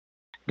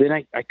then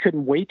I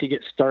couldn't wait to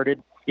get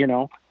started,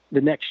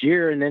 the next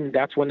year. And then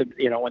that's when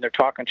when they're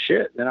talking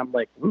shit, then I'm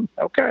like,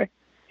 okay,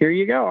 here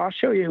you go. I'll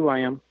show you who I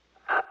am.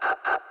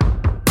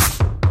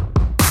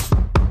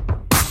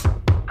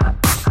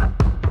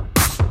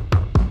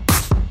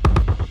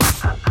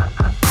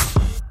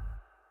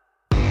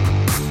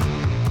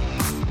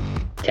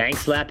 Tank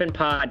Slapping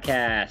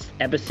Podcast,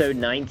 episode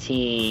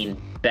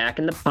 19, back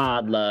in the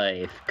pod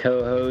life.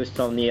 Co-host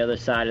on the other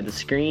side of the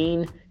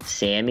screen,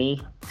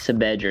 Sammy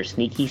Sabedger,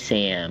 Sneaky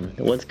Sam.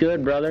 What's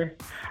good, brother?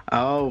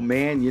 Oh,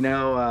 man,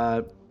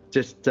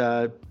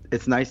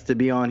 it's nice to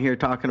be on here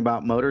talking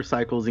about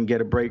motorcycles and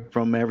get a break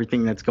from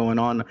everything that's going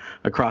on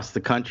across the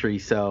country.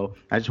 So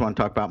I just want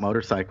to talk about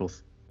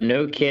motorcycles.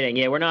 No kidding.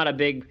 Yeah, we're not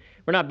big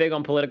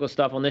on political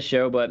stuff on this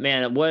show, but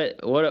man, what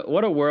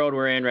a world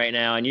we're in right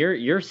now. And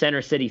you're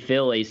Center City,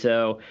 Philly,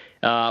 so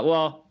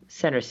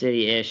Center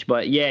City-ish,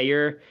 but yeah,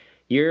 you're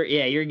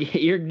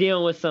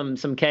dealing with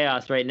some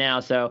chaos right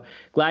now. So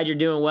glad you're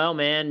doing well,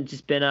 man.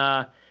 Just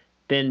been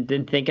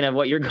thinking of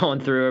what you're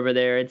going through over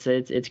there.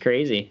 It's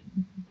crazy.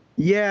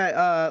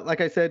 Yeah, like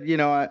I said,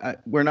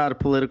 we're not a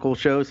political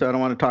show, so I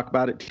don't want to talk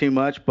about it too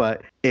much,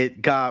 but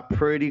it got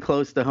pretty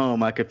close to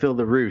home. I could feel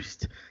the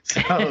roost. So,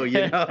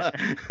 and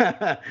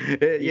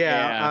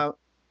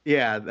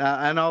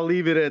I'll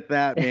leave it at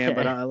that, man.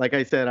 But like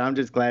I said, I'm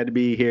just glad to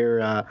be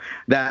here.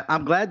 That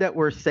I'm glad that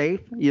we're safe,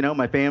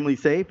 my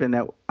family's safe, and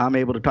that I'm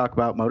able to talk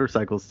about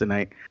motorcycles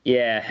tonight.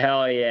 Yeah,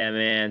 hell yeah,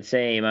 man.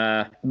 Same.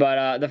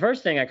 But the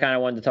first thing I kind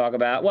of wanted to talk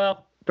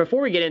about,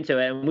 before we get into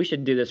it, and we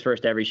should do this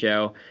first every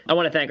show, I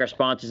want to thank our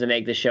sponsors that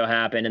make this show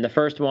happen. And the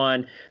first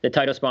one, the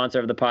title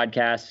sponsor of the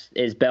podcast,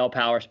 is Bell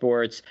Power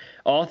Sports.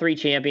 All three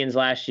champions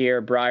last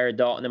year, Briar,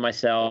 Dalton, and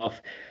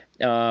myself.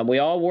 We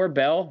all wore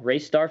Bell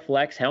Race Star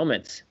Flex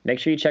helmets. Make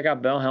sure you check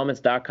out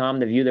bellhelmets.com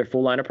to view their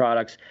full line of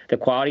products. The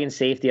quality and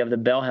safety of the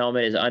Bell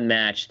helmet is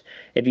unmatched.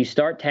 If you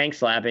start tank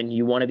slapping,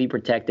 you want to be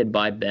protected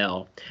by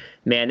Bell.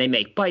 Man, they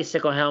make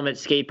bicycle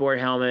helmets, skateboard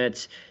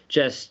helmets,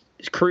 just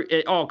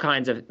all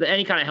kinds of,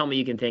 any kind of helmet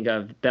you can think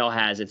of, Bell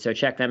has it. So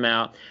check them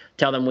out.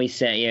 Tell them we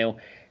sent you.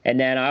 And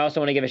then I also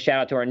want to give a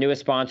shout out to our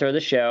newest sponsor of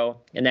the show,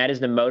 and that is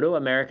the Moto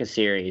America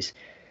Series.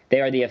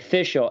 They are the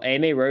official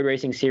AMA road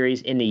racing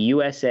series in the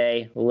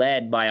USA,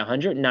 led by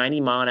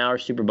 190-mile-an-hour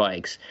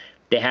superbikes.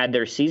 They had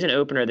their season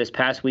opener this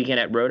past weekend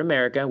at Road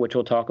America, which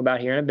we'll talk about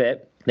here in a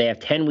bit. They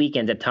have 10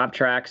 weekends at top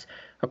tracks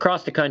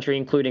across the country,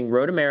 including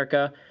Road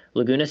America,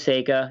 Laguna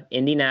Seca,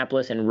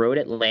 Indianapolis, and Road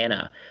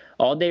Atlanta.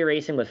 All-day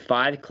racing with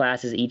 5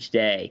 classes each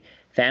day.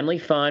 Family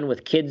fun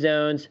with kid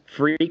zones,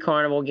 free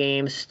carnival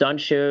games,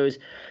 stunt shows,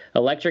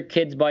 electric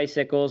kids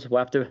bicycles. We'll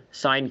have to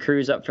sign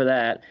crews up for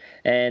that,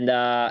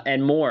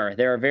 and more.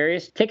 There are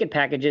various ticket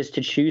packages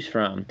to choose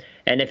from.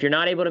 And if you're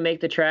not able to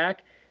make the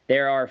track,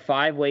 there are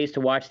 5 ways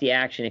to watch the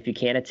action if you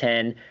can't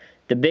attend.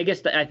 The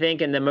biggest, I think,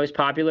 and the most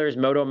popular is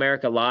Moto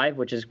America Live,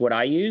 which is what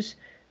I use.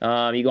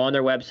 You go on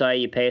their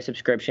website, you pay a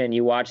subscription,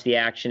 you watch the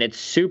action. It's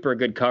super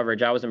good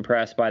coverage. I was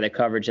impressed by the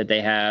coverage that they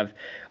have.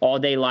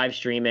 All-day live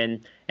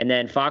streaming. And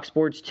then Fox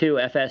Sports 2,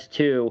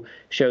 FS2,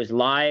 shows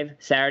live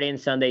Saturday and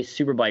Sunday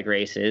Superbike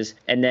races.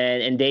 And then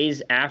in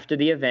days after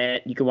the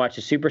event, you can watch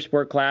the Super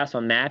Sport class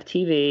on MAV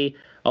TV,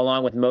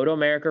 along with Moto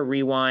America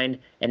Rewind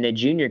and the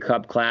Junior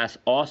Cup class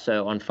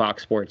also on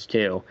Fox Sports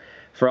 2.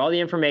 For all the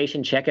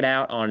information, check it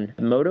out on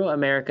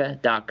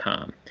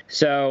motoamerica.com.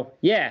 So,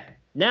 yeah.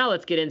 Now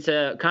let's get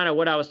into kind of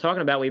what I was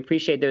talking about. We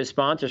appreciate those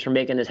sponsors for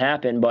making this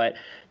happen. But,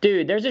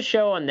 dude, there's a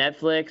show on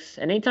Netflix.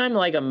 And anytime,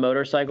 like, a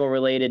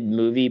motorcycle-related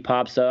movie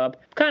pops up,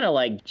 I'm kind of,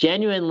 like,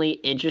 genuinely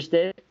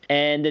interested.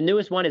 And the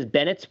newest one is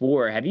Bennett's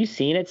War. Have you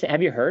seen it?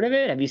 Have you heard of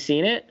it? Have you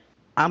seen it?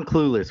 I'm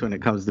clueless when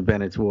it comes to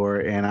Bennett's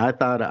War. And I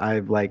thought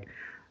I've, like,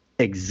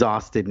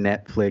 exhausted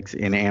Netflix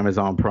and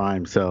Amazon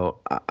Prime. So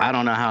I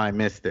don't know how I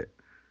missed it.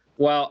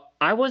 Well,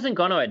 I wasn't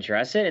going to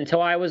address it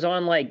until I was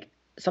on, like,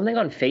 something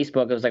on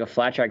Facebook. It was like a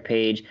Flat Track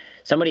page.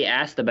 Somebody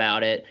asked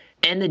about it,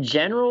 and the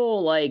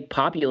general like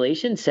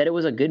population said it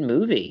was a good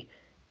movie,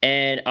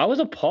 and I was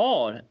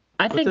appalled.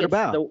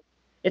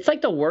 It's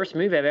like the worst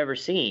movie I've ever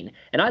seen,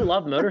 and I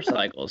love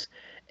motorcycles.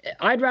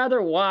 I'd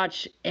rather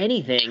watch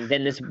anything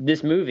than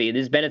this movie,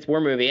 this Bennett's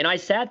War movie, and I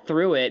sat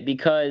through it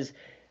because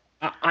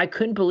I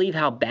couldn't believe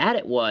how bad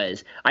it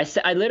was.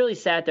 I literally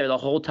sat there the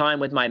whole time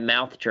with my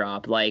mouth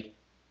dropped, like,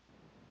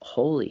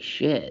 holy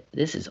shit,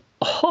 this is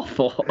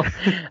awful.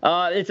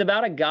 It's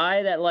about a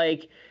guy that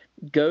like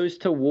goes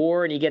to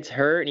war and he gets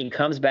hurt and he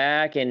comes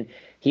back and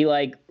he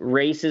like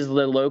races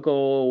the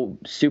local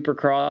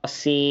supercross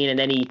scene and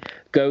then he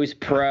goes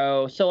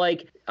pro. So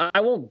like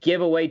I won't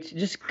give away,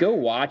 just go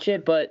watch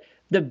it. But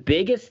the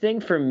biggest thing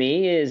for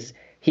me is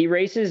he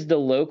races the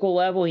local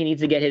level. He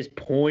needs to get his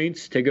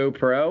points to go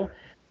pro.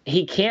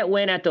 He can't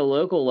win at the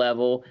local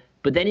level,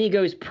 but then he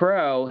goes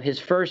pro his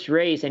first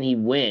race and he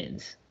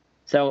wins.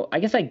 So I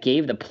guess I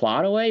gave the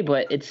plot away,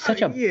 but it's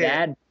such a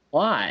bad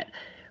plot.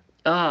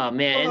 Oh,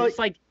 man. And it's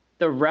like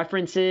the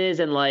references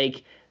and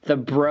like the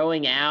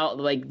broing out,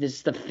 like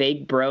this, the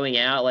fake broing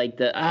out, like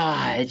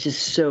it's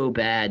just so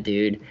bad,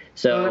 dude.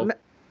 So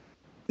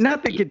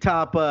Nothing could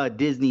top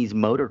Disney's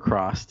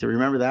Motocross. Do you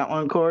remember that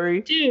one,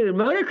 Corey? Dude,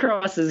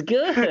 Motocross is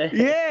good.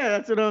 Yeah,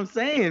 that's what I'm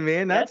saying,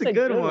 man. That's a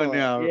good one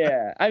now.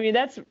 Yeah, I mean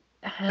that's.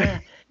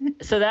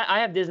 So that I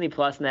have Disney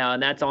Plus now,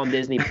 and that's on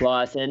Disney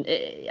Plus, and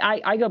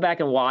I go back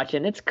and watch,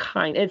 and it's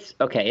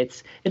okay.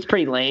 It's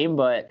pretty lame,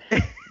 but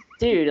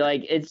dude,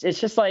 like it's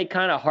just like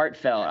kind of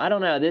heartfelt. I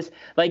don't know, this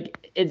like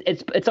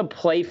it's a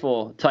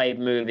playful type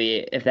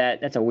movie, if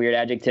that's a weird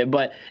adjective,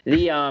 but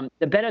the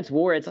Bennett's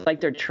War, it's like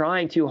they're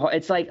trying too hard.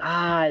 It's like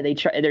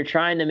they're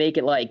trying to make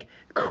it like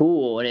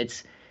cool, and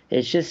it's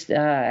just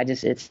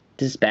it's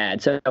just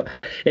bad. So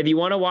if you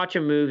want to watch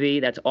a movie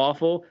that's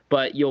awful,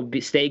 but you'll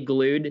stay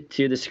glued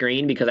to the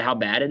screen because of how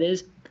bad it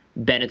is,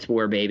 Bennett's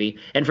War, baby.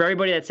 And for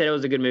everybody that said it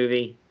was a good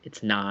movie,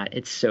 it's not.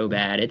 It's so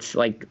bad. It's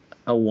like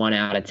a 1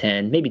 out of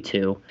 10, maybe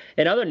 2.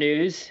 In other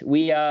news,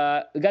 we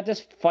got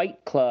this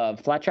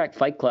Flat Track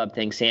Fight Club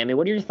thing. Sammy,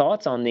 what are your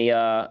thoughts on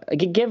the?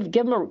 Give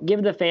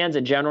the fans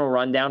a general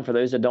rundown for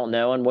those that don't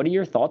know, and what are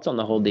your thoughts on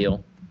the whole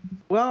deal?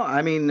 Well,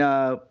 I mean,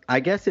 I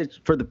guess it's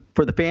for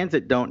the fans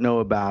that don't know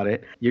about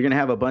it. You're gonna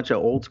have a bunch of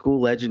old school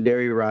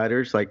legendary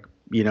riders like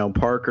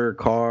Parker,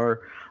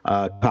 Carr,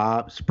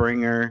 Cobb,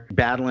 Springer,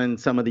 battling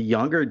some of the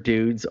younger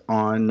dudes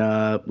on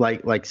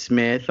like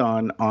Smith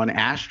on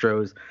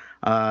Astros.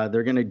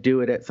 They're gonna do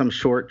it at some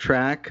short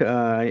track.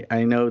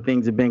 I know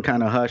things have been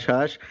kind of hush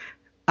hush.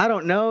 I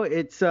don't know.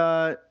 It's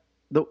the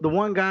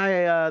one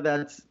guy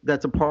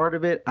that's a part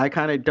of it. I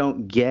kind of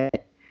don't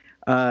get.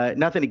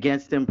 Nothing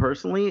against him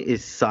personally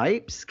is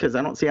Sipes, because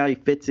I don't see how he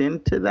fits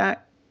into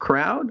that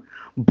crowd.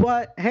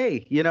 But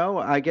hey,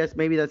 I guess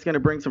maybe that's going to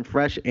bring some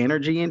fresh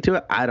energy into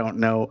it. I don't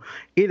know.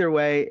 Either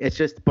way, it's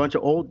just a bunch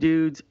of old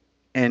dudes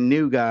and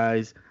new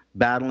guys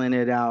battling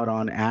it out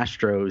on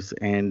Astros,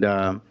 and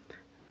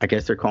I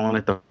guess they're calling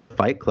it the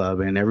Fight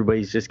Club, and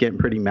everybody's just getting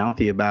pretty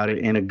mouthy about it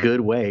in a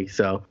good way.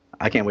 So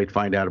I can't wait to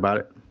find out about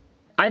it.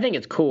 I think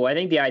it's cool. I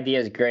think the idea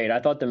is great. I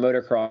thought the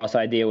motocross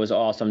idea was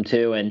awesome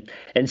too. And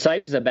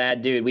Sipes is a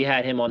bad dude. We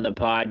had him on the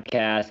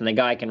podcast, and the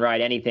guy can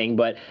ride anything.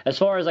 But as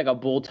far as like a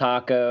bull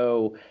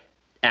taco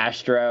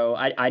Astro,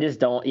 I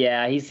just don't.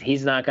 Yeah,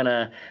 he's not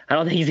gonna. I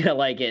don't think he's gonna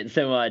like it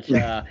so much.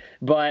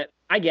 But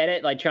I get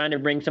it. Like trying to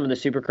bring some of the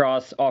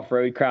Supercross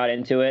off-road crowd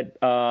into it.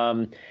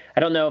 I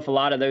don't know if a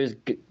lot of those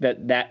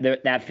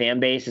that fan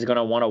base is going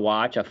to want to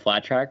watch a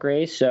flat track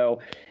race.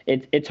 So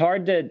it's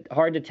hard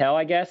to tell,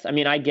 I guess. I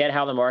mean, I get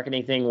how the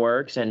marketing thing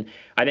works, and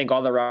I think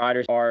all the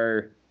riders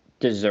are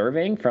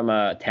deserving from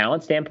a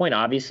talent standpoint.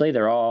 Obviously,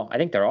 I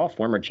think they're all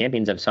former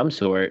champions of some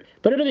sort.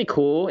 But it'll be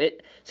cool.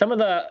 Some of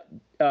the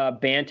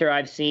banter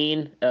I've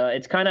seen,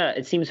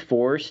 it seems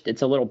forced.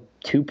 It's a little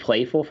too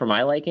playful for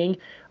my liking.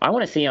 I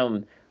want to see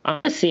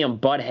them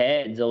butt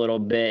heads a little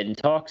bit and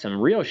talk some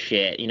real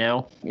shit,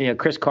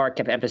 Chris Carr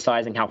kept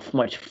emphasizing how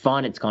much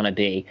fun it's going to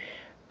be.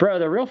 Bro,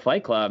 the real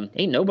Fight Club,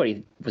 ain't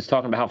nobody was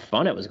talking about how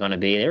fun it was going to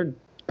be. They're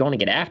going to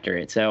get after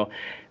it. So,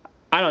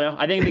 I don't know.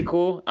 I think it'd be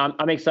cool.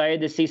 I'm excited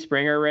to see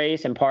Springer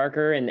race and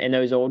Parker and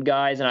those old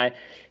guys. And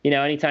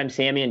anytime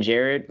Sammy and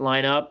Jarrett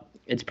line up,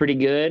 it's pretty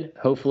good.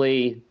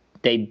 Hopefully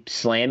they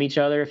slam each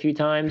other a few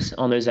times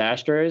on those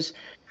Astros.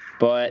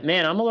 But,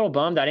 man, I'm a little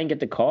bummed I didn't get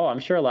the call. I'm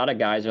sure a lot of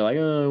guys are like,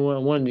 oh, I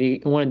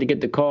wanted to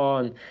get the call.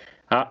 And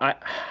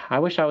I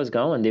wish I was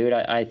going, dude.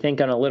 I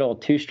think on a little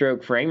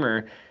two-stroke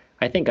framer,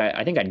 I think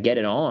I'd get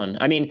it on.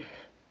 I mean,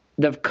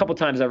 the couple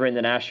times I've ridden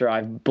an Astro,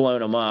 I've blown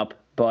them up.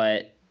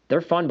 But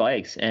they're fun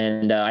bikes.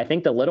 And I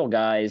think the little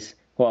guys,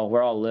 well,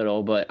 we're all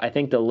little, but I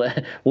think the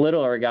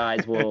littler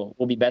guys will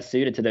be best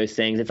suited to those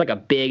things. It's like a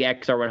big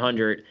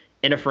XR100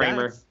 in a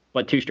framer,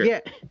 but two-stroke. Yeah.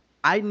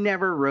 I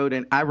rode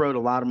a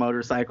lot of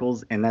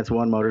motorcycles, and that's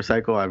one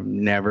motorcycle I've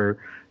never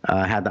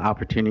had the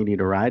opportunity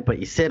to ride, but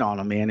you sit on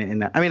them, man.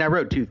 And I mean, I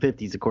rode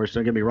 250s, of course,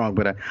 don't get me wrong,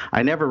 but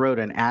I never rode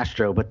an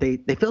Astro, but they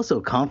feel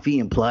so comfy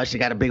and plush. They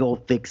got a big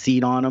old thick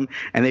seat on them,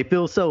 and they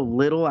feel so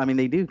little. I mean,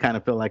 they do kind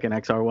of feel like an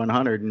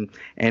XR100,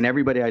 and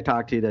everybody I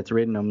talk to that's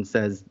ridden them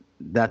says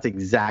that's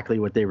exactly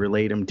what they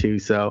relate them to.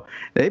 So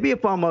they'd be a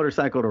fun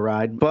motorcycle to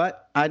ride,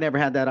 but I never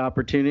had that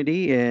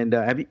opportunity.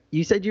 And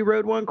you said you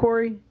rode one,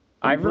 Corey?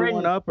 I've ridden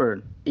one up,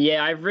 or?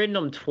 Yeah, I've ridden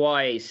them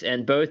twice,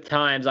 and both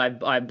times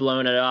I've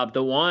blown it up.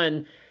 The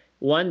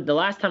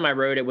last time I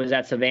rode it was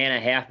at Savannah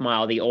Half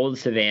Mile, the old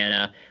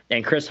Savannah,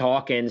 and Chris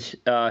Hawkins,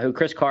 who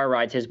Chris Carr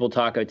rides his Bull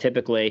Taco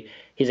typically,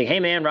 he's like, hey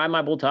man, ride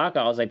my Bull Taco.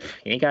 I was like,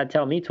 you ain't gotta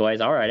tell me twice.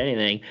 I'll ride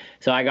anything.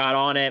 So I got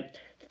on it.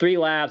 3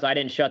 laps, I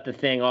didn't shut the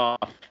thing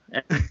off,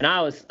 and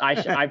I was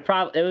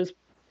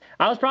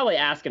probably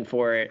asking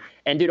for it.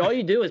 And dude, all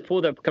you do is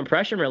pull the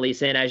compression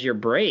release in as your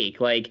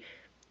brake, like.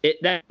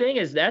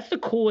 That's the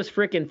coolest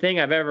freaking thing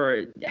I've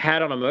ever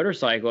had on a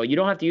motorcycle. You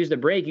don't have to use the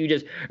brake. You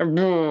just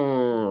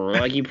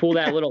like you pull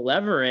that little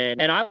lever in,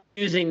 and I was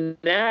using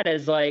that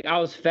as like I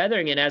was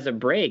feathering it as a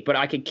brake, but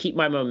I could keep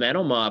my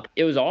momentum up.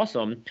 It was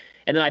awesome.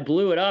 And then I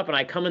blew it up, and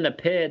I come in the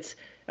pits,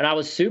 and I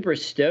was super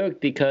stoked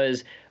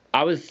because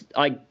I was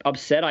like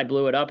upset I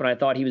blew it up, and I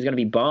thought he was gonna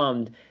be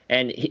bummed.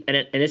 And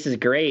this is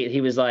great. He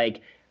was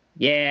like,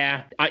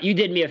 yeah, you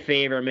did me a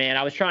favor, man.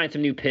 I was trying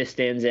some new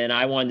pistons, and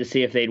I wanted to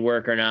see if they'd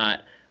work or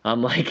not.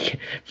 I'm like,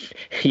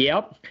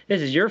 yep,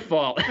 this is your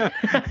fault.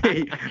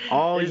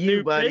 All His you,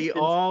 new buddy,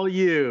 Pistons. all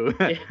you.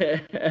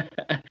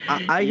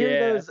 I hear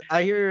Yeah. those.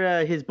 I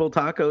hear his bull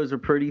tacos are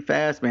pretty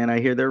fast, man. I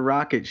hear they're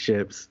rocket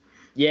ships.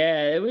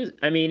 Yeah, it was.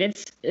 I mean,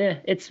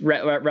 it's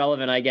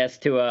relevant, I guess,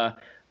 to a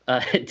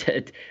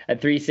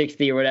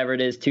 360 or whatever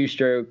it is,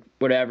 two-stroke,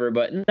 whatever.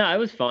 But no, it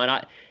was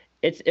fun.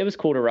 It was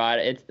cool to ride.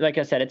 It's like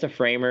I said, it's a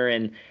framer,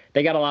 and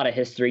they got a lot of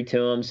history to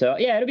them. So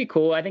yeah, it'll be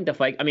cool. I think the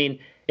fight. I mean,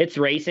 it's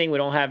racing. We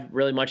don't have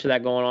really much of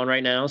that going on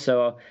right now,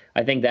 so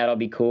I think that'll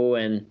be cool.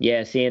 And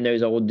yeah, seeing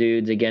those old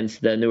dudes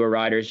against the newer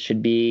riders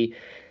should be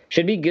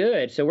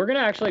good. So we're gonna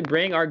actually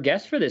bring our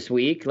guest for this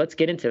week. Let's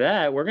get into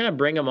that. We're gonna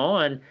bring him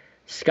on.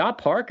 Scott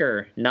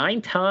Parker,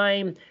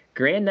 9-time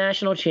Grand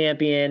National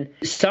Champion.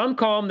 Some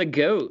call him the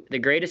GOAT, the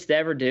greatest to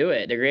ever do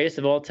it, the greatest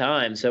of all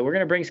time. So we're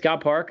going to bring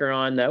Scott Parker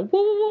on the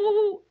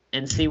woo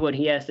and see what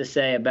he has to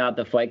say about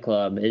the Fight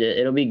Club.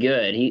 It'll be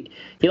good. He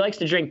likes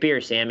to drink beer,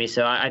 Sammy,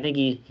 so I think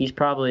he's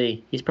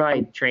probably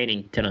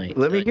training tonight.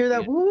 Let me hear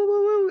that woo woo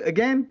woo woo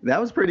again.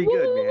 That was pretty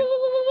good, man.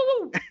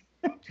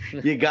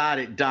 You got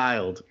it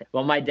dialed.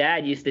 Well, my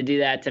dad used to do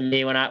that to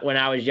me when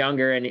I was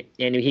younger, and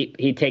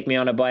he'd take me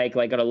on a bike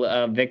like on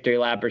a victory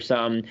lap or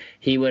something.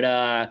 He would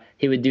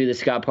do the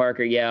Scott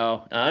Parker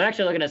yell. I'm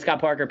actually looking at a Scott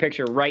Parker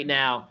picture right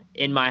now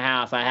in my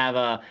house. I have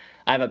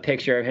a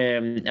picture of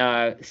him.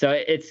 So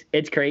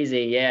it's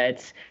crazy. Yeah,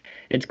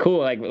 it's cool.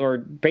 Like we're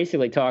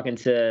basically talking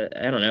to,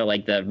 I don't know,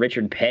 like the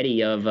Richard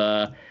Petty of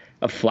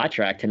flat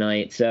track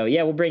tonight. So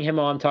yeah, we'll bring him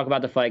on, talk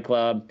about the Fight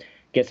Club.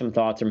 Get some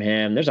thoughts from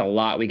him. There's a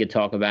lot we could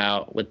talk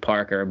about with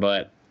Parker,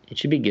 but it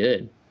should be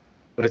good.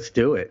 Let's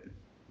do it.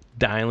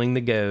 Dialing the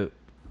GOAT.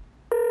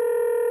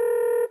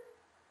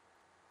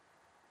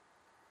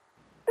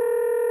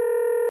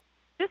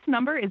 This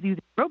number is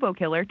using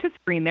RoboKiller to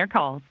screen their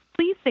calls.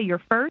 Please say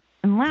your first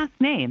and last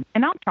name,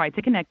 and I'll try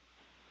to connect.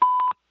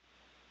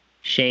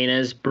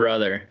 Shayna's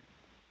brother.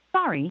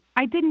 Sorry,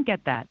 I didn't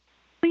get that.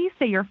 Please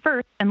say your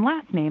first and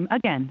last name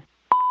again.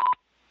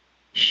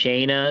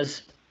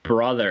 Shayna's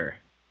brother.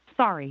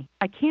 Sorry,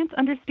 I can't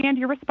understand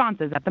your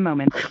responses at the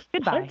moment.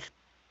 Goodbye.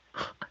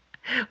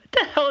 What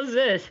the hell is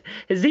this?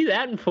 Is he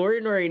that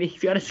important where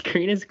he's got to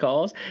screen his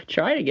calls?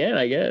 Try it again,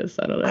 I guess.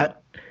 I don't know.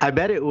 I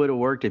bet it would have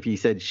worked if you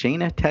said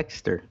Shayna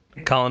Texter.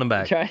 Calling him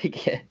back. Try it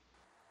again.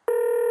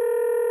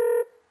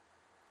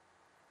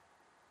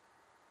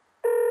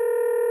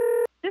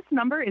 This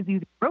number is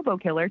using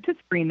RoboKiller to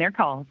screen their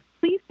calls.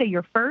 Please say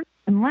your first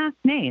and last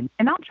name,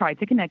 and I'll try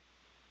to connect.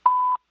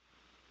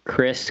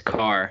 Chris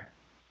Carr.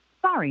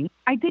 Sorry,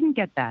 I didn't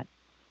get that.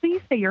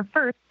 Please say your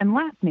first and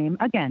last name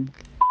again.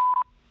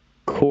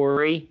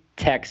 Corey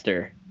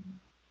Texter.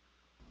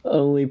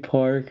 Only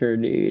Parker,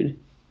 dude.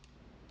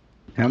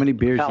 How many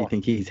beers do you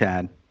think he's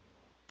had?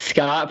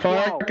 Scott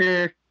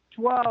Parker.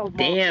 12,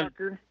 Damn.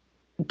 motherfucker.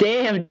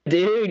 Damn,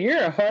 dude,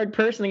 you're a hard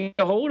person to get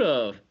a hold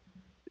of.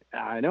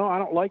 I know. I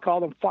don't like all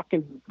them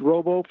fucking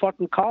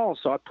fucking calls,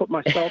 so I put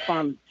myself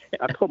on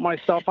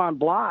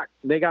block.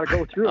 They got to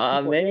go through it. Aw,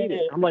 People man. hate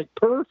it. I'm like,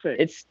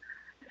 perfect.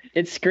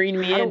 It screened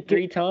me in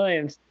 3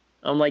 times.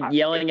 I'm like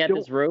yelling at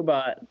this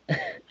robot.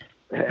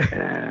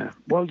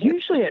 Well,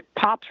 usually it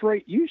pops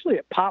right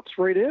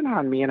in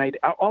on me, and I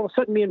all of a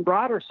sudden me and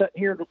Rod are sitting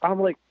here.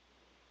 I'm like,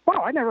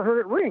 wow, I never heard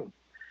it ring.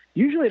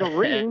 Usually it'll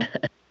ring.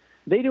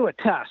 They do a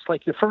test,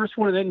 like the first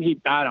one, and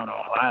then I don't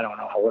know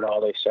what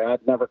all they said.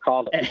 I've never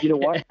called it. But you know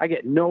what? I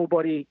get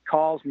nobody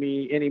calls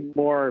me any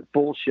more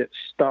bullshit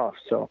stuff,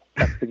 so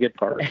that's the good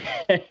part.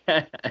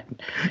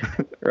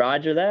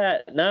 Roger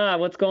that. Nah,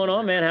 what's going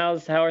on, man?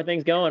 How are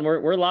things going?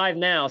 We're live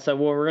now, so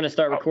we're gonna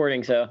start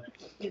recording. So.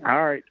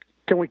 All right.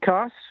 Can we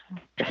cuss?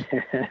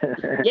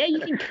 Yeah,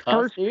 you can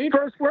cuss, dude.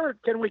 First word.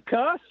 Can we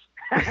cuss?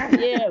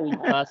 Yeah, we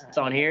cuss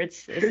on here.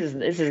 This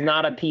is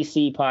not a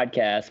PC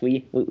podcast.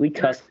 We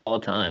cuss all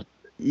the time.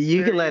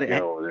 You can let it.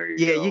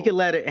 You can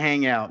let it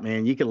hang out,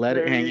 man. You can let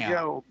it hang out.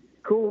 Go.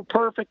 Cool,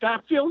 perfect. I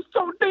feel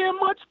so damn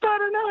much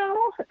better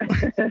now.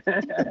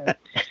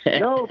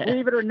 No,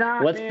 believe it or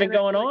not, what's man, been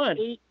going on?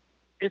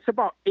 It's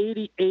about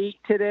 88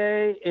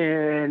 today,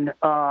 and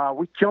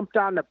we jumped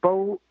on the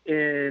boat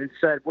and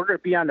said we're going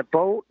to be on the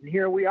boat, and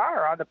here we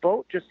are on the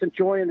boat, just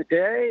enjoying the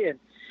day.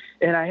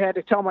 And I had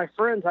to tell my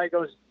friends, I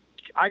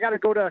got to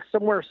go to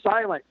somewhere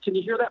silent. Can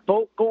you hear that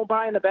boat going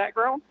by in the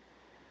background?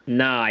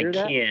 No, I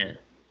can't.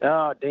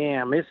 Oh,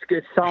 damn. It's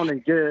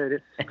sounding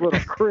good. It's a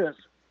little crisp.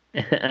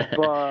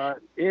 But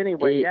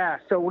anyway, yeah.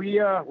 So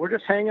we're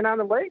just hanging on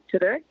the lake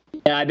today.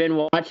 Yeah, I've been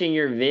watching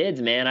your vids,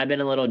 man. I've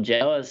been a little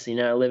jealous,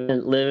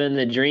 living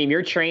the dream.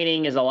 Your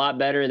training is a lot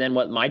better than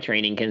what my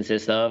training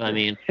consists of. I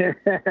mean,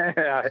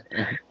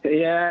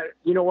 yeah,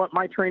 you know what?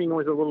 My training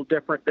was a little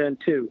different then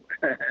too.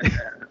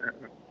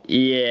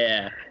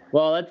 Yeah.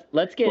 Well,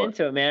 let's get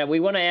into it, man.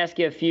 We want to ask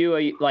you a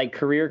few like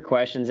career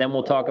questions, then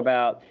we'll talk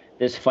about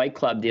this Fight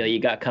Club deal you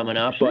got coming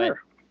up. Sure. But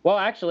well,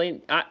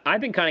 actually,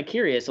 I've been kind of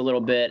curious a little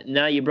bit.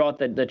 Now you brought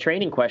the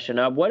training question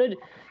up. What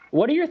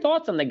are your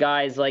thoughts on the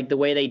guys, like the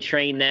way they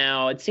train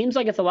now? It seems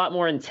like it's a lot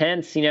more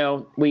intense.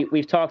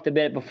 We've talked a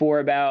bit before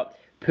about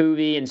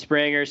Poovey and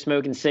Springer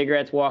smoking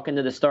cigarettes, walking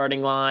to the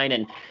starting line,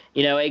 and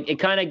it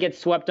kind of gets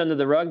swept under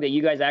the rug that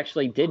you guys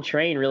actually did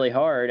train really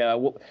hard.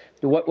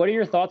 What are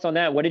your thoughts on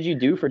that? What did you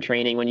do for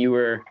training when you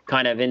were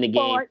kind of in the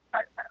game? Well,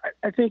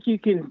 I think you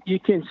can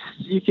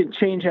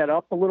change that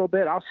up a little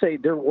bit. I'll say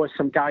there was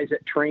some guys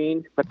that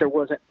trained, but there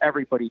wasn't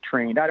everybody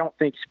trained. I don't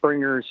think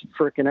Springer's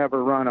freaking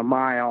ever run a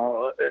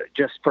mile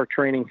just for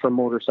training for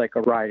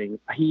motorcycle riding.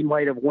 He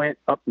might have went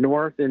up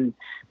north and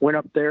went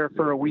up there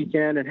for a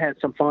weekend and had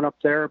some fun up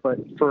there, but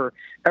for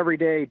every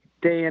day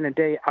in and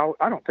day out,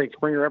 I don't think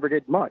Springer ever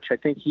did much. I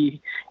think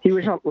he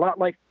was a lot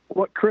like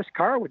what Chris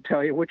Carr would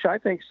tell you, which I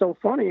think is so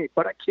funny,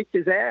 but I kicked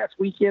his ass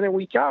week in and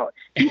week out.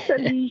 He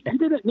said he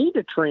didn't need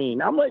to train.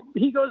 I'm like,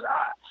 he goes,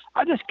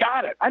 I just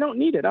got it. I don't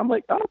need it. I'm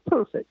like, oh,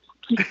 perfect.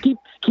 Keep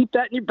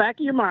that in your back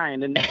of your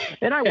mind.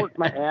 And I worked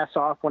my ass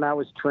off when I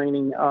was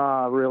training,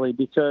 really,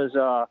 because,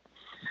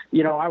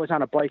 I was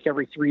on a bike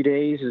every 3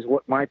 days is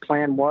what my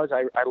plan was.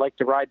 I like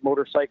to ride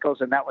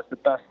motorcycles, and that was the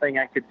best thing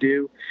I could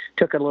do.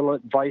 Took a little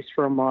advice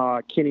from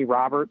Kenny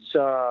Roberts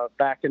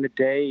back in the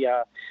day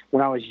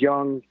when I was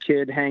young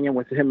kid, hanging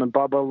with him and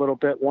Bubba a little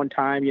bit. One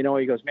time, he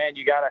goes, man,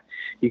 you gotta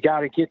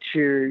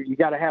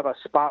have a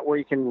spot where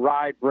you can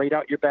ride right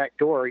out your back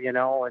door,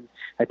 and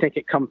I think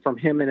it come from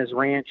him and his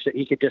ranch that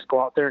he could just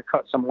go out there and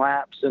cut some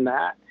laps and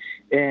that.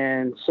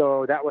 And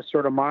so that was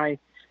sort of my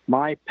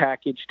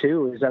package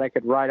too, is that I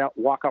could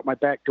walk out my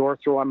back door,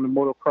 throw on my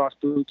motocross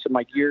boots and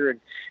my gear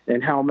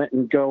and helmet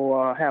and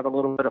go have a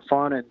little bit of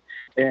fun.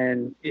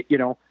 And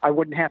I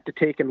wouldn't have to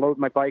take and load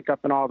my bike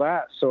up and all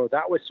that. So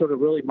that was sort of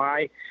really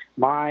my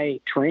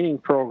training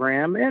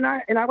program. And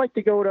I like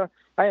to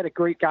I had a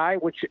great guy,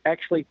 which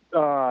actually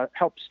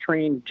helps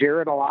train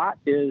Jared a lot,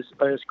 is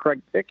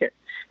Craig Pickett.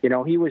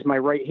 He was my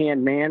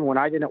right-hand man when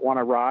I didn't want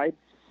to ride.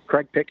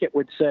 Craig Pickett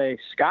would say,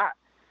 Scott,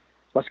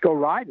 let's go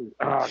riding.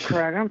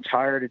 Craig, I'm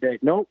tired today.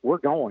 Nope, we're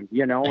going,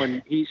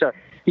 and he's a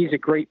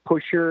great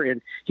pusher,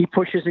 and he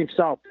pushes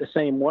himself the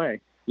same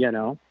way,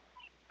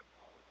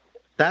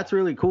 That's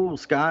really cool,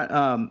 Scott.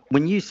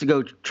 When you used to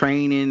go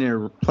training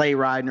or play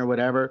riding or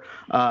whatever,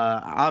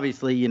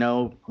 obviously,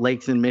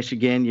 lakes in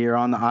Michigan, you're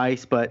on the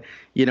ice, but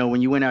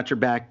when you went out your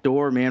back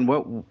door, man,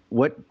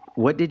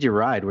 what did you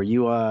ride? Were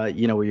you, were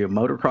you a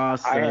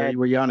motocross?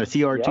 Were you on a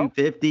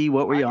CR250?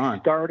 What were you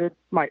on?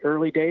 My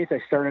early days, I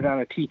started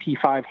on a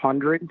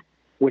TT500,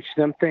 which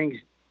them things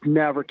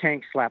never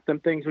tank slap. Them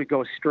things would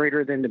go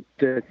straighter than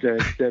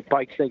the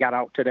bikes they got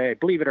out today,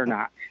 believe it or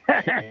not.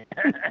 I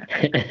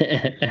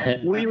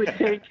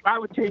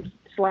would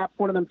slap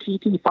one of them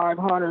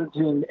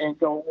TT500s and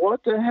go,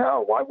 what the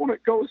hell? Why won't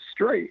it go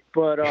straight?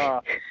 But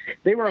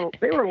they were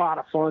a lot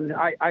of fun.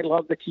 I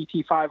love the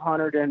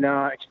TT500, and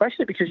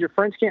especially because your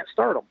friends can't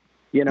start them.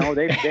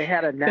 They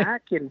had a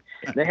knack, and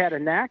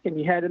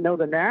you had to know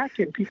the knack,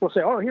 and people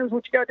say, oh, here's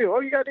what you got to do.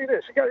 Oh, you got to do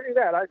this. You got to do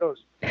that. I goes,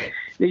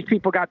 these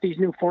people got these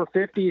new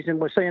 450s and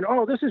was saying,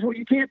 oh, this is what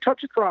you can't touch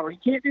the throttle. You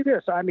can't do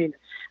this. I mean,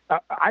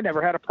 I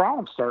never had a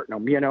problem starting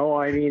them,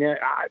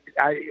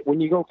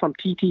 when you go from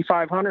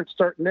TT500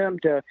 starting them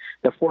to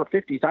the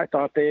 450s, I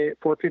thought the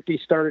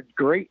 450s started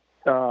great.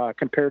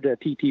 Compared to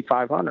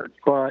TT500.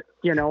 But,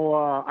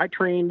 I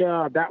trained,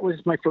 that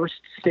was my first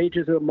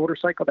stages of the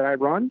motorcycle that I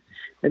run.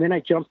 And then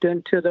I jumped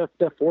into the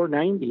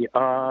 490.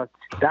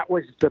 That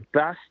was the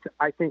best,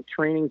 I think,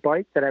 training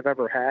bike that I've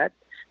ever had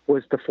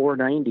was the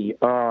 490.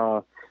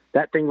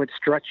 That thing would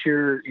stretch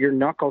your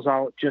knuckles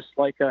out just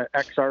like a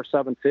XR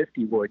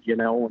 750 would,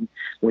 and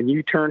when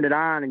you turned it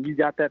on and you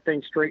got that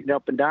thing straightened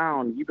up and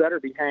down, you better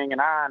be hanging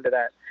on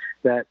to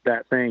that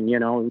thing,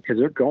 because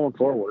they're going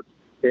forward.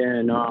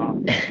 And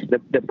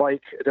the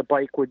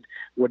bike would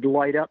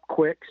light up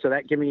quick, so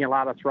that gave me a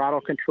lot of throttle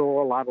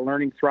control, a lot of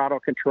learning throttle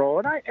control.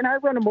 And I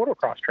run a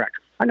motocross track.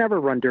 I never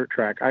run dirt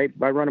track. I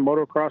run a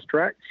motocross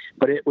track,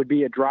 but it would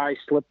be a dry,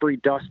 slippery,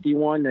 dusty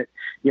one that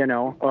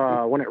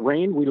when it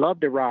rained, we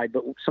loved to ride,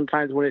 but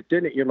sometimes when it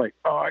didn't, you're like,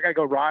 oh, I gotta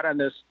go ride on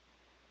this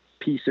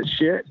piece of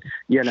shit,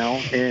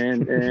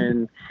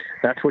 and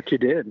that's what you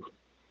did.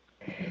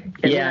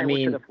 And yeah,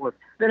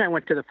 then I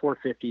went to the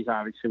 450s,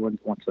 obviously,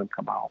 once them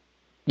come out.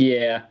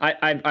 Yeah,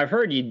 I've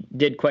heard you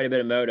did quite a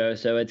bit of moto,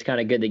 so it's kind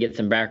of good to get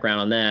some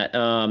background on that.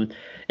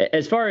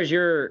 As far as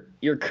your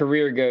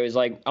career goes,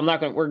 like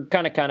we're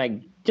kind of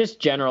just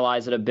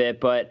generalize it a bit,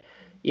 but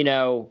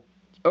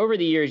over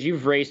the years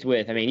you've raced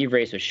with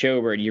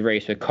Showbird, you've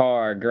raced with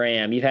Carr,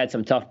 Graham, you've had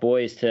some tough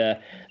boys to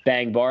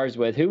bang bars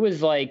with. Who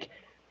was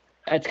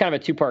it's kind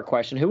of a two-part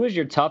question. Who was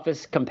your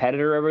toughest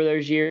competitor over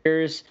those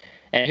years,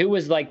 and who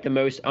was the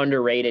most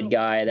underrated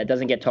guy that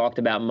doesn't get talked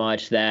about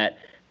much that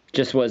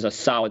just was a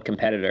solid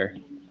competitor?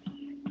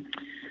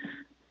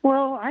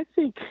 Well, I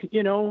think, I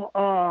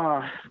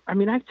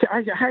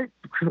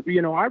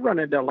run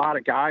into a lot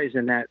of guys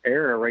in that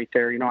era right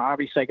there.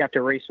 Obviously I got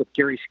to race with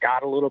Gary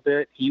Scott a little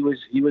bit. He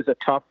was a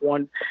tough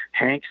one.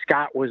 Hank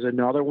Scott was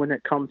another one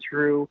that come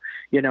through,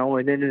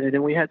 and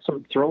then we had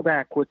some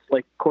throwback with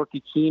like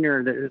Corky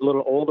Keener, the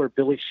little older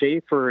Billy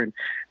Schaefer. And,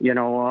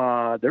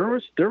 there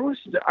was,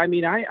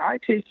 I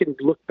take and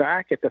look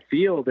back at the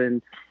field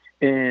and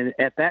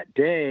at that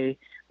day,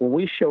 when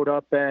we showed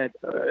up at,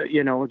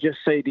 just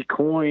say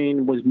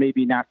DeCoin was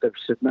maybe not the,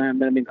 I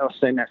mean, I'll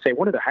say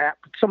one of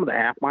some of the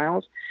half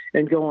miles,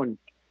 and going,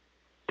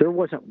 there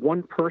wasn't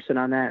one person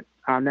on that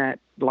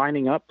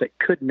lining up that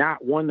could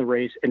not won the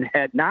race and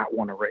had not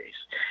won a race.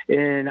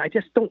 And I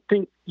just don't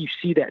think you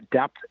see that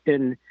depth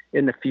in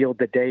the field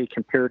today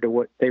compared to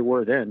what they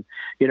were then.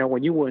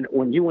 When you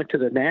went to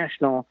the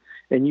National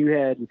and you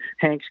had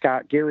Hank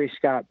Scott, Gary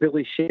Scott,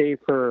 Billy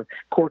Schaefer,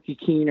 Corky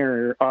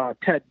Keener,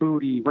 Ted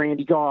Booty,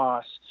 Randy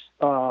Goss,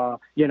 so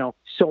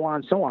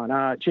on,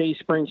 Jay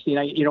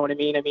Springsteen, you know what I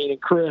mean?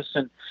 And Chris,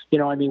 and,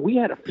 we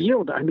had a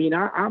field.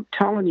 I'm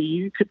telling you,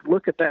 you could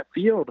look at that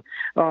field,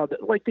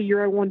 like the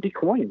year I won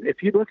DeCoin.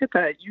 If you look at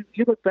that, you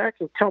look back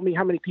and tell me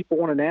how many people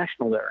won a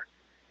National there.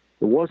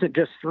 It wasn't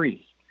just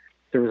 3.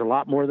 There was a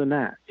lot more than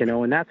that,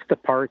 and that's the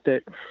part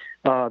that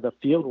the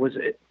field was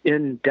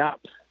in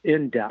depth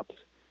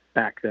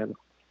back then.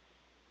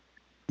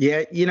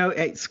 Yeah,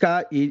 hey,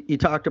 Scott, you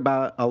talked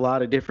about a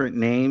lot of different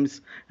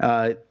names,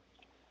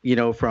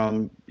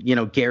 from,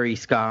 Gary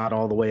Scott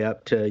all the way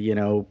up to,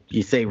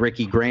 you say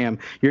Ricky Graham.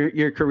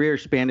 Your career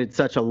spanned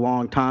such a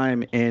long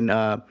time, and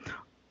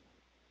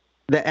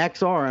the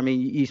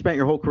XR, you spent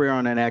your whole career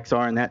on an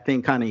XR, and that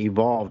thing kind of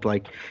evolved.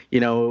 Like,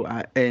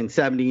 in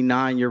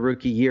 79, your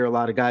rookie year, a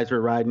lot of guys were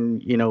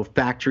riding,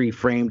 factory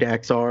framed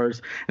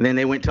XRs, and then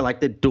they went to like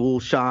the dual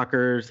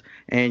shockers,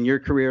 and your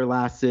career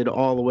lasted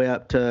all the way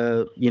up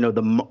to,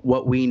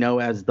 what we know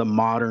as the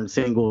modern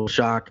single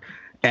shock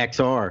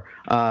XR.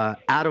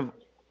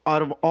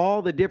 Out of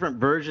all the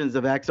different versions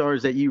of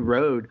XRs that you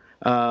rode,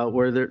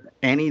 were there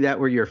any that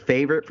were your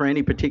favorite for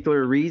any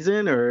particular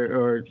reason,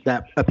 or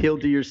that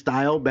appealed to your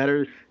style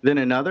better than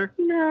another?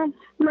 No.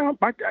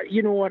 But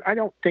you know what? I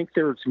don't think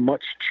there's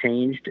much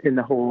changed in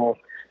the whole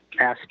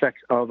aspect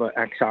of a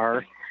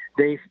XR.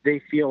 They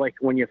feel like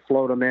when you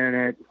float them in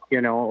at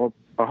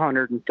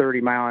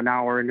 130 mile an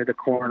hour into the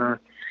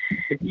corner,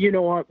 you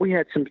know what? We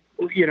had some.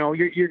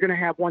 You're going to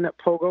have one that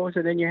pogos,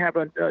 and then you have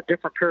a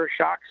different pair of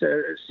shocks,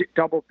 a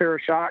double pair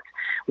of shocks.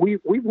 We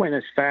went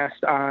as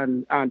fast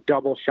on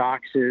double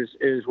shocks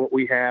as what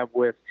we have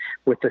with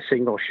the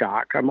single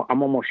shock.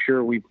 I'm almost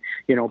sure we've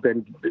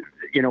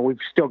we've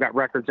still got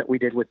records that we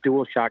did with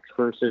dual shocks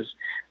versus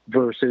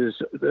a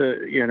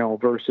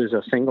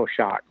single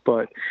shock.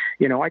 But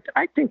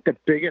I think the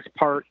biggest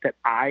part that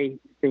I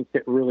think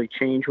that really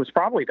changed was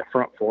probably the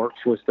front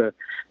forks was the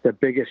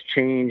biggest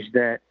change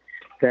that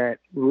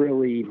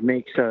really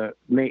made a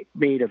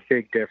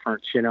big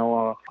difference.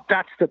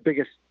 That's the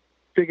biggest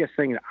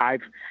thing that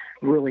I've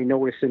really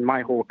noticed in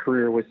my whole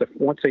career was that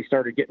once they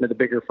started getting to the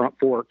bigger front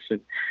forks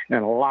and a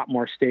lot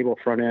more stable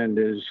front end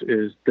is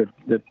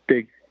the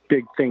big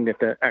thing that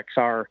the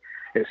XR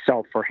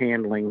itself for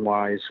handling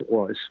wise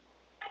was.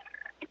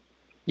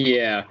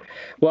 Yeah.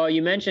 Well,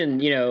 you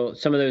mentioned,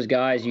 some of those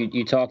guys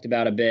you talked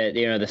about a bit,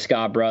 the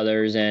Scott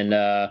brothers and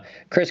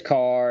Chris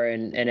Carr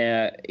and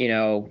Bubba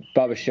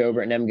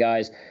Schobert and them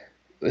guys.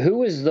 Who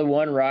was the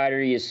one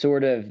rider you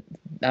sort of,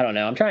 I don't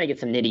know, I'm trying to get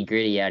some nitty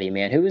gritty out of you,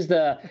 man.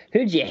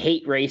 Who'd you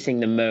hate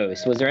racing the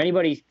most? Was there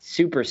anybody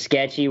super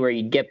sketchy where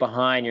you'd get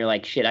behind, you're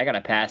like, shit, I got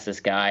to pass this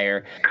guy?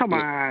 Or come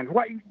on.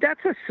 What?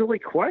 That's a silly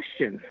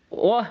question.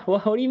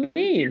 What do you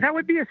mean? That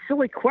would be a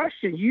silly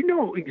question. You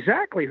know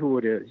exactly who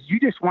it is. You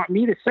just want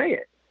me to say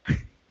it.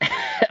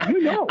 I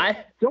don't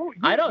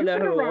know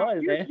who it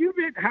was, man. You've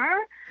been, huh?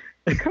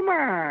 Come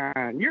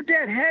on, your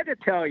dad had to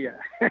tell you.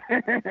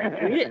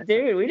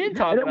 We didn't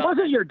talk about it. It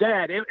wasn't your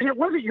dad. It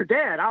wasn't your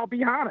dad. I'll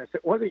be honest.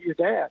 It wasn't your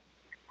dad.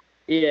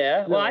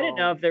 Yeah. Well, I didn't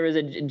know if there was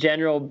a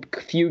general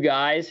few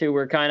guys who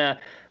were kind of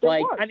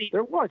like.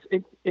 There was,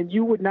 and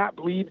you would not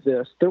believe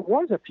this. There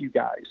was a few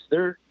guys.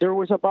 There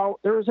was about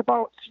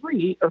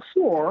 3 or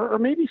 4 or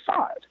maybe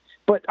 5.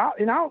 But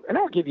I'll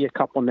give you a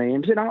couple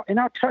names, and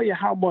I'll tell you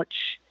how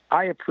much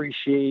I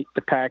appreciate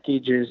the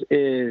package is,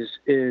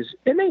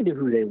 and they knew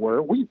who they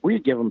were. We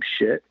give them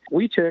shit.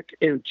 We took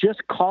and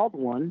just called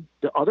one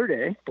the other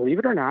day, believe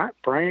it or not.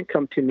 Brian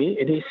come to me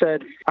and he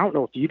said, I don't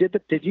know if you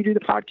did you do the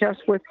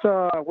podcast with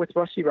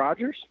Rusty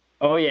Rogers?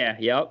 Oh yeah.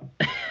 Yep.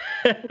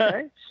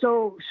 Okay.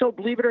 So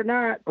believe it or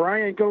not,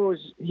 Brian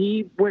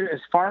he went as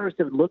far as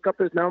to look up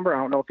his number.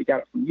 I don't know if he got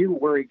it from you,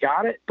 where he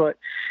got it, but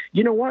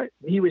you know what?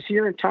 He was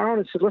here in town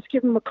and said, let's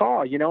give him a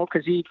call,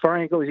 because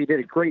Brian he did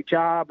a great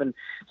job and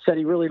said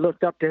he really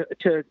looked up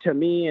to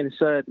me and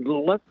said,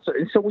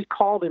 and so we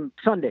called him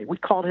Sunday. We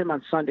called him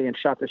on Sunday and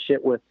shot the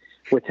shit with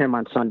him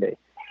on Sunday.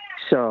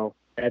 So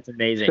that's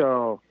amazing.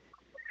 So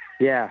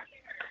yeah.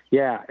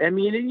 Yeah,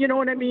 you know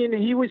what I mean?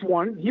 He was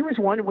one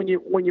when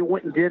you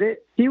went and did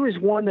it. He was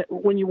one that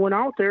when you went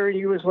out there,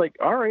 he was like,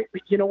 all right,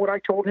 you know what I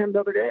told him the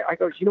other day? I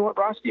go, you know what,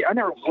 Rusty? I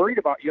never worried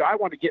about you. I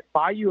want to get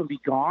by you and be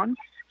gone,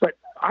 but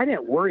I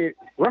didn't worry.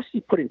 Rusty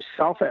put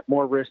himself at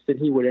more risk than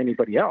he would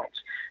anybody else.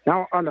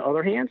 Now, on the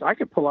other hand, I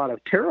could pull out a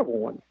terrible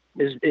one.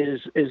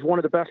 Is one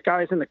of the best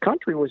guys in the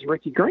country was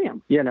Ricky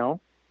Graham,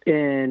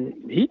 And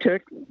he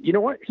took, you know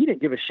what? He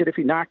didn't give a shit if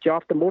he knocked you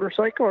off the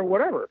motorcycle or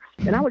whatever.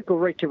 And I would go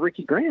right to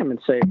Ricky Graham and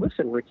say,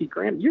 listen, Ricky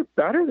Graham, you're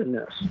better than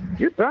this.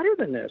 You're better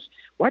than this.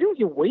 Why don't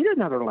you wait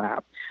another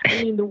lap?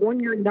 I mean, the one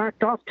year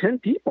knocked off 10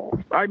 people.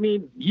 I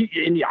mean,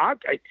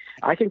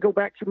 I can go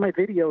back to my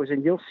videos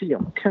and you'll see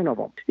them, 10 of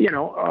them. You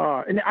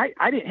know, and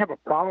I didn't have a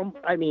problem.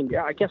 I mean,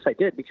 I guess I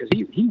did because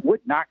he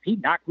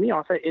knocked me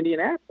off at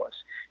Indianapolis,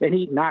 and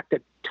he knocked a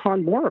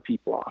ton more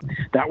people off.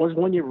 That was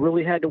when you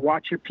really had to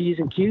watch your P's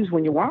and Q's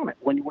when you wound it,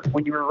 when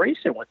you were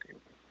racing with him.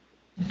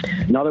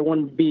 Another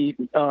one would be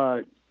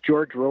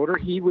George Roeder.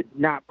 He would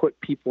not put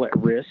people at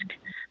risk,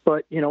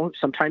 but, you know,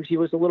 sometimes he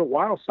was a little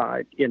wild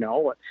side, you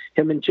know.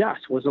 Him and Jess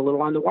was a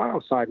little on the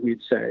wild side,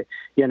 we'd say.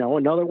 You know,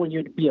 another one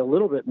you'd be a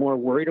little bit more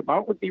worried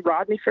about would be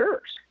Rodney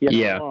Ferris. You know,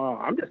 yeah.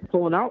 I'm just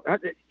pulling out,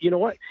 you know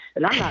what,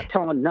 and I'm not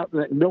telling nothing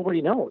that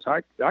nobody knows.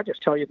 I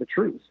just tell you the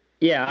truth.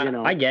 Yeah, you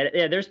know? I get it.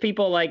 Yeah, there's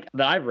people like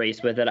that I've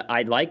raced with that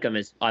I like them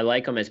as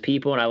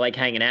people, and I like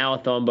hanging out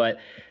with them. But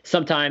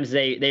sometimes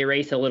they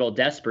race a little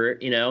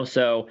desperate, you know.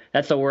 So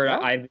that's the word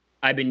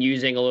I've been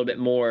using a little bit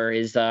more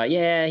is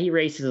he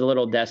races a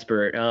little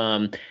desperate.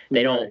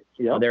 They don't,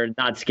 they're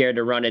not scared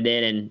to run it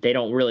in, and they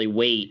don't really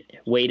wait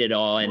at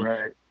all.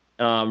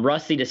 And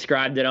Rusty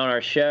described it on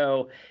our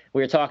show.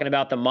 We were talking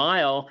about the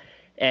mile,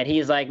 and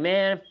he's like,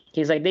 they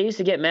used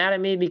to get mad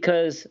at me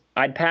because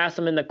I'd pass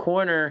them in the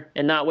corner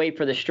and not wait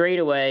for the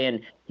straightaway.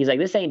 And he's like,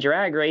 this ain't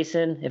drag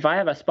racing. If I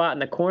have a spot in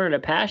the corner to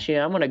pass you,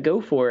 I'm going to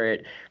go for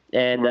it.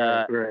 And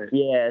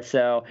it's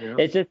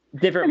just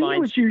different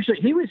minds.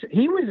 He was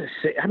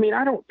I mean,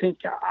 I don't think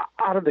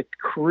out of the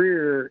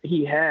career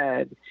he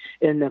had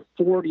in the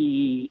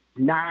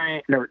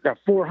 49 or the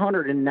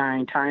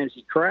 409 times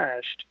he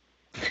crashed,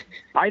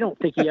 I don't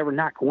think he ever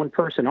knocked one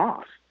person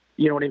off.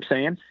 You know what I'm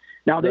saying?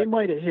 Now, they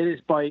might have hit his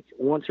bike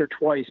once or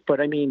twice, but,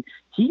 I mean,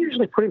 he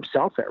usually put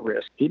himself at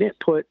risk. He didn't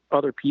put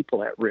other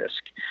people at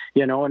risk,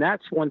 you know, and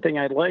that's one thing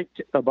I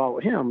liked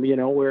about him, you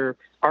know, where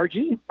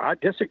RG, I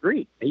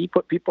disagree. He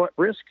put people at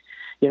risk.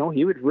 You know,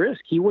 he would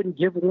risk. He wouldn't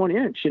give 1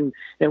 inch. And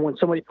when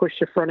somebody pushed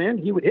the front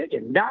end, he would hit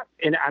you.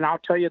 And I'll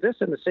tell you this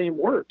in the same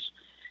words.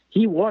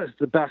 He was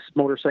the best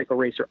motorcycle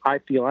racer I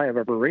feel I have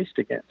ever raced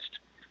against,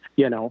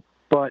 you know.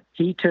 But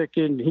he could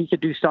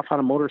do stuff on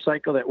a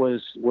motorcycle that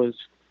was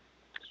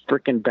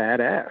freaking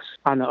badass.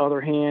 On the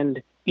other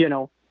hand, you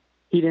know,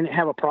 he didn't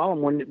have a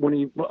problem when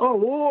he,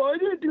 I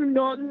didn't do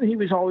nothing. He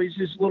was always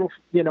his little,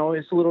 you know,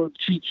 his little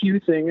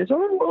GQ thing is,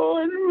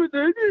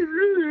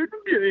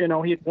 you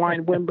know, he'd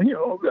whine,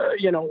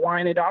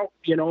 whine it out,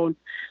 you know,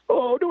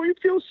 don't you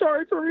feel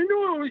sorry for me?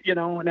 No, you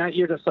know, and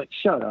you're just like,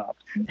 shut up,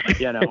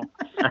 you know.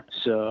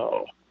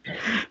 So,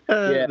 me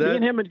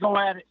and him would go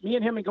at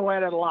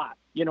it a lot.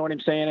 You know what I'm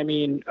saying? I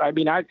mean,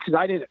 because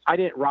I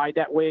didn't ride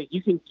that way.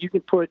 You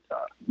can put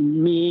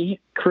me,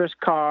 Chris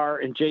Carr,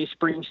 and Jay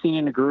Springsteen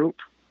in a group.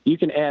 You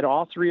can add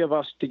all 3 of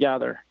us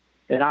together,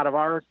 and out of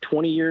our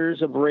 20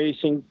 years of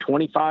racing,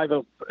 25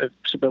 of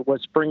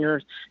what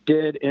Springer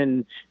did,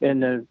 and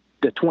the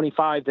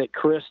 25 that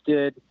Chris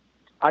did,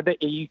 I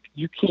bet you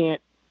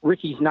can't.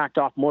 Ricky's knocked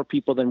off more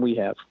people than we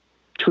have.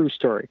 True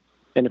story.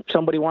 And if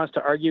somebody wants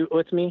to argue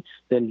with me,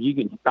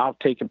 then I'll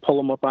take and pull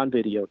them up on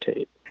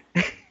videotape.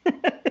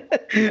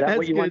 Is that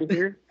what you want to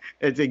hear?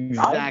 It's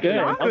exactly.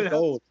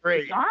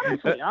 Great.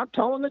 Honestly, I'm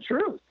telling the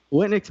truth.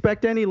 Wouldn't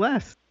expect any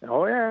less.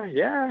 Oh yeah.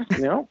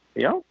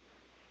 Yep.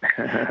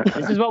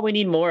 This is what we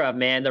need more of,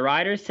 man. The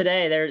riders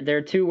today,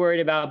 they're too worried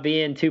about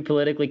being too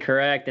politically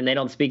correct, and they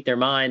don't speak their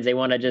minds. They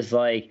want to just,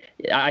 like,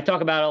 I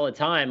talk about it all the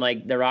time,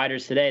 like the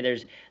riders today,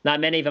 there's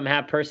not many of them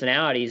have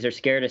personalities. They're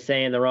scared of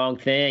saying the wrong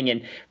thing.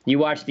 And you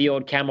watch the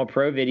old Camel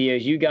Pro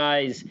videos, you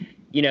guys,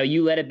 you know,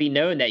 you let it be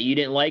known that you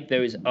didn't like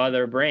those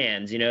other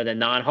brands, you know, the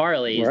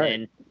non-Harleys.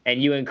 Right.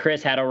 And you and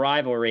Chris had a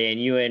rivalry,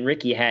 and you and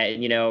Ricky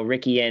had, you know,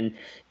 Ricky and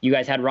you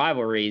guys had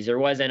rivalries. There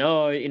wasn't,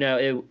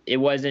 it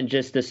wasn't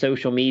just the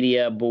social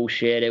media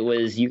bullshit. It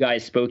was you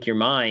guys spoke your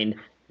mind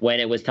when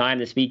it was time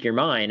to speak your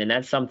mind. And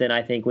that's something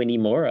I think we need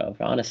more of.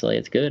 Honestly,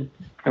 it's good.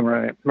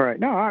 Right.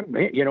 No,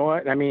 you know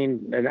what? I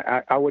mean,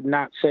 I would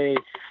not say,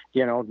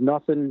 you know,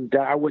 nothing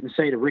that I wouldn't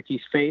say to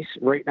Ricky's face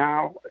right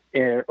now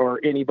or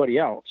anybody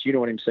else. You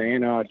know what I'm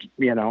saying?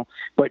 You know,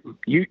 but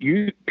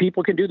you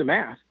people can do the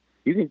math.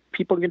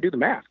 People can do the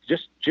math.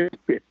 Just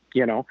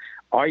you know,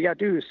 all you got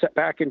to do is sit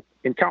back and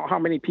count how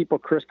many people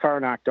Chris Carr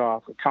knocked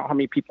off, count how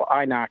many people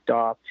I knocked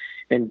off,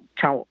 and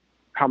count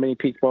how many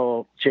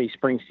people Jay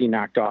Springsteen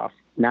knocked off.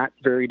 Not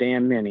very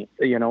damn many,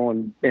 you know,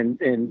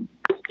 and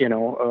you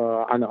know,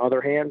 on the other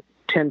hand,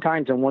 10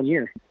 times in 1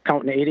 year,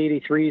 counting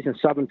 883s and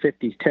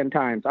 750s 10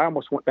 times. I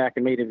almost went back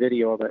and made a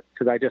video of it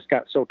because I just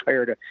got so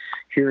tired of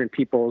hearing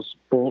people's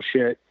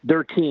bullshit,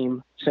 their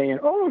team saying,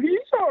 oh, he's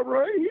all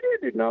right, he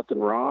didn't do nothing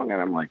wrong.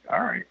 And I'm like, all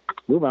right,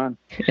 move on.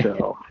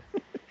 So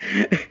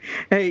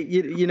hey,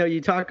 you know, you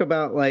talk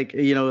about, like,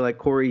 you know, like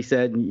Corey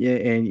said,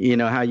 and you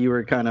know how you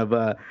were kind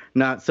of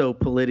not so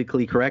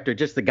politically correct, or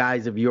just the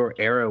guys of your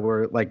era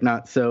were like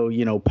not so,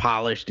 you know,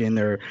 polished in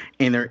their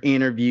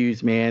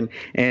interviews, man.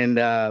 And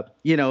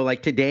you know,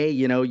 like today,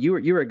 you know, you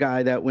were a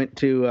guy that went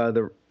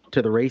to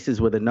to the races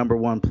with a number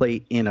 1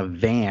 plate in a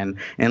van.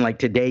 And like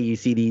today you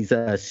see these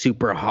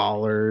super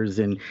haulers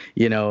and,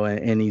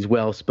 and these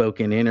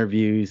well-spoken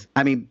interviews.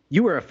 I mean,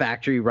 you were a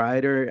factory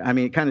rider. I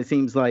mean, it kind of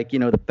seems like,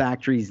 the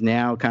factories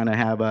now kind of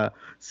have a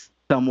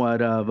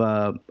somewhat of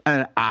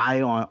an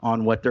eye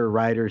on what their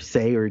riders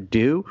say or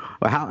do.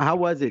 How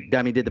was it?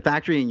 I mean, did the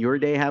factory in your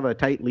day have a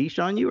tight leash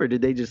on you, or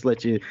did they just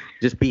let you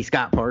just be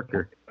Scott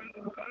Parker?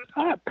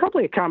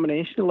 Probably a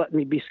combination of letting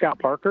me be Scott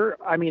Parker.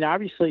 I mean,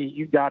 obviously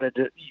you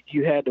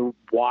had to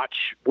watch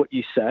what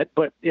you said,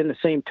 but in the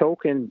same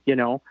token,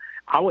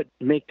 I would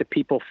make the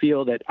people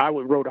feel that I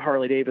rode a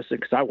Harley Davidson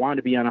because I wanted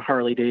to be on a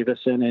Harley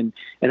Davidson,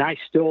 and I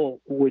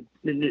still would,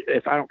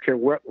 if I don't care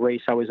what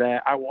race I was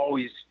at, I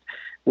always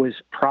was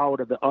proud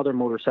of the other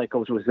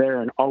motorcycles was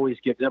there and always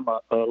give them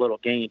a little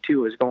gain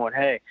too, is going,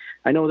 hey,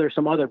 I know there's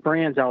some other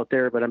brands out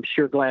there, but I'm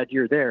sure glad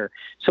you're there.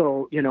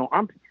 So,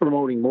 I'm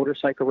promoting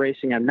motorcycle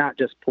racing. I'm not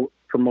just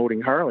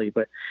promoting Harley,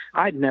 but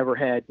I'd never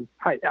had,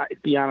 I'd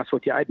be honest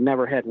with you, I'd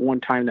never had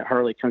one time that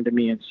Harley come to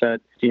me and said,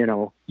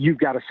 you've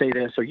got to say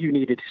this or you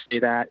needed to say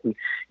that. And,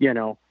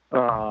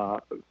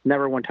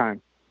 never one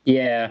time.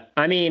 Yeah.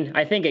 I mean,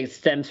 I think it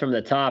stems from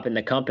the top in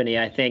the company.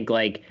 I think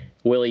like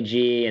Willie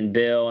G and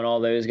Bill and all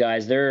those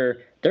guys, they're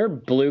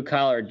blue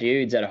collar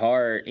dudes at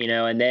heart,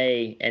 and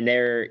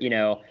they're,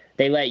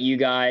 they let you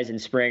guys and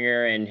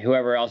Springer and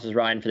whoever else is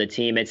riding for the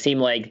team. It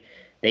seemed like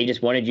they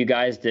just wanted you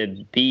guys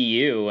to be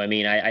you. I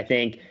mean, I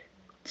think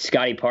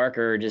Scotty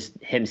Parker, just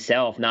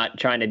himself, not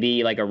trying to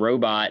be like a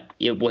robot,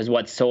 it was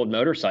what sold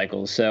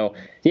motorcycles. So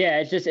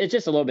yeah, it's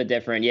just a little bit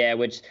different. Yeah,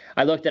 which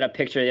I looked at a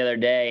picture the other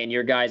day, and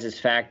your guys'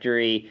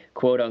 factory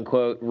quote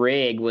unquote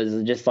rig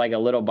was just like a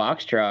little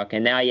box truck,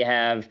 and now you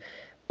have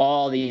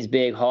all these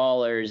big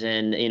haulers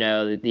and the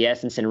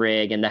Estenson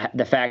rig and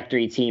the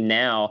factory team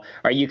now.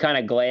 Are you kind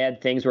of glad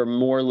things were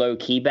more low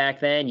key back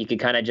then? You could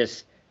kind of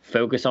just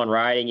focus on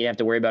riding. You have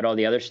to worry about all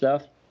the other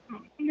stuff.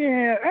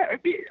 Yeah,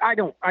 I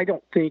don't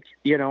think,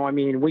 I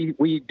mean,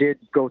 we did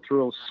go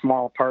through a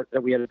small part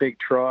that we had a big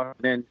truck,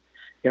 and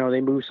then,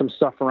 they moved some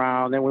stuff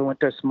around, then we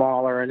went to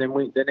smaller, and then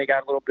they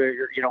got a little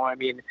bigger, I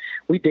mean,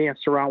 we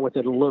danced around with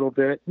it a little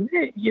bit.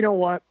 You know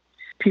what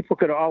people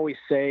could always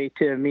say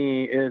to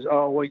me is,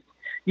 oh, well,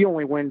 you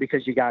only win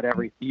because you got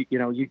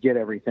you get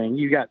everything.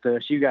 You got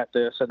this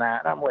and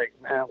that. And I'm like,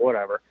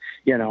 whatever,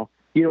 You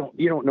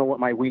don't know what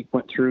my week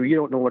went through. You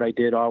don't know what I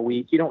did all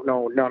week. You don't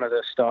know none of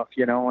this stuff,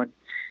 and,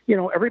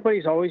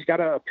 everybody's always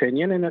got an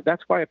opinion, and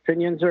that's why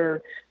opinions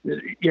are,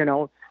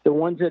 the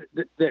ones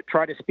that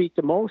try to speak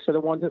the most are the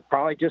ones that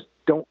probably just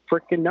don't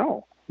freaking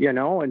know,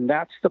 and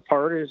that's the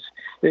part is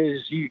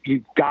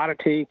you got to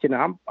take, and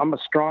I'm a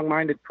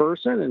strong-minded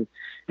person,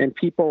 and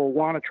people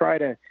want to try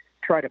to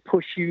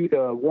push you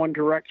to one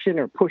direction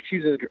or push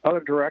you to the other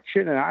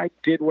direction. And I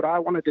did what I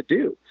wanted to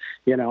do,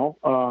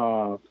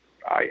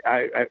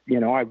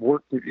 I've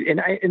worked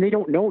and they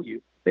don't know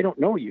you. They don't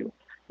know you.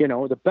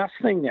 The best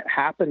thing that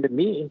happened to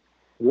me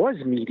was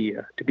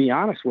media, to be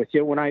honest with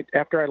you.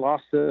 After I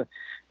lost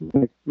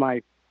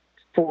my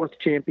 4th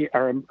champion,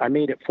 or I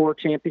made it 4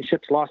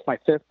 championships, lost my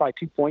 5th by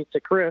 2 points to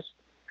Chris.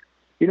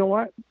 You know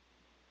what?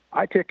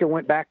 I took and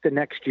went back the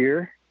next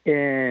year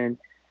and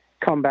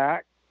come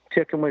back.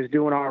 Ticken was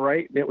doing all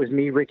right. It was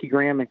me, Ricky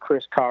Graham, and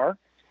Chris Carr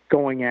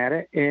going at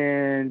it.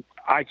 And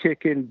I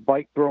took and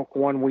bike broke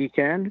one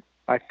weekend.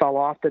 I fell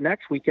off the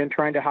next weekend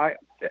trying to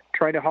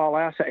haul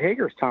ass at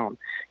Hagerstown,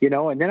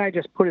 and then I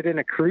just put it in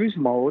a cruise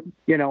mode.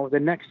 The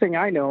next thing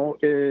I know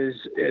is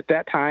at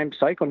that time,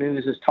 Cycle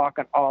News is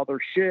talking all their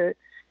shit,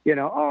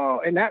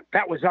 and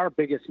that was our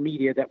biggest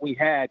media that we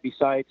had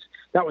besides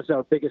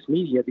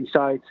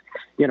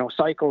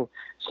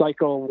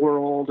Cycle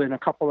World and a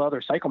couple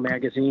other cycle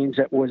magazines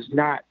that was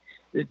not,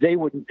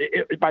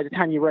 by the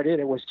time you read it,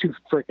 it was too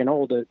freaking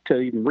old to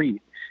even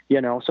read,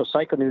 so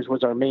Cycle News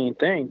was our main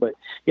thing. But,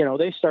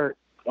 they start,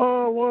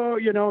 oh, well,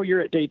 you're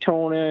at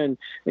Daytona and,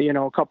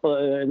 a couple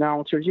of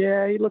announcers.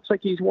 Yeah, he looks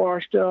like he's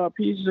washed up.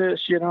 He's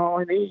this,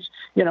 and he's,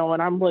 and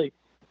I'm like,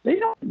 they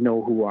don't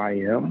know who I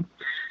am.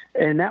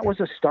 And that was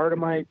the start of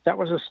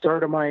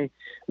my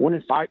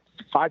winning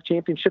five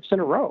championships in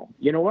a row.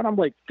 You know what? I'm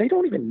like, they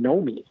don't even know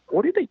me.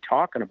 What are they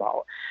talking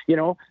about?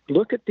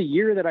 Look at the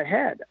year that I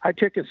had. I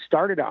took and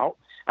started out.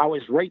 I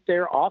was right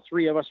there. All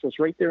 3 of us was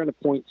right there in the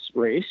points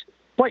race.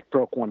 Bike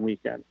broke one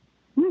weekend.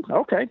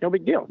 Okay, no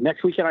big deal.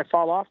 Next weekend I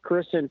fall off.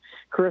 Chris and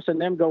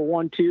them go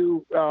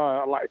 1-2.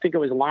 I think it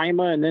was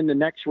Lima, and then the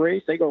next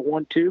race they go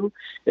 1-2,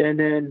 and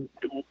then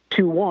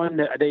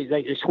 2-1.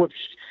 They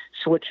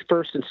switched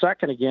first and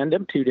second again.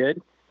 Them 2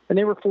 did, and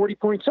they were 40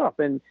 points up.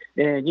 And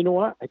you know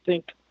what? I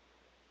think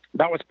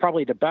that was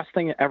probably the best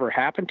thing that ever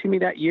happened to me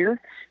that year,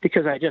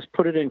 because I just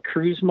put it in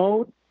cruise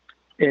mode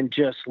and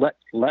just let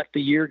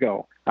the year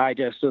go. I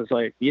just was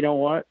like, you know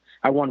what?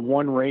 I won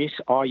 1 race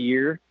all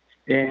year,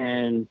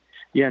 and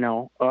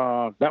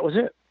that was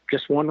it.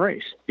 Just 1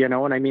 race, and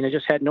I mean, I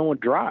just had no one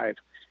drive,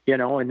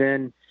 and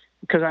then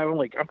because I'm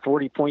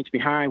 40 points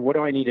behind, what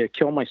do I need to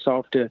kill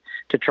myself to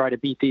try to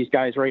beat these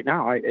guys right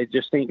now? It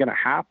just ain't going to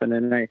happen.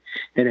 And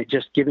it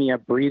just give me a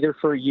breather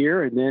for a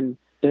year. And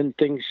then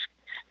things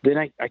then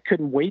I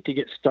couldn't wait to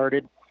get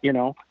started,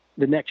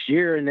 the next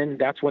year. And then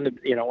that's when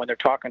when they're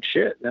talking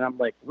shit. And then I'm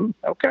like,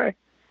 okay,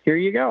 here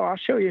you go. I'll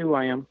show you who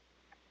I am.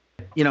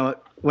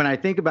 When I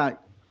think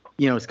about,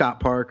 Scott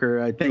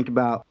Parker, I think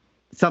about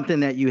something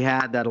that you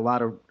had that a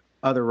lot of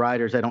other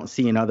riders I don't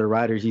see in other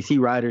riders. You see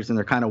riders and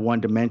they're kind of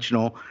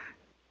one-dimensional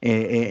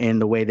in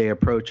the way they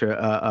approach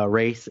a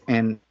race.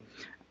 And,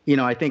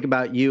 I think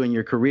about you and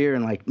your career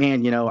and like,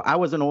 man, I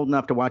wasn't old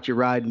enough to watch you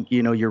ride,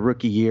 your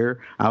rookie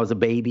year. I was a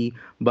baby.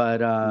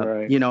 But,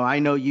 right. I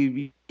know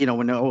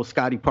when the old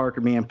Scotty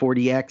Parker, man,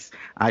 40X,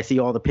 I see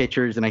all the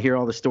pictures and I hear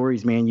all the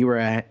stories, man. You were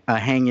a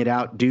hang it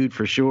out dude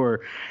for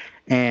sure.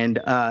 And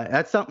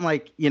that's something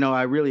like,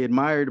 I really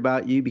admired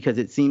about you because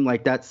it seemed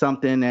like that's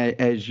something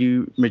as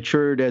you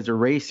matured as a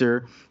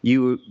racer,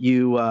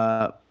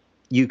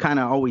 you kind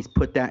of always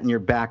put that in your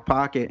back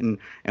pocket. And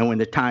when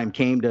the time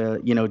came to,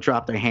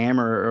 drop the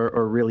hammer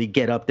or really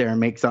get up there and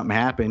make something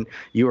happen,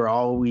 you were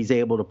always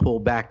able to pull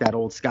back that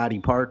old Scotty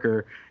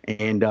Parker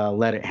and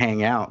let it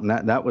hang out. And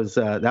that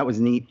was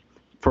neat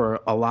for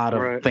a lot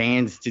of right.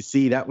 fans to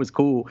see. That was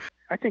cool.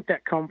 I think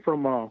that come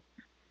from,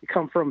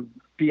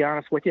 be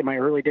honest with you, my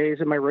early days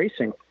in my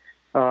racing.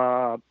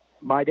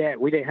 My dad,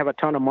 we didn't have a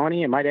ton of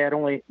money, and my dad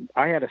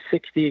I had a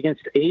 60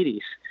 against 80s.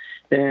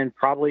 And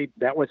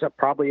that was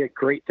probably a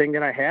great thing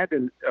that I had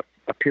in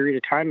a period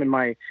of time in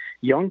my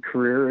young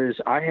career is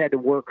I had to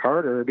work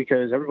harder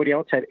because everybody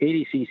else had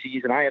 80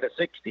 cc's and I had a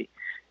 60.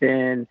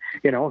 And,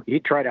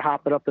 he'd try to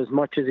hop it up as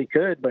much as he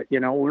could, but, we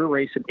were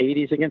racing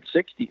 80s against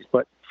 60s,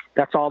 but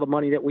that's all the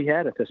money that we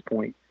had at this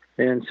point.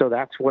 And so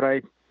that's what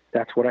I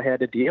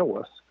had to deal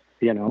with.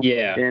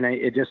 Yeah. And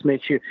it just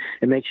makes you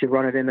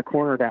run it in the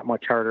corner that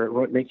much harder.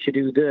 It makes you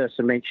do this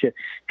and makes you,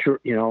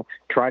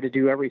 try to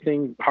do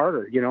everything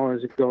harder,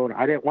 as it going.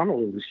 I didn't want to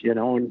lose,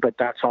 but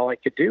that's all I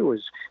could do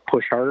was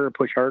push harder and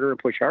push harder and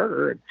push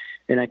harder.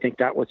 And I think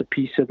that was a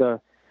piece of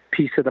the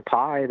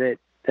pie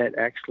that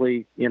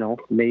actually,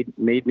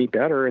 made me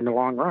better in the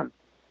long run.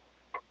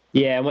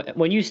 Yeah,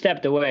 when you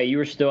stepped away, you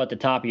were still at the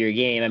top of your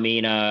game. I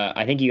mean,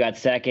 I think you got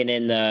second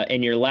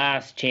in your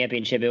last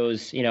championship. It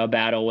was, a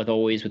battle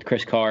with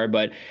Chris Carr,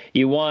 but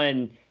you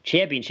won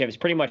championships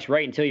pretty much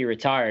right until you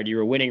retired. You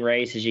were winning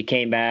races. You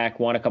came back,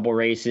 won a couple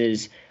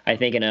races, I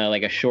think in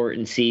a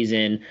shortened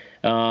season.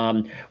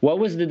 What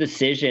was the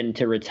decision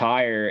to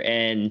retire,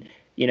 and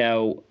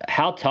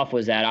how tough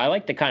was that? I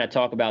like to kind of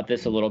talk about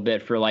this a little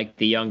bit for like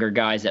the younger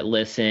guys that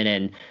listen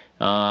and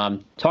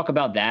talk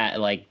about that,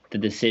 like the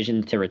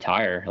decision to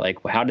retire. Like,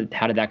 how did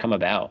that come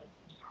about?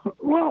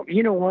 Well,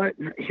 you know what?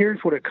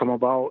 Here's what it come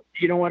about.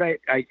 You know what? I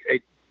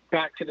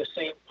back to the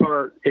same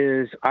part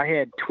is I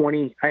had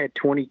 20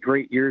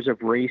 great years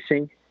of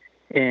racing,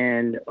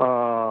 and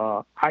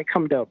I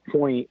come to a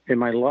point in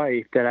my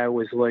life that I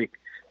was like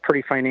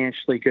pretty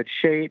financially good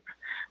shape,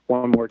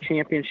 won more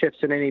championships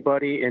than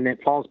anybody, and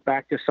it falls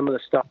back to some of the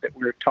stuff that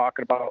we were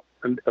talking about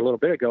a little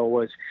bit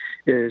ago.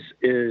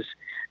 Is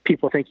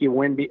people think you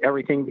win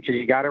everything because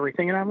you got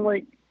everything, and I'm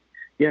like,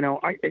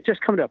 it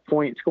just come to a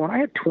point. It's going. I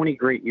had 20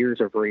 great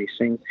years of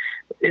racing.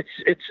 It's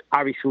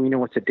obviously,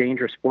 it's a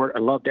dangerous sport. I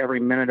loved every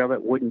minute of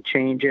it. Wouldn't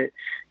change it.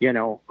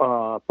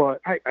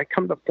 But I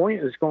come to the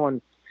point is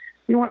going.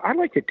 You know what? I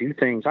like to do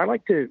things. I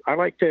like to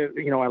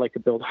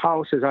build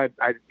houses. I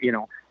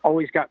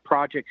always got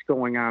projects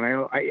going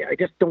on. I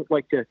just don't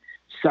like to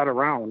sit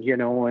around,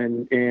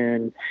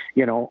 and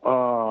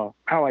how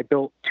I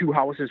built 2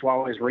 houses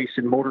while I was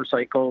racing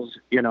motorcycles,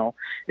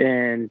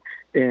 and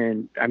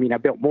I mean, I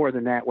built more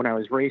than that when I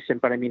was racing,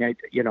 but I mean, I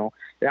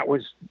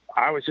was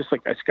just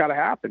like, that's got to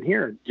happen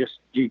here. Just,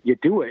 you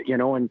do it,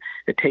 and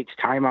it takes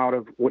time out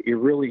of what you're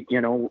really,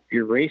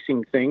 your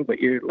racing thing, but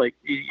you're like,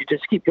 you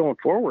just keep going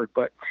forward.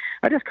 But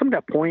I just come to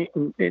a point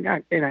and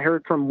I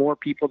heard from more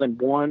people than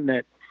one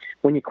that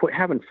when you quit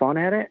having fun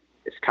at it,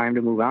 it's time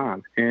to move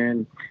on.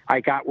 And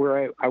I got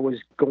where I was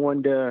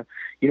going to,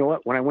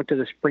 when I went to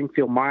the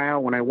Springfield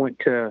Mile, when I went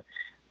to,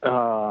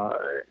 what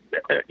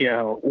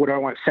do I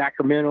want?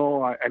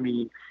 Sacramento. I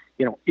mean,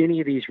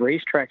 any of these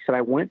racetracks that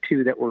I went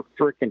to that were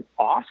freaking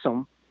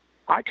awesome,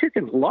 I took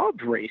and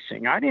loved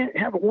racing. I didn't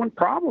have one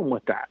problem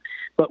with that.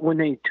 But when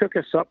they took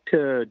us up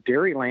to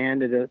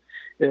Dairyland at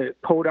a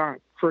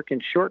Podunk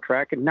freaking short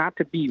track, and not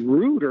to be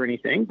rude or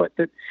anything, but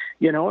that,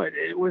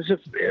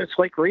 it's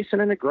like racing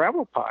in a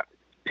gravel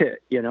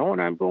pit,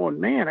 and I'm going,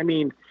 man, I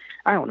mean,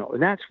 I don't know.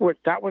 And that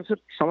was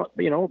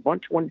a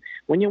bunch when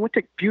you went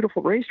to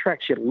beautiful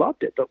racetracks, you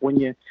loved it. But when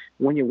you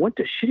went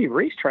to shitty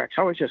racetracks,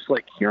 I was just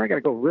like, here, I got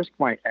to go risk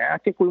I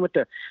think we went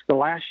to the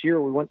last year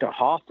we went to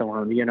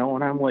Hawthorne, and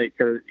I'm like,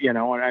 and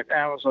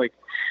I was like,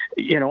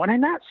 and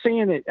I'm not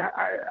saying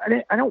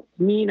that I don't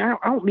mean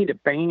to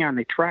bang on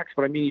the tracks,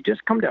 but I mean, you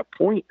just come to a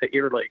point that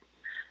you're like,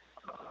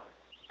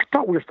 I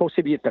thought we were supposed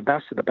to be at the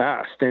best of the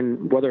best,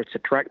 and whether it's the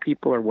track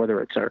people or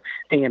whether it's our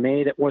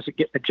AMA that wasn't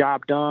getting the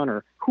job done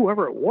or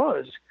whoever it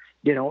was,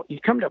 you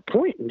come to a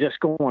point and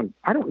just going,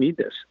 I don't need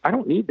this. I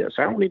don't need this.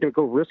 I don't need to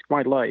go risk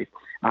my life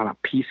on a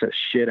piece of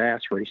shit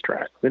ass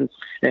racetrack.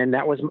 And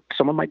that was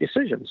some of my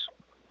decisions.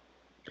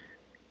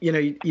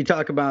 you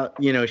talk about,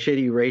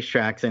 shitty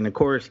racetracks, and of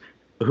course,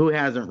 who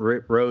hasn't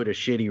rode a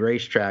shitty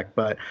racetrack?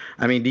 But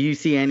I mean, do you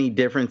see any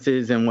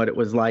differences in what it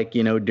was like,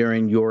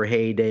 during your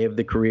heyday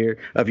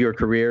of your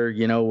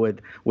career,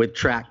 with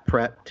track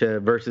prep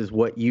versus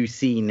what you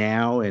see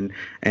now, and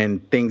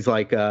things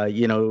like,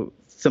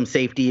 some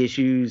safety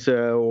issues,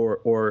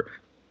 or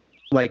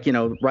like,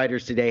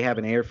 riders today have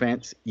an air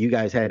fence. You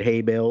guys had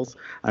hay bales.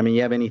 I mean,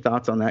 you have any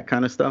thoughts on that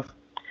kind of stuff?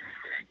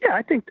 Yeah,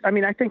 I think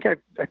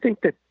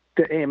that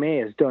the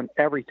AMA has done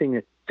everything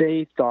that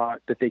they thought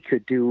that they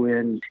could do.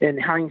 In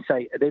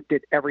hindsight, they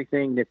did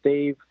everything that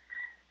they've,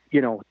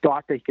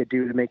 thought they could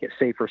do to make it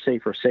safer.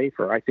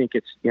 I think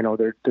it's,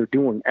 they're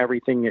doing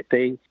everything that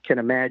they can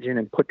imagine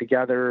and put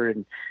together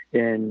and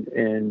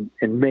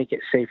make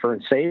it safer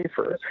and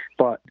safer.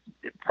 But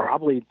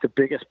probably the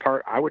biggest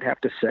part I would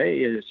have to say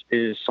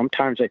is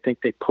sometimes I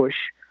think they push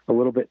a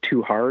little bit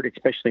too hard,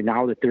 especially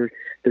now that they're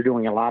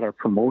doing a lot of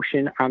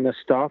promotion on this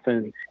stuff.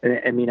 And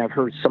I mean, I've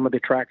heard some of the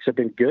tracks have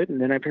been good,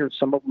 and then I've heard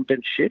some of them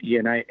been shitty,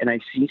 and I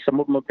see some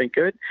of them have been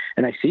good,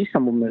 and I see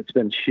some of them that's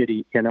been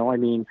shitty. I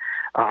mean,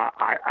 I'll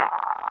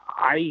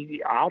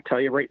tell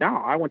you right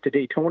now, I went to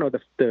Daytona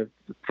the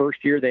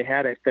first year they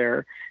had it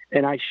there,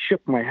 and I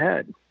shook my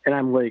head, and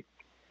I'm like,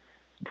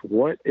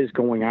 what is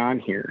going on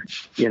here?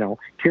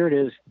 Here it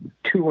is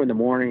 2 a.m.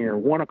 or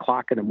 1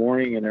 o'clock in the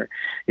morning, and they're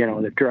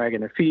dragging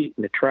their feet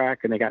in the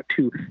track, and they got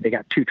two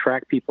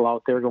track people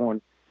out there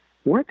going,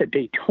 we're at the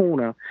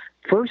Daytona,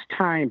 first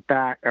time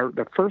back, or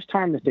the first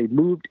time that they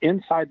moved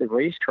inside the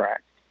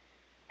racetrack.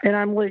 And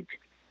I'm like,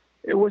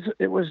 it was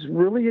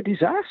really a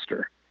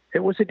disaster. It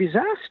was a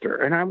disaster.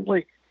 And I'm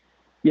like,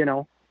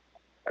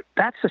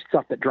 that's the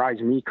stuff that drives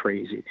me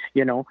crazy.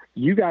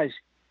 You guys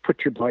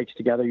put your bikes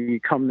together, you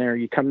come there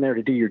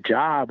to do your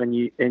job, and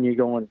you're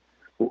going,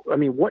 I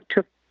mean, what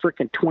took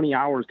freaking 20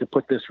 hours to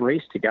put this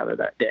race together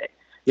that day?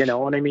 And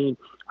I mean,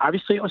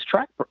 obviously it was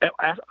track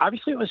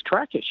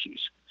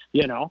issues,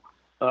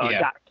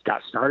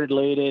 got started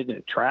late, and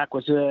the track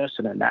was this,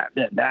 and then that,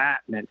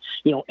 and then,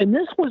 and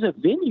this was a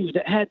venue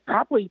that had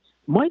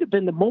might have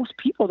been the most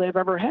people they've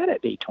ever had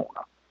at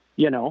Daytona,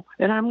 and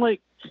I'm like,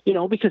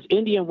 because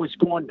Indian was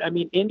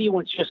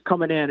just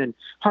coming in, and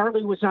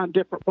Harley was on a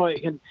different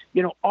bike, and,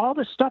 all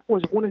this stuff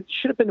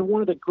should have been one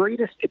of the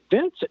greatest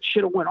events that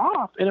should have went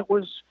off. And it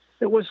was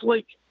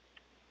like,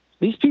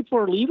 these people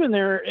are leaving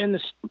there, and the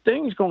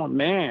thing's going,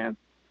 man,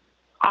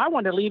 I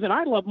want to leave, and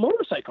I love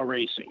motorcycle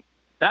racing.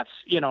 That's,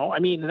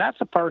 that's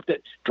the part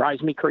that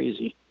drives me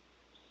crazy.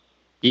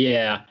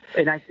 Yeah.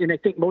 And I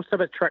think most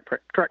of it's track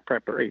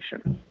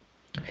preparation.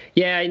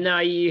 Yeah, no,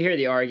 you hear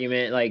the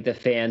argument, like the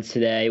fans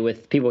today,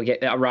 with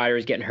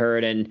riders getting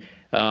hurt and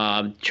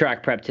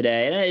track prep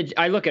today. And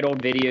I look at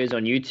old videos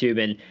on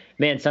YouTube, and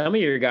man, some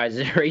of your guys'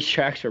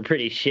 racetracks were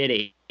pretty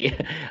shitty.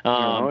 Yeah.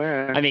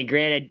 I mean,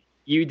 granted,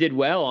 you did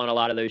well on a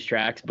lot of those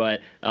tracks,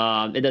 but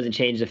it doesn't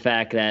change the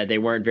fact that they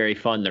weren't very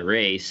fun to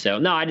race. So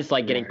no, I just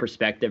like getting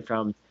perspective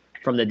from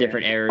the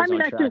different eras. I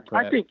mean, on track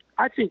prep.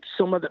 I think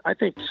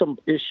some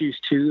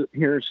issues too.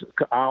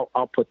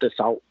 I'll put this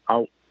out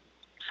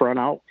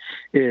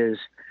is,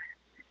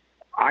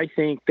 I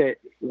think that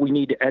we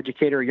need to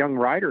educate our young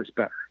riders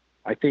better.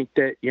 I think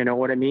that,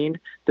 what I mean?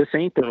 This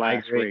ain't their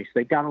last race.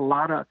 They've got a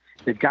lot of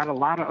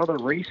other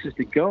races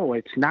to go.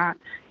 It's not,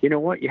 you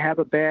have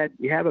a bad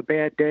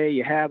day.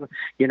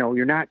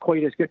 You're not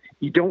quite as good.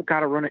 You don't got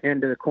to run it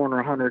into the corner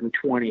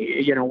 120,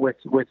 it's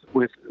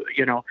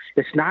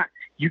not,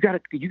 you got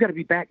to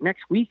be back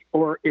next week,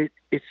 or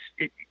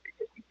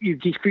you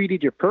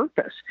defeated your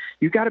purpose.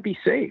 You got to be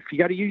safe. You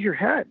got to use your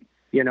head.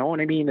 And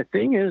I mean, the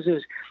thing is,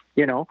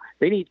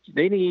 they need,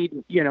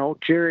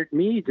 Jared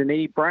Meads, and they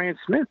need Brian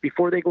Smith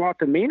before they go out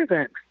to the main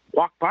event,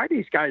 walk by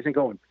these guys and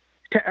go,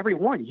 to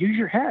everyone, use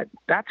your head.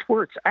 That's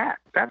where it's at.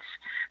 That's,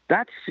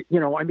 I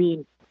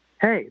mean,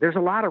 hey, there's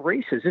a lot of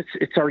races.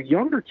 It's our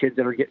younger kids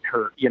that are getting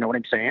hurt. You know what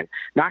I'm saying?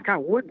 Knock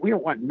on wood, we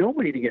don't want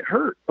nobody to get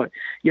hurt, but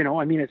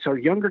I mean, it's our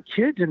younger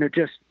kids, and they're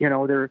just,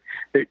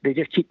 they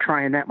just keep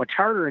trying that much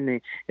harder,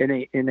 and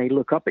they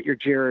look up at your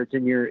Jareds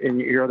and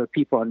your other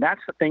people, and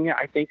that's the thing that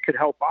I think could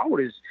help out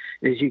is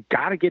you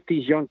got to get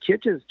these young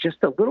kids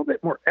just a little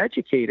bit more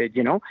educated.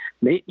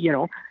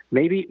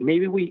 Maybe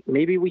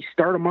we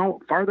start them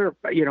out farther.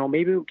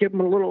 Maybe we'll give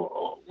them a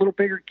little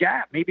bigger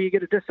gap. Maybe you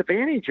get a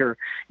disadvantage, or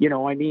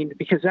I mean,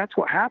 because that's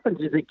what happens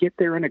is they get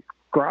there in a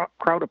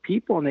crowd of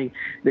people, and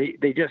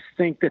they just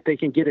think that they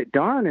can get it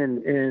done.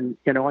 And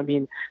I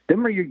mean,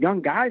 them are your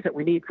young guys that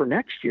we need for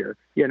next year.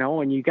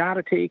 And you got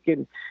to take,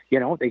 and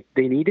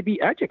they need to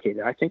be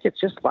educated. I think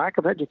it's just lack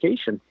of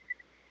education.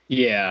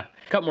 Yeah,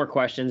 a couple more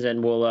questions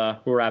and we'll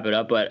wrap it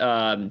up.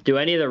 But do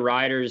any of the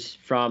riders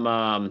from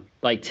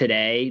like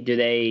today, do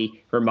they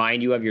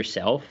remind you of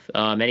yourself?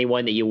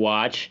 Anyone that you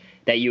watch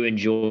that you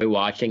enjoy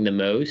watching the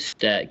most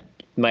that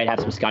might have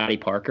some Scotty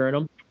Parker in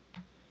them?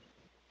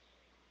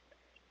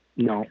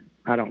 No,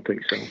 I don't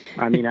think so.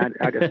 I mean, I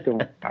just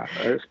don't. I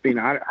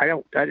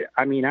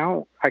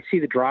see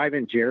the drive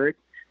in Jared.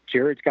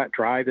 Jared's got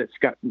drive that's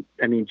got,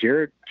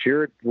 Jared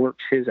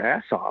works his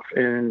ass off,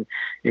 and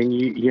I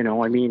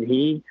mean,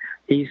 he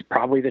he's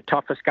probably the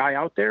toughest guy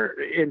out there,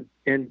 in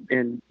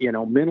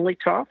mentally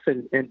tough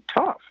and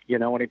tough. You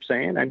know what I'm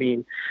saying? I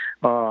mean,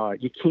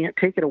 you can't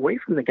take it away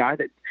from the guy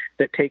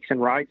that takes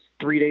and rides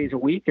 3 days a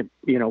week, and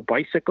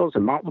bicycles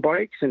and mountain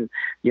bikes, and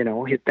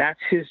that's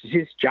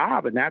his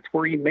job, and that's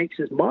where he makes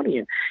his money,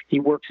 and he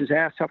works his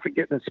ass off at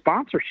getting a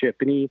sponsorship,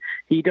 and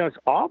he does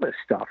all this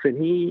stuff, and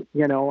he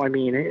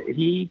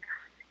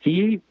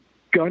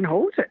gun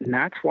hose it, and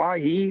that's why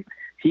he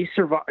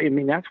survived. I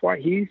mean, that's why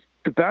he's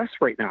the best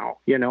right now.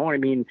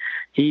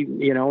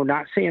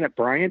 Not saying that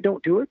Brian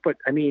don't do it, but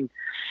I mean,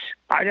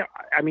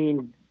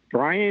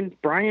 Brian,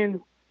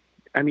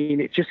 I mean,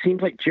 it just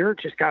seems like Jared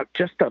just got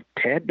just a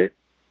tad bit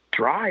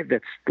drive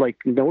that's like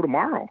no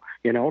tomorrow,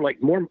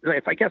 like more,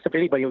 if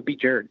anybody would be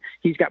Jared,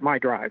 he's got my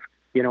drive.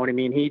 You know what I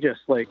mean? He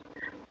just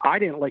I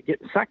didn't like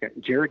getting second.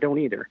 Jared don't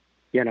either.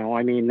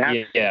 I mean,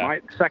 that's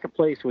my second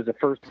place was the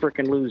first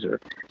freaking loser,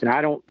 and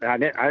I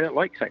didn't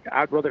like second.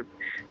 I'd rather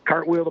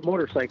cartwheel the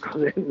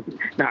motorcycle than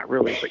not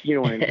really, but you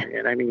know what I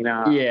mean. I mean,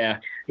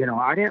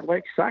 I didn't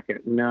like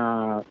second, and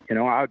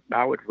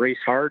I would race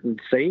hard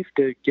and safe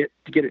to get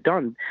it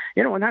done.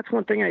 And that's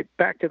one thing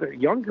back to the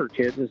younger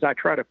kids is I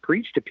try to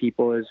preach to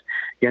people is,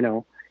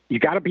 you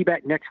got to be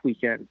back next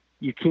weekend.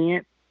 You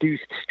can't do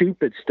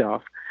stupid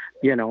stuff.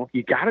 You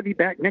got to be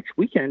back next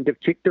weekend to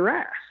kick their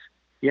ass.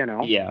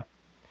 Yeah.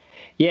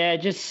 Yeah,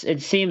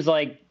 it seems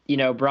like,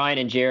 Brian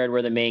and Jared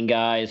were the main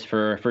guys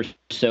for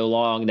so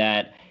long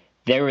that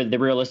they were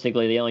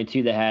realistically the only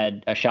two that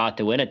had a shot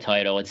to win a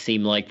title, it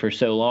seemed like, for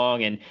so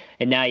long. And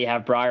now you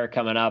have Briar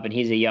coming up, and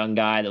he's a young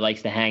guy that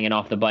likes to hang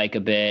off the bike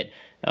a bit.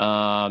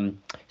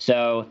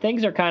 So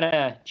things are kind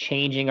of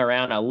changing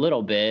around a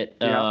little bit.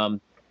 Yeah.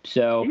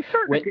 So he's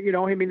starting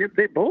I mean,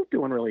 they're both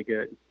doing really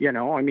good.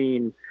 I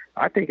mean,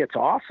 I think it's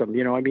awesome.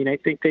 I mean, I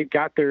think they've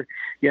got their,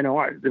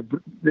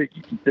 the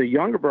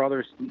younger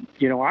brothers,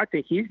 I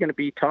think he's going to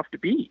be tough to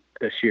beat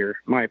this year,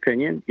 in my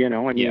opinion,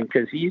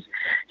 because he's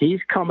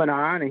coming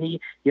on, and he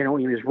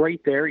was right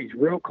there. He's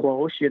real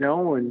close, and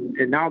now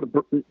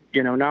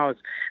now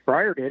it's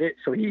Briar did it.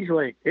 So he's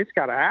like, it's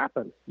got to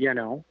happen,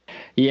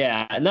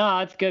 Yeah, no,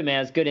 that's good,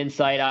 man. It's good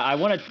insight. I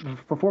want to,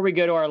 before we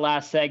go to our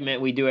last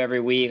segment we do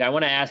every week, I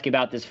want to ask you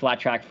about this Flat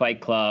Track Fight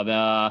Club.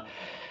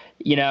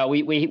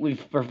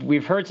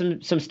 We've heard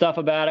some stuff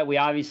about it. We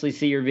obviously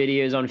see your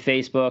videos on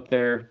Facebook.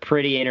 They're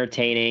pretty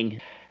entertaining.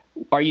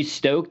 Are you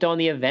stoked on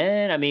the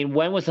event? I mean,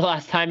 when was the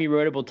last time you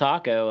rode a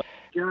Bultaco?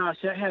 Gosh,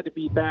 that had to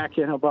be back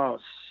in about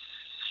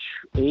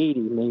 80,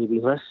 maybe.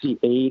 Let's see,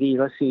 80.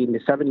 Let's see, in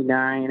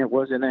 79. It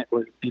wasn't. It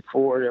was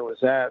before there was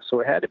that.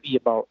 So it had to be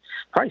about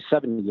probably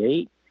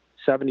 78.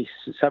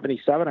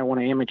 77, I won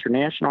an amateur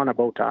national on a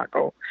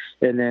Bultaco,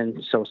 and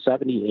then so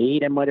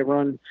 78, I might have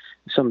run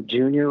some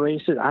junior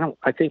races.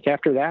 I think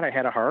after that I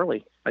had a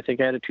Harley. I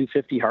think I had a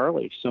 250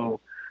 Harley. So,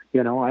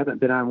 I haven't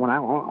been on one. I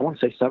want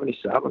to say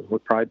 77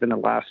 would probably been the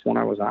last one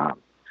I was on.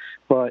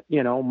 But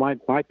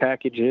my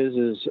package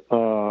is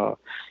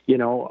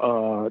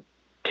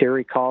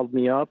Terry called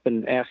me up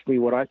and asked me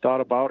what I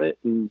thought about it,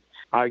 and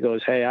I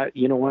goes, hey,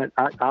 you know what?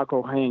 I'll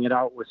go hang it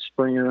out with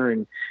Springer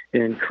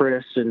and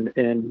Chris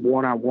and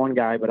one-on-one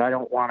guy, but I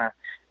don't want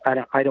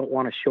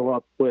to show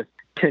up with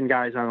 10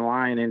 guys on the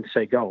line and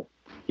say go.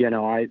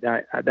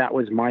 That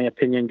was my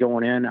opinion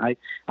going in. I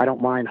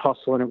don't mind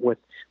hustling it with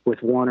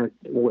one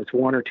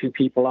or two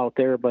people out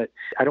there, but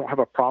I don't have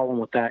a problem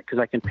with that because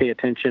I can pay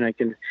attention. I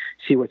can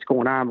see what's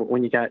going on. But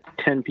when you got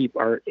 10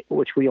 people,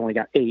 which we only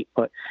got 8,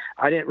 but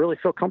I didn't really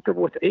feel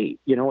comfortable with 8.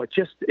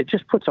 It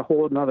just puts a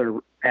whole another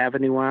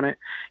avenue on it.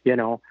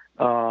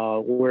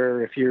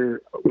 Where if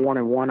you're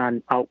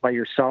 1-on-1 out by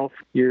yourself,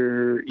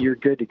 you're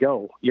good to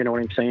go. You know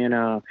what I'm saying?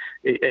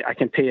 I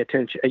can pay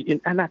attention,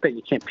 and not that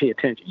you can't pay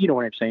attention. You know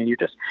what I'm saying?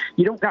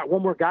 You don't got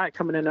one more guy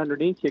coming in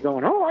underneath you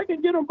going, oh, I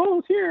can get them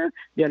both here.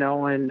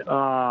 And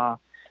I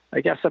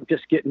guess I'm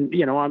just getting,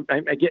 I'm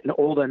getting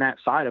old on that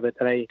side of it.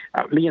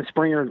 That me and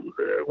Springer,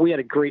 we had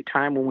a great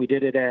time when we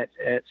did it at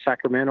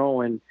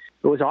Sacramento, and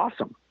it was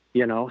awesome.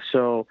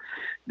 So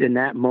in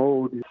that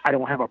mode, I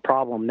don't have a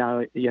problem now,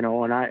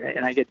 and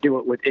I get to do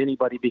it with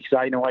anybody because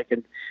I know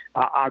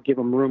I'll give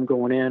them room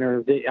going in,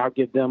 or I'll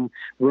give them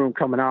room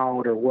coming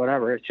out, or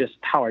whatever. It's just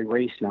how I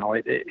race now,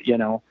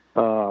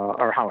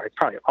 or how I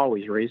probably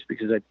always race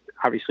because I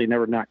obviously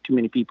never knocked too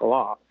many people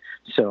off.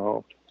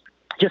 So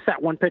just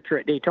that one picture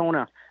at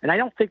Daytona, and I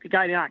don't think the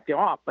guy knocked it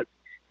off, but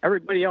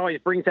everybody always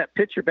brings that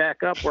picture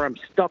back up where I'm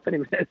stuffing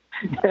him at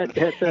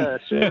the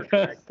short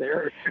track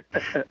there.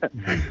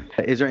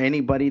 Is there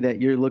anybody that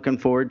you're looking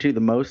forward to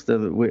the most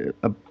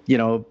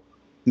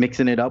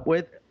mixing it up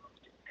with?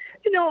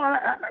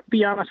 I'll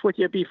be honest with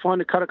you, it'd be fun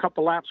to cut a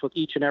couple laps with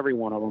each and every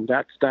one of them.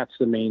 That's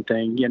the main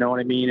thing. You know what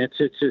I mean? It's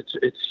with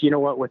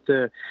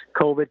the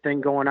COVID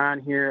thing going on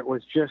here, it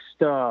was just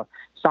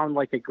sounded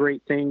like a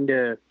great thing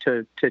to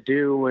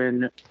do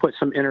and put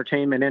some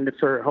entertainment into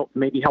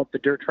maybe help the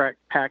dirt track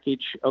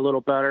package a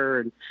little better,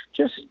 and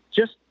just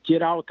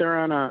get out there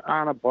on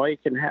a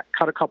bike and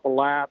cut a couple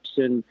laps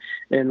and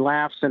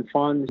laughs and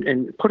fun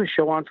and put a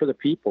show on for the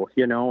people.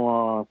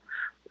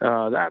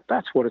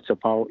 That's what it's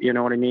about. You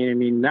know what I mean? I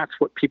mean, that's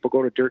what people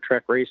go to dirt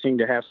track racing,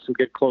 to have some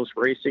good close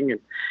racing,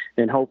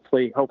 and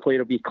hopefully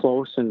it'll be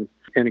close and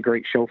a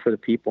great show for the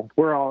people.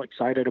 We're all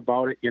excited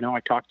about it. You know, I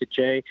talked to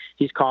Jay.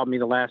 He's called me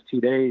the last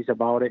 2 days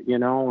about it, you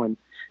know,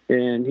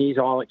 and he's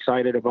all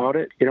excited about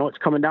it. You know, it's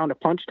coming down to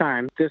punch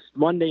time this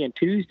Monday and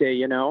Tuesday,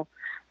 you know.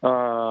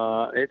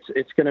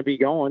 It's going to be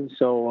going.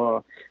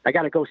 So I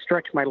got to go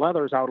stretch my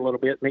leathers out a little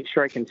bit, make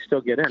sure I can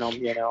still get in them,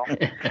 you know.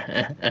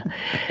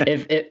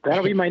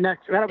 That'll be my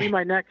next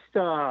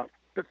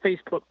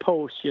Facebook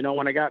post, you know,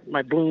 when I got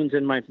my balloons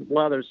and my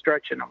leathers,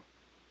 stretching them.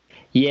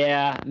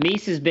 Yeah,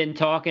 Meese has been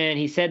talking.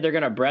 He said they're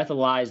going to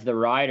breathalyze the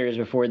riders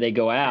before they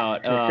go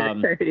out. Yeah.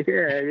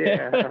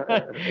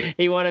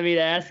 He wanted me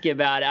to ask you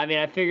about it. I mean,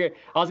 I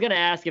was going to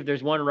ask if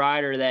there's one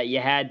rider that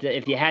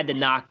if you had to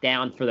knock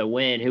down for the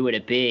win, who would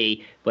it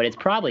be? But it's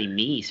probably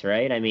Meese,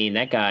 right? I mean,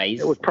 that guy.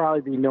 It would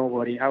probably be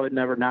nobody. I would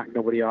never knock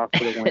nobody off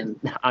for the win.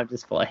 No, I'm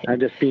just playing. I'm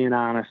just being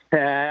honest.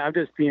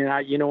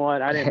 You know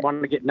what? I didn't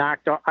want to get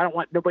knocked off. I don't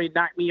want nobody to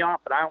knock me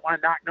off, but I don't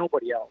want to knock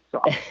nobody else. So,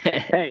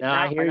 hey, no,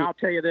 I'll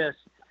tell you this.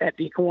 At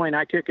DuQuoin,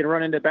 I took and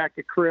run into the back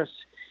of Chris,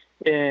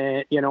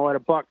 and you know, at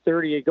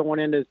 $1:30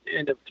 going into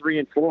 3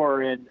 and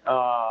 4, and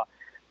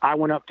I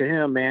went up to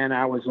him, man.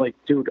 I was like,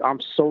 dude, I'm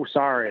so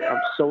sorry.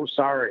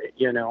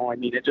 You know, I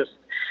mean, it just,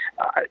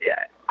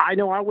 I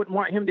know I wouldn't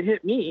want him to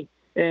hit me,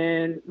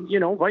 and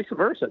you know, vice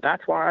versa.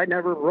 That's why I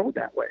never rode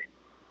that way.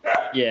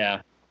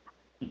 Yeah.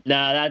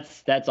 No,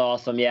 that's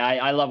awesome. Yeah,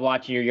 I love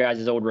watching your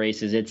guys' old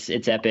races.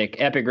 It's epic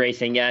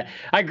racing. Yeah,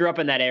 I grew up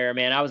in that era,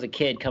 man. I was a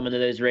kid coming to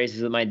those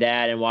races with my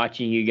dad and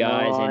watching you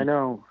guys. Oh, and I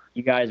know.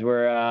 You guys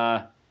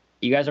were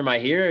my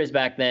heroes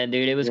back then,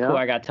 dude. It was cool.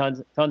 I got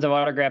tons of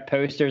autograph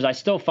posters. I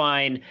still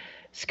find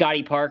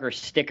Scotty Parker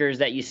stickers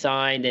that you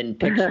signed and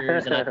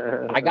pictures,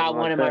 and I got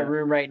one in my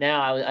room right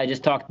now. I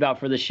just talked about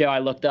for the show. I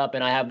looked up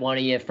and I have one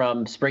of you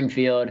from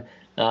Springfield.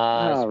 Right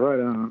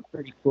on.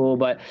 Pretty cool.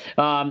 But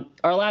our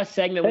last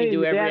segment we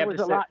do every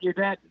episode. Your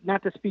dad,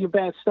 not to speak of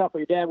bad stuff, but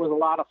your dad was a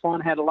lot of fun.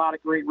 Had a lot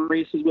of great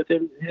races with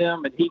him,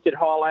 and he could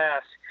haul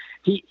ass.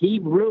 He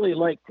really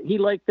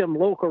liked them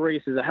local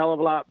races a hell of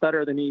a lot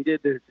better than he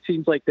did. It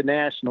seems like the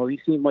national.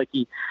 He seemed like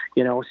he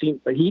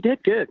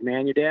did good,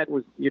 man. Your dad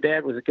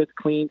was a good,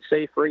 clean,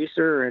 safe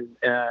racer, and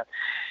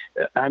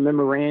I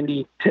remember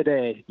Randy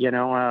today. You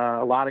know,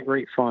 a lot of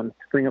great fun.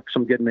 Bring up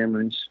some good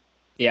memories.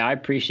 Yeah, I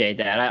appreciate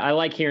that. I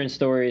like hearing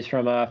stories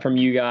from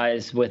you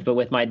guys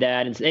with my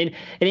dad and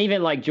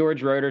even like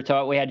George Roeder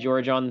talk. We had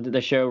George on the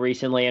show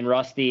recently, and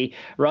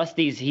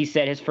Rusty's. He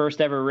said his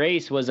first ever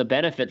race was a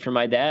benefit for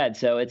my dad.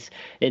 So it's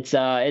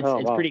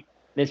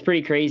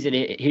pretty crazy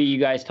to hear you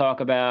guys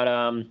talk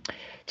about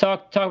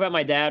talk about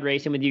my dad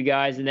racing with you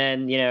guys, and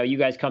then you know you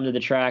guys come to the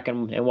track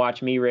and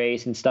watch me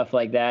race and stuff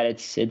like that.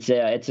 It's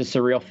a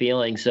surreal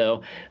feeling.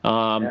 So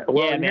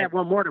you had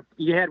one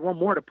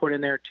more to put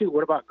in there too.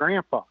 What about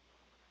Grandpa?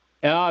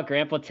 Oh,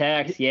 Grandpa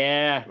Tex,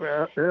 yeah.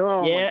 My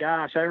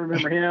gosh, I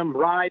remember him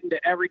riding to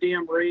every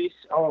damn race.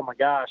 Oh my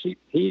gosh,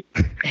 he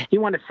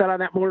wanted to set on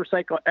that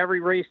motorcycle every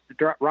race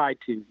to ride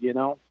to. You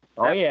know,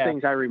 that's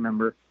things I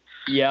remember.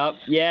 Yep,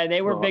 yeah,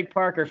 they were big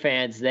Parker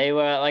fans. They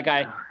were like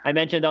I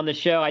mentioned on the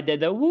show. I did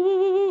the woo woo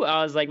woo woo.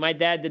 I was like, my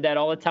dad did that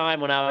all the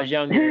time when I was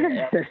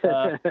younger.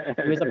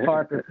 He was a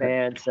Parker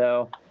fan,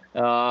 so.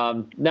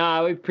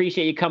 No, we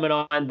appreciate you coming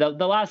on.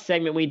 The last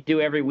segment we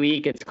do every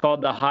week, it's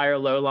called the high or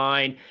low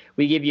line.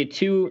 We give you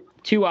two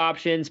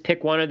options,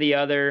 pick one or the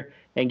other,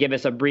 and give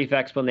us a brief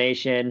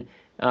explanation.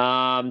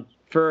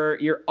 For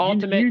your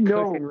ultimate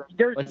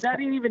that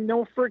ain't even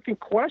no freaking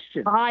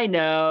question. I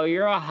know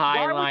you're a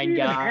high line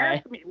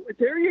guy.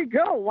 There you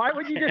go. Why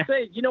would you just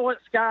say, you know what,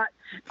 Scott?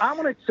 I'm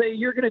going to say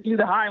you're going to do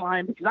the high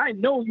line because I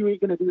know you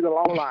ain't going to do the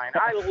low line.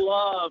 I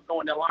love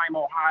going to Lime,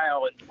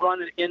 Ohio and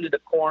running into the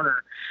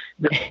corner,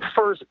 the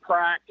first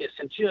practice,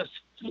 and just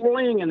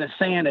flinging the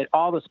sand at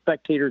all the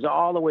spectators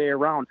all the way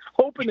around,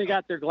 hoping they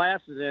got their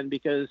glasses in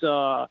because,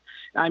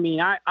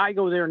 I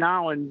go there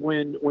now, and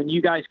when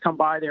you guys come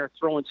by there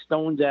throwing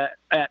stones at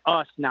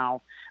us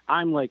now,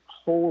 I'm like,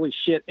 holy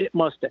shit, it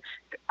must have.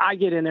 I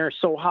get in there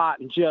so hot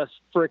and just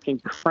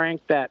freaking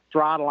crank that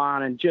throttle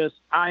on, and just,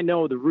 I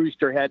know the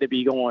rooster had to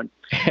be going,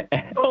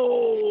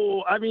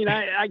 oh, I mean,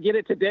 I get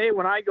it today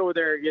when I go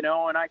there, you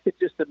know, and I could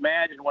just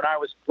imagine when I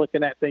was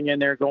flicking that thing in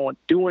there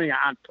doing it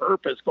on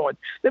purpose, going,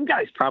 them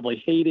guys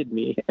probably hated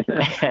me.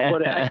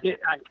 But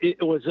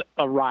it was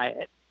a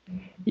riot.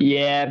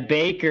 Yeah,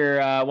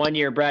 Baker, 1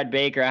 year, Brad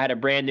Baker, I had a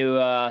brand new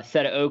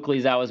set of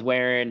Oakleys I was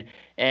wearing,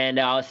 and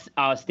I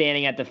was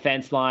standing at the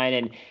fence line,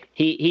 and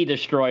he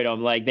destroyed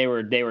them. Like they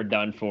were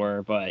done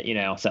for. But you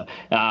know, so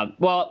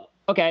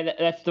okay,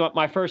 that's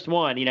my first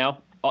one. You know,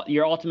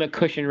 your ultimate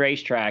cushion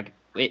racetrack.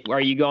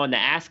 Are you going to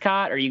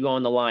Ascot or are you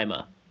going to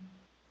Lima?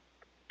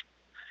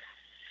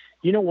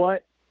 You know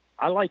what?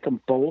 I like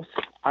them both.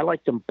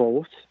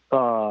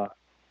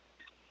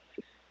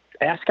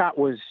 Ascot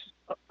was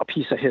a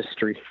piece of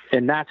history,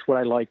 and that's what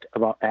I liked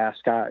about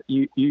Ascot.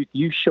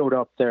 You showed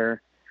up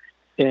there,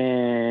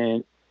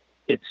 and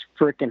it's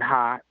freaking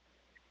hot.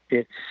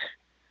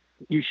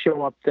 You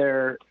show up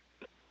there,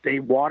 they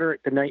water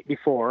it the night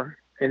before,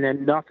 and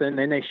then nothing.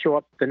 Then they show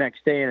up the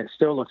next day, and it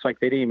still looks like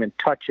they didn't even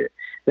touch it.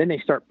 Then they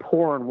start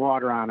pouring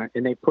water on it,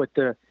 and they put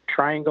the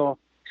triangle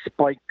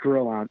spike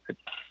grill on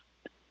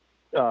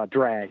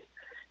drag,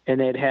 and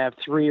they'd have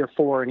 3 or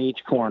 4 in each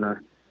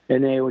corner,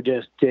 and they would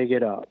just dig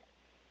it up.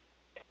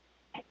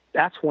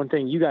 That's one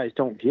thing you guys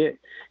don't get.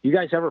 You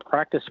guys ever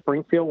practice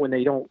Springfield when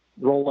they don't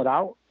roll it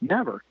out?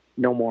 Never.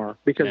 No more.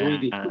 Because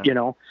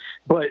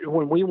but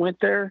when we went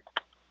there,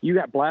 you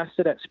got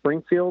blasted at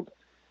Springfield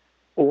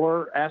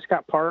or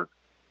Ascot Park.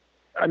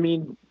 I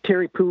mean,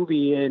 Terry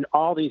Poovey and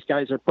all these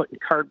guys are putting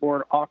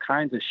cardboard, all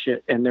kinds of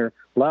shit in their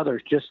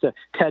leathers, just to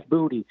Ted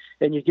Booty.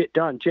 And you get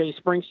done. Jay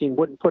Springsteen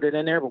wouldn't put it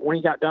in there, but when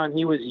he got done,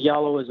 he was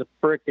yellow as a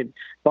frickin'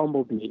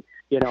 bumblebee.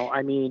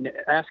 I mean,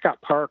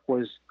 Ascot Park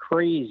was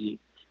crazy.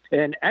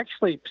 And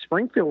actually,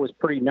 Springfield was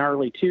pretty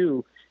gnarly,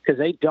 too, because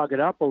they dug it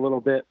up a little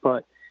bit,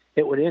 but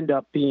it would end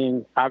up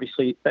being,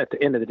 obviously, at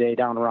the end of the day,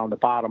 down around the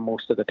bottom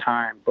most of the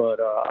time. But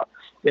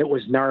it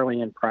was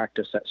gnarly in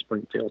practice at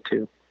Springfield,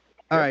 too.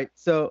 All right,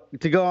 so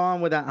to go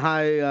on with that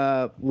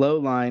high-low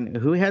line,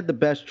 who had the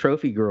best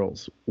trophy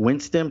girls,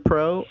 Winston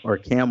Pro or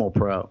Camel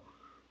Pro?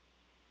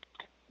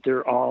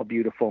 They're all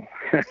beautiful.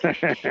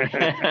 They're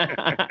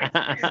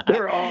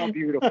all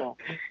beautiful.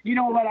 You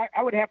know what?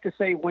 I would have to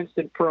say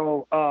Winston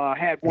Pro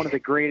had one of the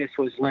greatest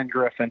was Lynn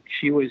Griffin.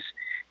 She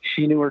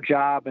knew her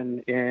job,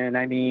 and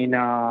I mean,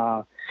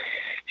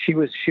 she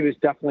was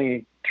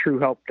definitely true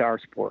help to our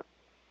sport.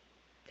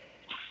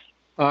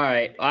 All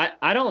right.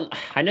 I know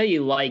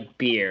you like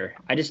beer.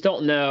 I just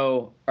don't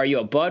know. Are you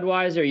a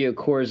Budweiser or are you a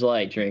Coors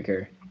Light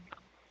drinker?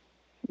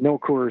 No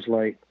Coors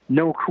Light.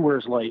 No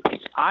Coors Light.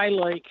 I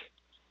like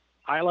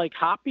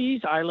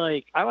hoppies. I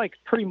like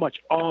pretty much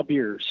all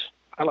beers.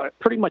 I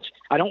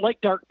don't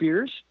like dark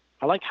beers.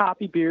 I like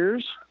hoppy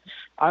beers.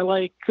 I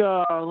like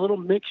a little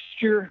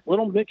mixture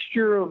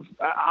of,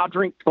 I'll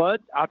drink Bud.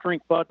 I'll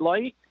drink Bud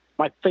Light.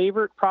 My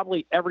favorite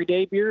probably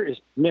everyday beer is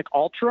Mich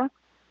Ultra.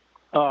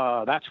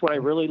 That's what I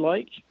really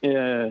like.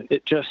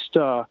 It just,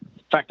 in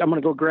fact, I'm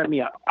going to go grab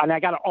me and I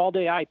got an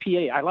all-day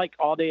IPA. I like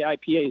all-day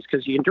IPAs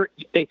because you can drink.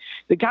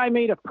 The guy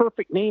made a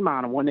perfect name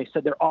on them when they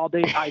said they're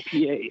all-day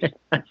IPAs.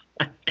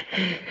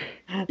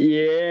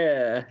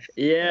 Yeah.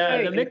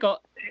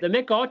 The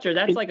Mich Ultra,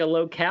 that's like a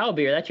low-cal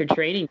beer. That's your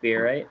training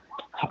beer, right?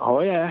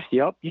 Oh, yeah.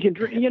 Yep. You can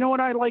drink. You know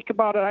what I like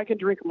about it? I can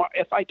drink them.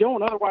 If I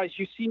don't, otherwise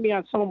you see me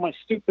on some of my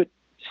stupid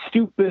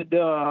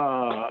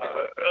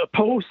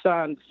posts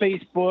on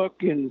Facebook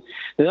and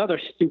the other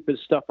stupid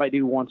stuff I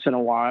do once in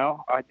a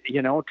while. I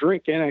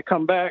drink and I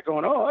come back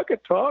going, oh, I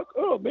could talk.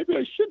 Oh, maybe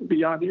I shouldn't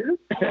be on here.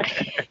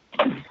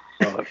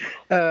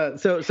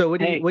 So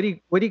what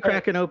are you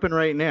cracking open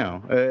right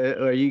now?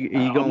 Are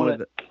you going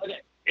with it?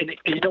 And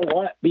you know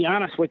what? Be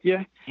honest with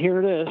you.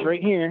 Here it is,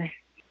 right here.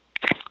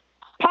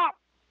 Pop.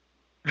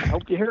 I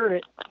hope you heard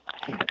it.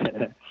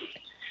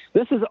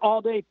 This is all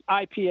day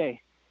IPA.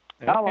 Okay.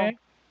 Hello.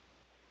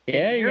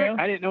 Yeah, you go.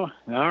 I didn't know.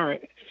 All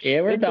right.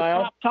 Yeah, we're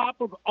dialed. The top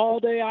of all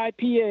day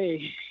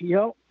IPA.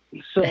 Yep.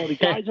 So the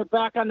guys are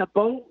back on the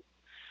boat.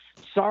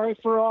 Sorry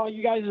for all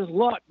you guys'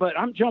 luck, but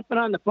I'm jumping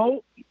on the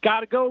boat.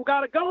 Gotta go,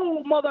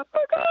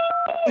 motherfucker.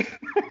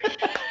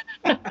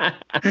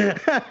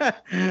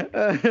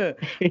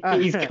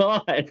 He's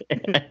gone.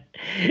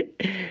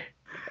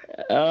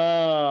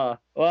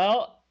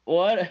 Well,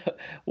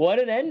 what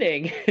an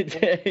ending.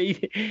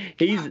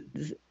 He's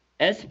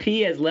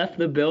SP has left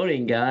the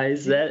building,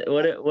 guys.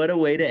 What a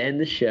way to end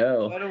the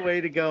show. What a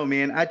way to go,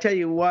 man. I tell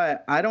you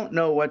what, I don't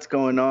know what's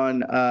going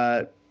on.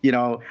 I'm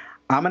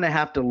going to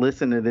have to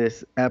listen to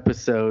this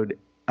episode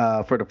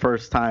for the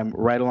first time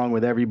right along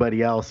with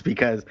everybody else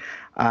because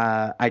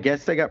I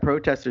guess I got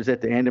protesters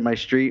at the end of my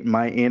street.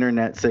 My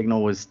internet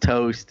signal was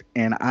toast,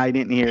 and I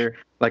didn't hear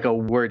like a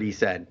word he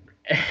said.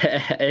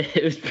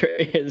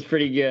 It was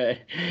pretty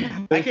good.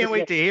 I can't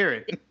wait to hear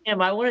it.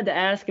 Damn, I wanted to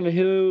ask him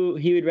who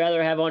he would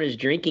rather have on his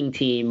drinking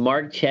team,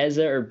 Mark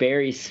Chesa or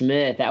Barry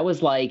Smith. That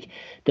was like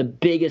the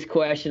biggest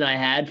question I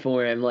had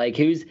for him. Like,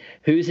 who's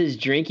his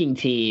drinking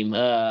team?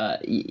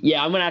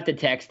 Yeah, I'm gonna have to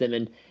text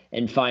him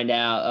and find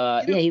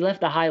out. Yeah, he left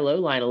the high-low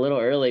line a little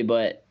early,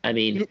 but I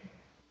mean,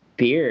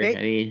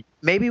 beer.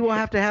 Maybe we'll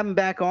have to have him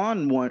back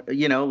on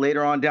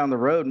later on down the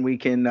road, and we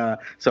can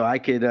so I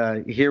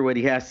could hear what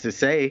he has to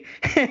say,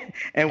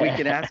 and we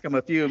can ask him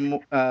a few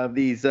of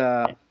these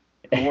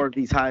more of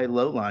these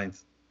high-low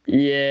lines.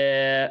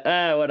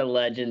 Yeah, what a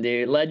legend,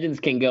 dude. Legends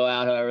can go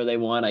out however they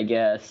want, I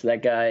guess.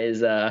 That guy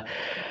is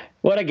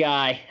what a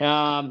guy.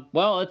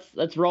 Well,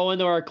 let's roll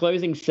into our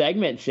closing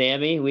segment,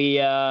 Sammy.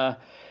 We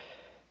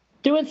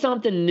doing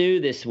something new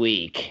this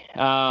week.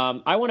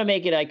 I want to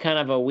make it a kind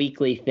of a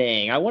weekly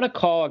thing. I want to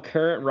call a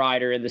current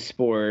rider in the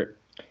sport,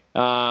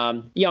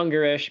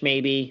 youngerish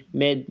maybe,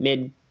 mid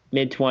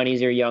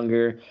 20s or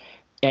younger,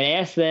 and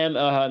ask them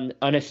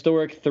an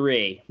historic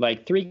three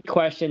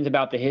questions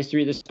about the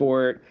history of the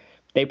sport.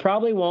 They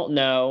probably won't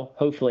know,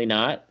 hopefully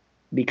not,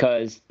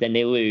 because then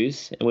they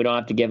lose, and we don't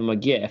have to give them a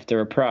gift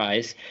or a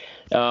prize.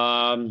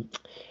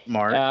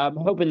 Mark. I'm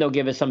hoping they'll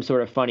give us some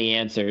sort of funny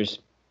answers.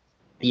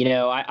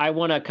 I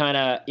want to kind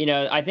of,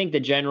 I think the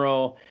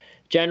general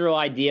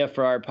idea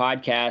for our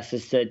podcast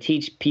is to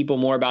teach people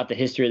more about the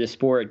history of the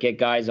sport, get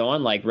guys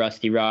on like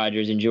Rusty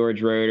Rogers and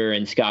George Roeder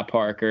and Scott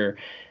Parker.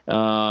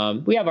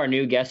 We have our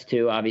new guests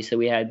too. Obviously,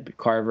 we had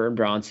Carver and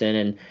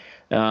Bronson,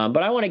 but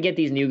I want to get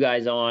these new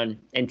guys on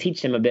and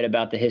teach them a bit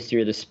about the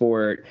history of the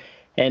sport.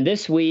 And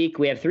this week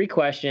we have 3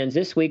 questions.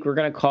 This week we're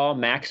going to call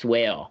Max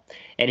Whale,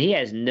 and he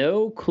has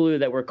no clue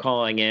that we're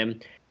calling him.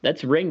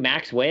 Let's ring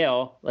Max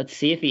Whale. Let's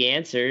see if he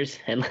answers,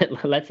 and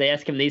let's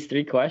ask him these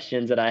 3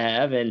 questions that I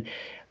have. And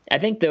I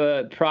think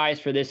the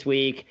prize for this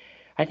week,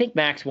 I think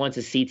Max wants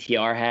a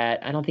CTR hat.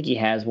 I don't think he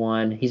has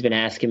one. He's been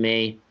asking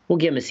me. We'll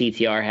give him a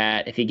CTR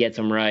hat if he gets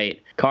them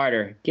right.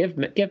 Carter, give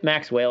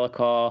Max Whale a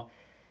call,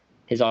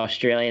 his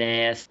Australian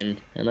ass, and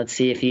let's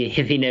see if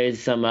he knows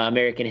some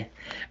American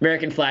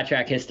flat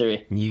track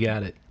history. You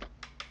got it.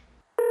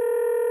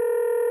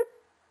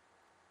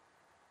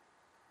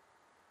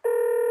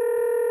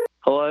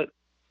 Hello.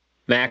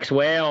 Max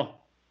Whale.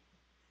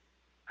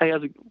 Hey,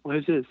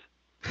 who's this?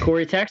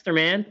 Corey Texter,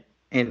 man.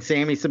 And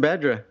Sammy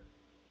Saavedra.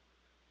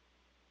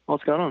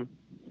 What's going on?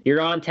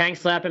 You're on Tank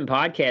Slapping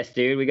Podcast,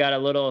 dude. We got a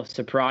little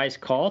surprise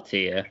call to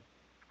you.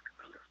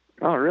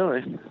 Oh,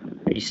 really?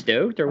 Are you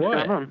stoked or What's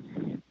what? going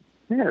on?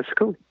 Yeah, it's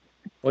cool.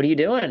 What are you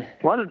doing?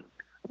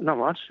 Not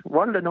much.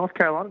 Why did the North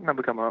Carolina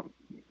number come up?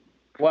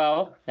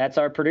 Well, that's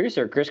our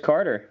producer, Chris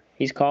Carter.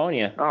 He's calling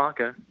you. Oh,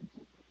 okay.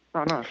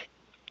 Oh, nice.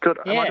 Good.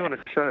 Am I doing a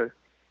show?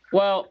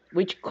 Well,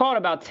 we called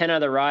about 10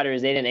 other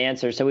riders. They didn't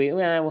answer, so we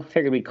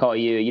figured we'd call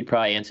you. You'd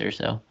probably answer,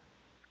 so.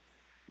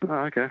 Oh,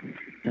 okay.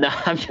 No,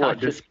 I'm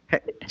just.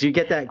 Did you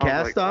get that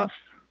cast off?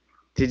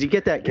 Did you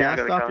get that Yeah, I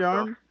cast got a off cast your off.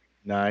 arm?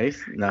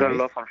 Nice. Got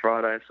it off on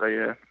Friday, so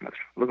yeah.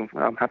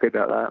 I'm happy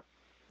about that.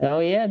 Oh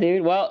yeah,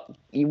 dude. Well,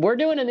 we're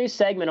doing a new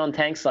segment on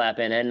Tank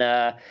Slapping,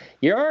 and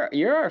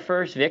you're our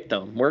first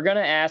victim. We're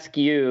gonna ask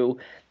you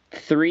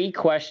 3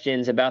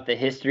 questions about the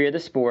history of the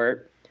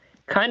sport.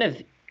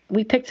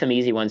 We picked some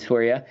easy ones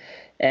for you,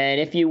 and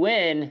if you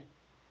win,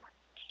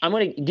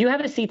 do you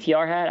have a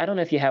CTR hat? I don't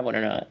know if you have one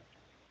or not.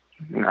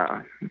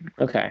 No.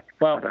 Okay.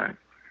 Well, I don't.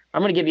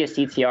 I'm gonna give you a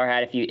CTR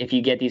hat if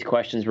you get these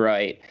questions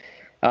right.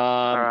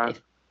 All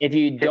right. If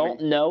you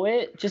don't know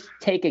it, just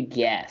take a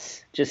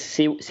guess. Just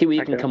see what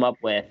you can come up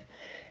with.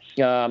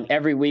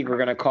 Every week we're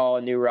gonna call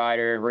a new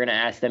rider. We're gonna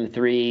ask them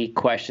 3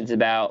 questions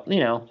about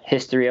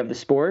history of the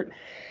sport,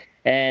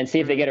 and see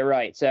if they get it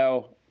right.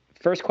 So,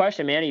 first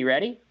question, man. Are you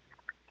ready?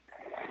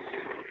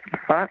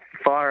 All right.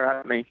 Fire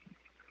at me.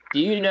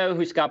 Do you know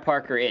who Scott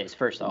Parker is?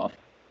 First off.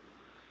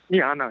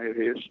 Yeah, I know who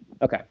he is.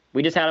 Okay.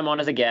 We just had him on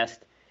as a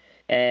guest.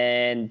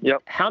 And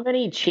Yep. How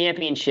many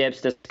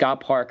championships does Scott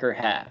Parker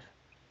have?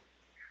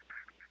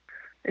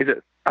 Is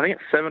it? I think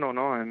it's 7 or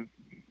 9.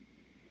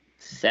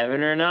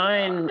 7 or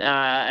 9?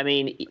 I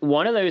mean,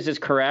 one of those is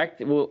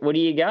correct. What do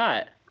you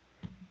got?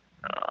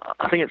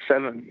 I think it's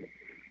 7.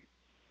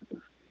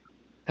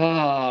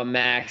 Oh,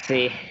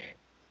 Maxie.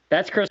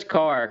 That's Chris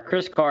Carr.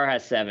 Chris Carr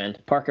has 7.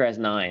 Parker has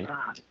 9.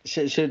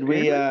 Should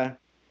we?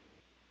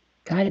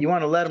 You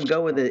want to let him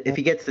go with it if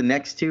he gets the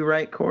next 2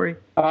 right, Corey?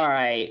 All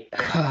right.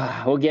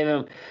 We'll give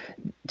him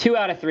 2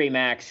 out of 3,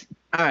 Max.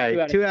 All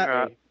right, 2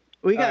 out.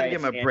 We got to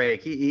give him a Sam.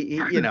 break. He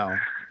All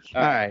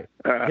right.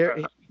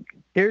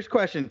 Here's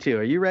question 2.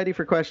 Are you ready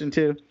for question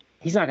 2?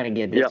 He's not going to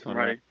get this Yep, one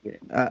right.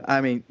 I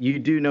mean, you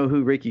do know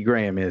who Ricky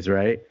Graham is,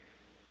 right?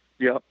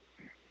 Yep.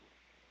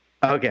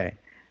 Okay.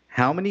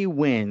 How many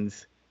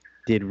wins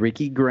did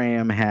Ricky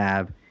Graham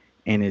have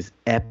in his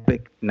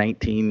epic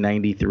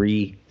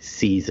 1993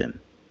 season?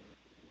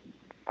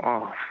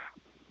 Oh.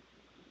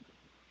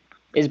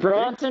 Is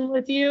Bronson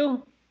with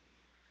you?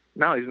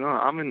 No, he's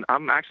not.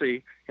 I'm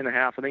actually in the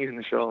house. I think he's in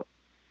the shop.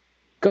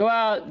 Go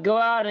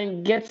out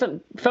and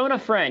phone a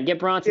friend. Get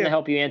Bronson to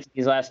help you answer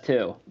these last 2.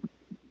 All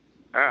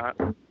right.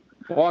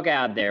 Walk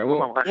out there.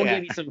 We'll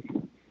give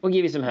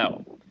you some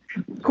help.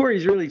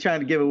 Corey's really trying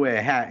to give away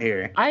a hat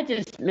here. He's He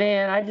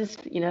can't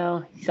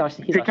sell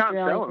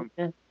Australian.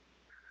 him.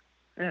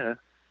 Yeah.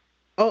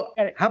 Oh,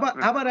 how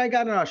about I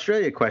got an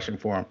Australia question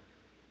for him?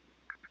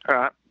 All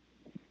right.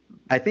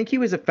 I think he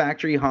was a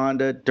factory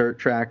Honda dirt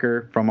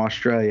tracker from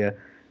Australia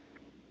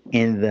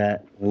in the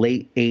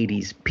late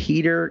 80s.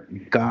 Peter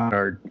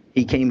Goddard.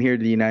 He came here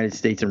to the United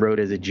States and rode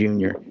as a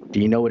junior. Do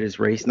you know what his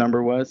race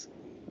number was?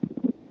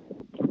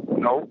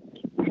 Nope.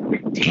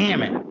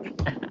 Damn it.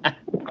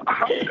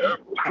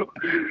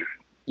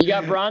 You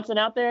got Bronson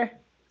out there?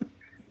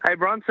 Hey,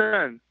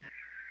 Bronson.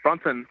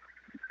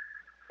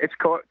 It's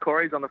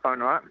Corey's on the phone,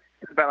 right?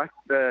 It's about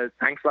the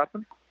tank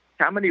slapping.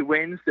 How many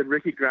wins did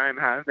Ricky Graham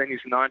have in his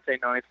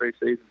 1993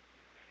 season?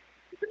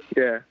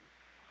 Yeah.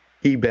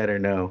 He better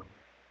know.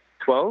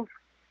 12?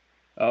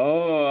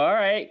 Oh, all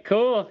right.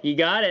 Cool. You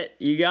got it.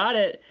 You got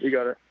it.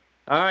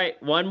 All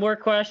right. One more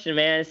question,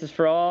 man. This is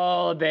for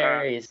all the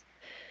berries.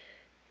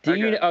 Do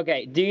you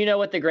know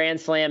what the Grand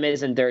Slam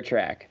is in dirt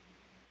track?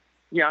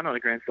 Yeah, I know what the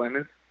Grand Slam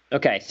is.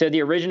 Okay, so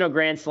the original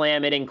Grand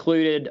Slam, it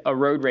included a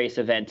road race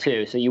event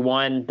too. So you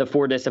won the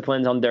 4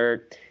 disciplines on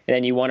dirt, and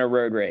then you won a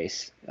road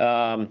race.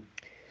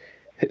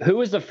 Who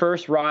was the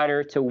first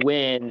rider to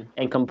win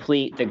and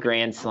complete the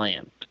Grand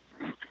Slam?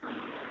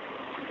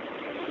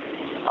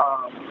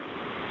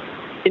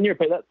 Can you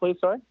repeat that, please?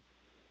 Sorry.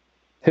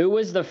 Who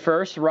was the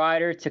first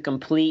rider to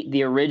complete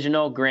the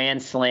original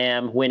Grand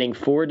Slam, winning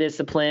 4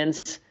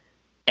 disciplines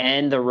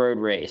and the road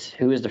race?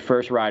 Who was the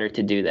first rider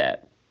to do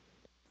that?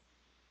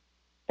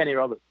 Kenny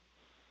Roberts.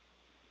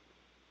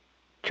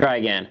 Try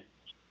again.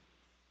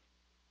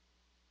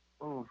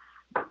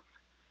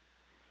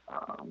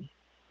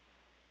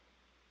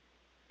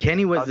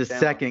 Kenny was the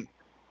second.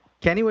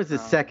 Kenny was the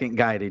second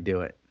guy to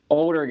do it.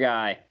 Older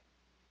guy.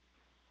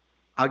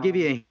 I'll give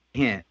you a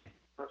hint.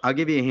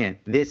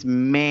 This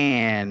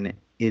man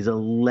is a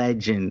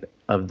legend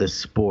of the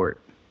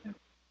sport.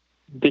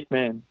 Big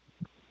man.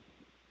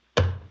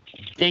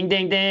 Ding,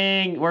 ding,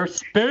 ding. We're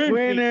spoon.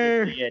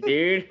 Winner. Yeah,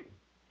 dude.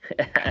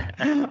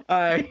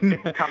 I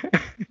know.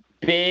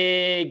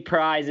 Big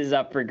prizes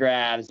up for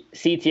grabs.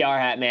 CTR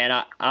hat, man.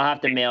 I'll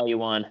have to mail you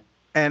one.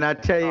 And I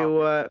tell you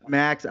what,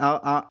 Max,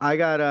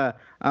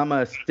 I'm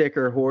a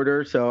sticker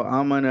hoarder, so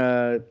I'm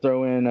gonna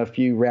throw in a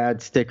few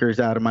rad stickers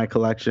out of my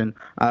collection.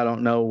 I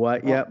don't know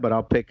what yet, but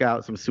I'll pick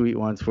out some sweet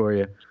ones for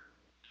you.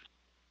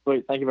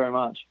 Sweet, thank you very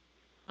much.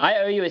 I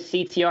owe you a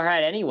CTR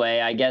hat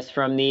anyway, I guess,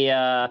 from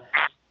the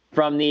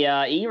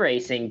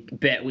e-racing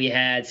bet we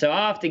had. So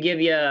I'll have to give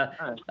you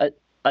a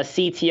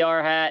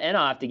CTR hat, and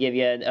I'll have to give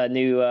you a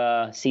new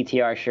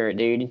CTR shirt,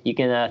 dude. You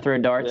can throw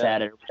darts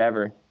at it or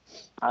whatever.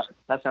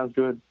 That sounds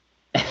good.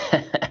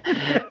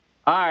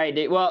 All right,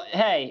 dude. Well,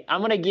 hey,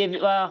 I'm gonna give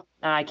you. Well,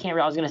 I can't.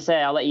 I was gonna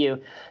say I'll let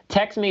you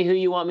text me who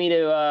you want me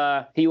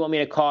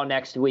to call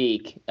next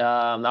week.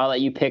 I'll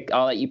let you pick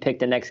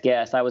the next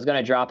guest. I was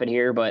gonna drop it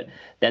here, but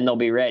then they'll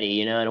be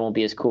ready, and it won't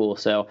be as cool.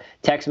 So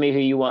text me who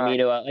you want me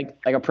to like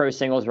a pro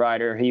singles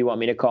rider who you want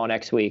me to call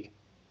next week.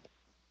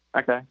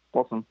 Okay,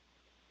 awesome.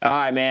 All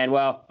right, man.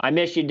 Well, I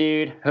miss you,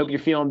 dude. Hope you're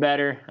feeling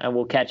better, and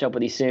we'll catch up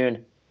with you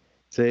soon.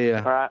 See ya.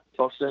 All right,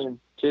 talk soon.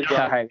 Cheers, guys.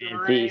 All right,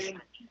 man. Peace.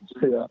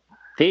 See ya.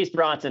 Peace,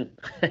 Bronson.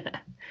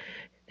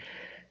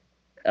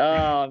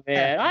 Oh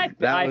man,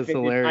 That was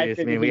hilarious,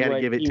 man. We had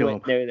to give it to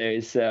him. Know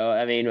those, so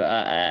I mean,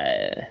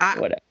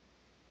 whatever.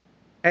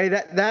 Hey,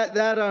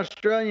 that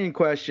Australian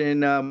question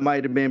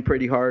might have been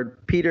pretty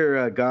hard.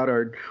 Peter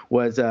Goddard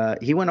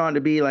he went on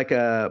to be like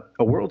a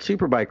world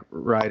superbike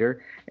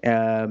rider,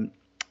 and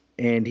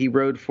he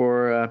rode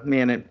for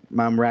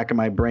I'm racking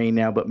my brain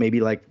now, but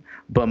maybe like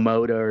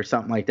Bimota or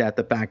something like that,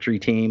 the factory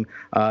team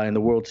in the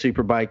World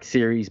Superbike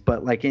Series.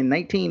 But like in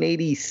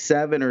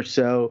 1987 or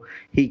so,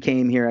 he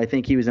came here. I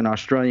think he was an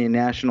Australian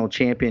national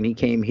champion. He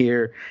came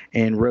here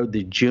and rode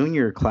the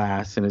junior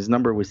class, and his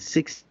number was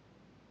 6.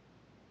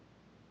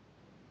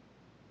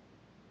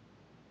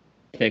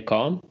 Can I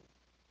call him?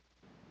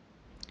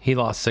 He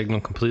lost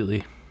signal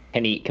completely.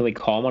 Can we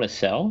call him on his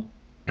cell?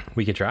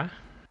 We could try.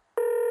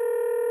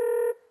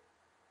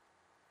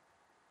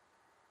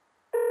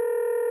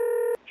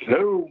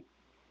 Hello.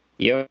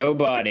 Yo,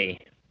 buddy.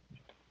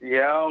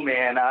 Yo,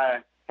 man.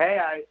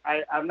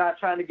 I'm not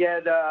trying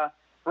to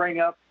bring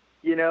up,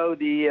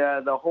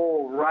 the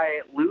whole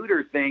riot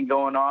looter thing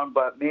going on,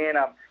 but man,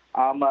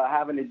 I'm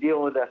having to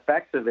deal with the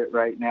effects of it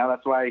right now.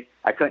 That's why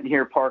I couldn't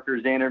hear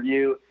Parker's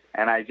interview,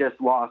 and I just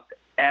lost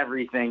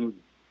everything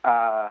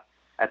at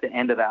the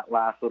end of that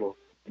last little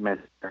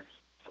segment.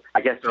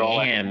 I guess they're all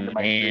at the end of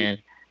my man.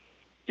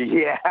 street.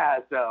 Yeah,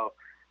 so.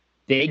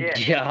 Big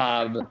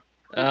job.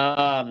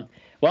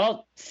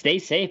 Well, stay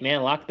safe,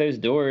 man. Lock those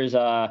doors.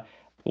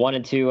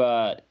 Wanted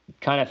to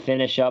kind of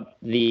finish up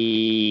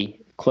the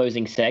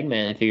closing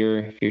segment if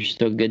you're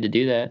still good to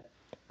do that.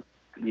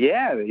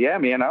 Yeah,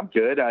 man, I'm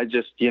good. I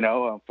just,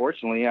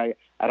 unfortunately, I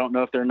don't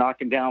know if they're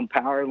knocking down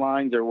power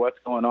lines or what's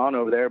going on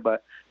over there,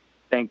 but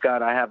thank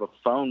God I have a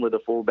phone with a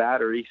full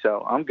battery,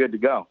 so I'm good to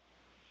go.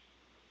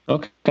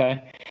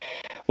 Okay.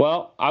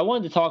 Well, I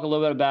wanted to talk a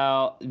little bit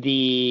about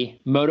the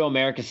Moto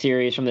America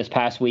series from this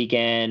past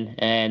weekend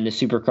and the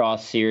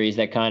Supercross series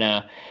that kind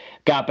of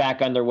got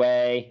back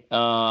underway.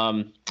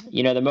 The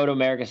Moto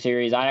America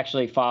series, I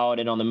actually followed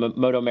it on the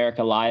Moto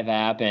America Live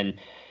app and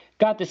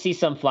got to see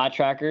some flat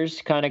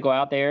trackers kind of go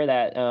out there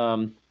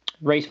that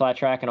race flat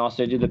track and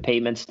also do the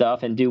pavement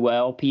stuff and do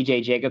well.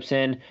 PJ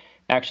Jacobson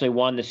actually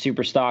won the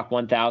Superstock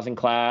 1000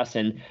 class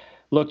and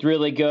looked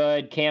really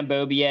good. Cam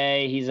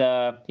Beaubier, he's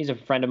a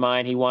friend of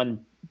mine. He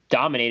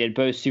dominated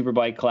both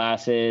Superbike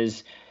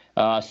classes.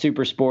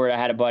 Super Sport, I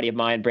had a buddy of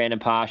mine, Brandon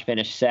Posh,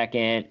 finished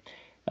second.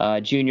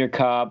 Junior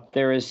Cup,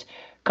 there was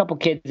a couple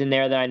kids in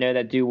there that I know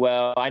that do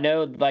well. I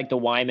know like the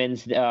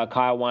Wymans,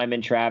 Kyle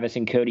Wyman, Travis,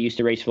 and Cody used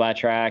to race flat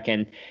track,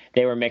 and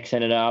they were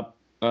mixing it up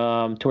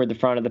toward the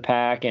front of the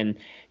pack. And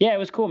yeah, it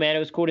was cool, man. It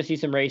was cool to see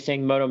some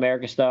racing, Moto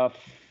America stuff.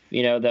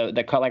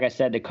 Like I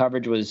said, the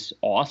coverage was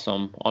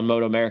awesome on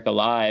Moto America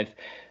Live.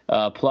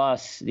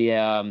 Plus the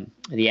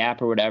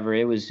app or whatever,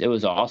 it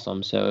was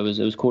awesome. So it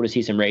was cool to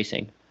see some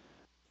racing.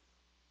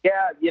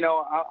 Yeah,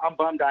 I'm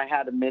bummed I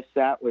had to miss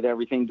that with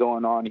everything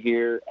going on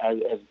here.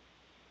 As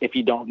if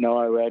you don't know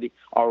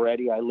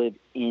already, I live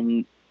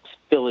in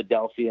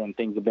Philadelphia, and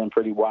things have been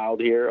pretty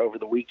wild here over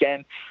the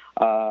weekend.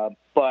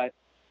 But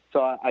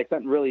so I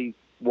couldn't really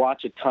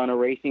watch a ton of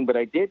racing, but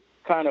I did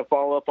kind of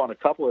follow up on a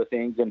couple of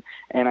things, and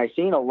I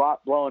seen a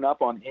lot blowing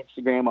up on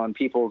Instagram on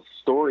people's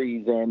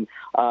stories, and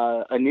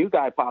a new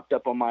guy popped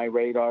up on my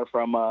radar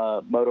from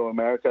Moto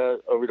America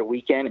over the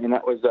weekend, and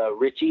that was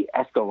Richie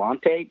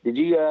Escalante. Did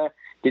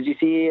you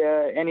see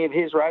any of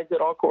his rides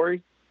at all,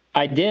 Corey?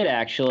 I did,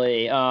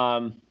 actually.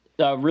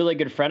 A really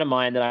good friend of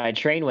mine that I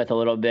trained with a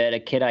little bit, a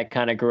kid I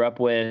kind of grew up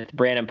with,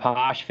 Brandon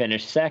Posh,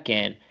 finished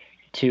second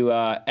to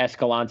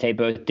Escalante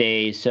both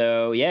days.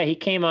 So yeah, he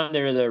came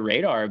under the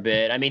radar a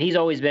bit. I mean, he's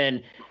always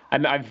been.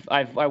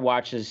 I've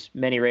watched as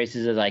many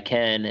races as I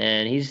can,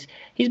 and he's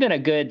been a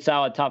good,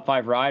 solid top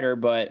 5 rider.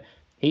 But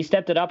he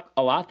stepped it up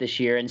a lot this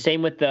year, and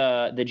same with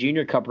the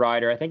Junior Cup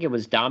rider. I think it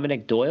was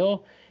Dominic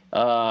Doyle.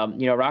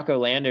 Rocco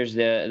Landers,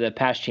 the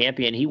past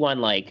champion, he won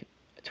like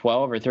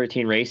 12 or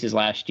 13 races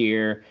last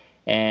year,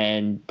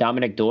 and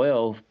Dominic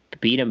Doyle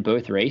beat him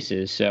both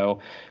races. So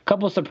a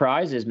couple of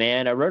surprises,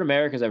 man. Road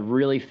America is a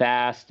really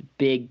fast,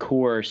 big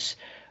course.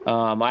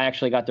 I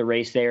actually got to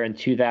race there in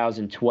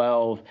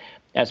 2012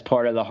 as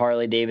part of the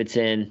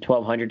Harley-Davidson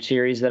 1200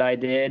 series that I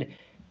did.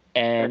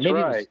 And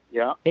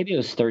maybe it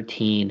was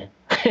 13.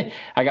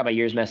 I got my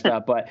years messed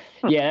up. But,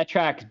 yeah, that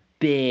track's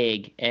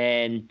big.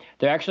 And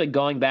they're actually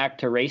going back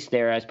to race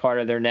there as part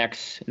of their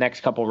next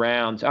couple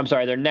rounds. I'm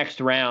sorry, their next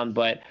round,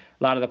 but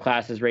a lot of the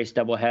classes race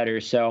double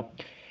headers. So,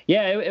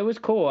 yeah, it was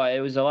cool.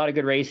 It was a lot of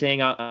good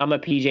racing. I'm a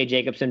PJ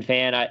Jacobsen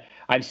fan.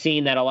 I've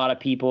seen that a lot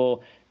of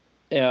people,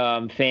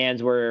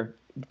 fans, were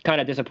kind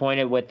of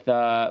disappointed with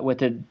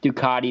the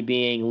Ducati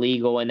being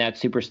legal in that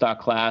super stock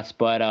class.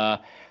 But,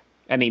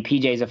 I mean,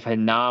 PJ's a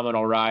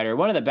phenomenal rider,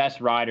 one of the best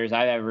riders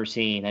I've ever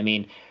seen. I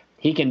mean,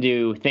 he can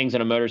do things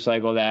on a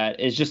motorcycle that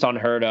is just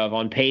unheard of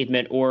on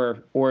pavement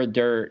or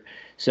dirt.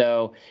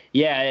 So,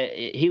 yeah,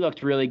 he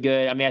looked really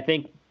good. I mean, I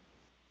think,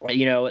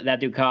 that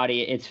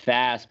Ducati, it's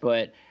fast,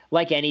 but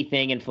like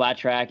anything in flat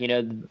track,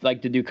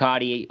 like the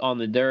Ducati on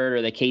the dirt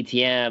or the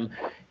KTM,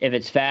 if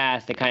it's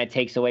fast, it kind of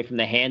takes away from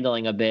the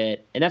handling a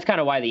bit. And that's kind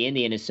of why the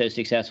Indian is so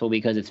successful,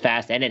 because it's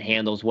fast and it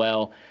handles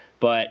well.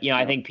 But,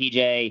 I think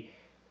PJ,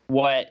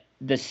 what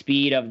the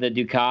speed of the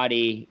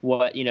Ducati,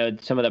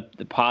 some of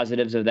the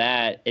positives of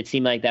that, it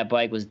seemed like that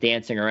bike was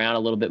dancing around a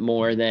little bit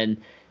more than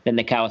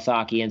the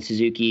Kawasaki and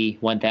Suzuki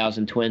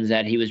 1000 twins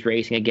that he was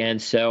racing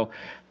against. So,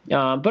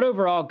 but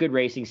overall, good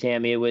racing,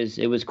 Sammy. It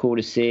was cool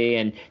to see.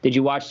 And did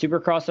you watch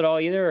Supercross at all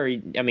either? Or,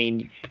 I mean,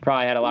 you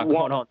probably had a lot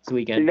going on this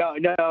weekend. No.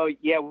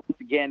 Yeah, once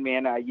again,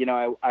 man, I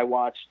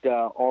watched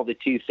all the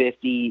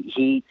 250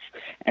 heats,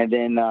 and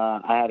then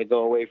I had to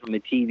go away from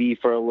the TV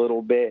for a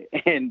little bit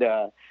and,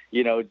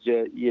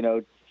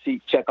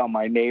 check on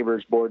my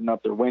neighbors boarding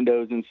up their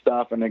windows and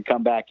stuff, and then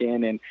come back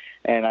in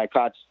and I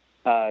caught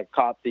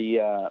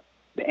the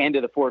end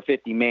of the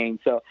 450 main.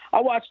 So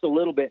I watched a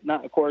little bit,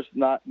 not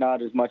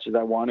as much as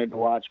I wanted to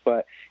watch,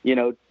 but,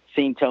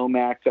 seeing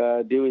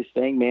Tomac do his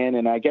thing, man.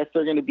 And I guess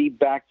they're going to be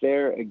back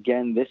there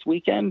again this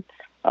weekend.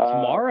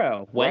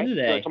 Tomorrow,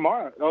 Wednesday. Right? So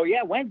tomorrow. Oh,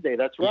 yeah, Wednesday.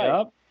 That's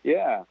right.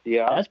 Yep.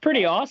 Yeah. That's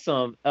pretty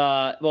awesome.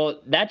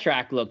 Well, that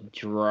track looked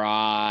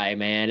dry,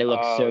 man. It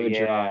looked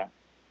dry.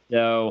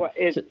 So,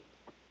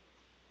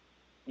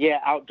 yeah,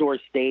 outdoor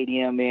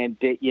stadium, man.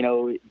 Day. Yeah.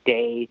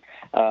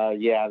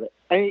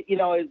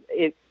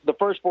 The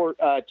first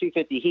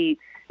 250 heat,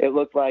 it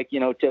looked like,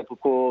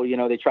 typical,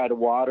 they try to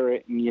water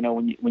it.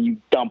 And, when you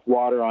dump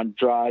water on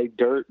dry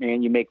dirt,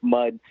 man, you make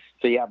mud.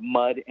 So you have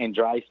mud and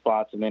dry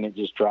spots, and then it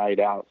just dried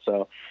out.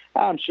 So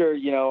I'm sure,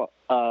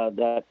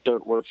 that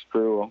Dirt Works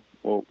crew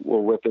will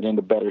whip it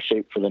into better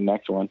shape for the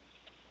next one.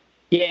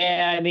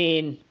 Yeah, I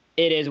mean,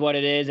 it is what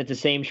it is. It's the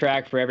same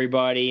track for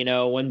everybody.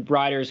 When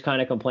riders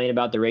kind of complain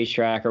about the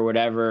racetrack or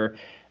whatever,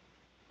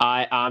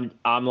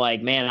 I'm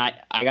like, man,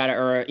 I gotta,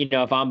 or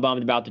if I'm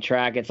bummed about the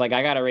track, it's like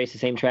I gotta race the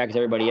same track as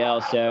everybody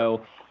else.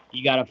 So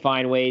you gotta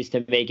find ways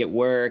to make it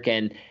work.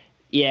 And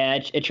yeah,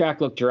 a track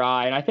looked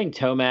dry. And I think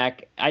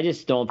Tomac, I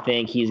just don't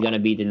think he's gonna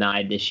be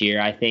denied this year.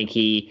 I think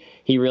he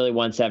really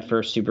wants that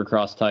first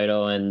Supercross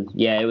title. And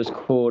yeah, it was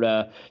cool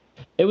to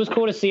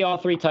see all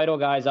 3 title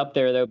guys up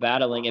there though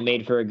battling. It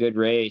made for a good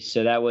race.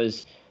 So that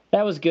was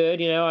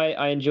good.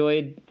 I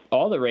enjoyed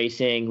all the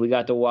racing we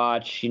got to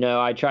watch.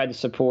 I tried to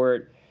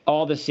support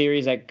all the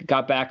series that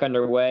got back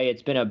underway.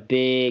 It's been a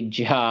big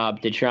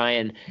job to try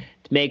and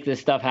make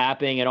this stuff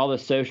happen, and all the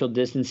social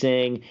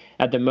distancing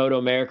at the Moto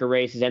America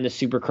races and the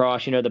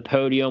Supercross. The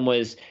podium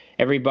was,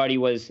 everybody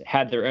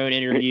had their own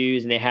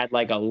interviews, and they had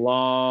like a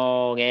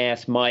long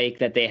ass mic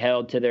that they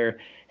held to their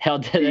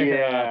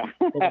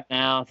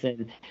mouth,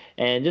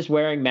 and just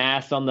wearing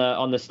masks on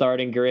the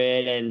starting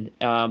grid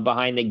and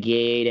behind the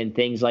gate and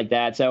things like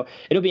that. So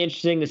it'll be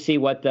interesting to see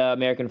what the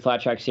American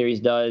Flat Track Series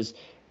does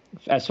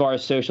as far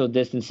as social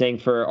distancing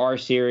for our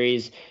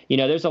series.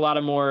 There's a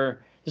lot more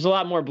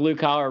blue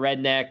collar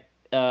redneck,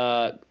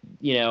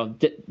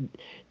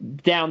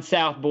 down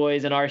south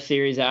boys in our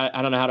series. I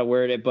don't know how to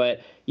word it,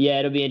 but yeah,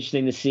 it'll be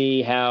interesting to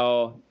see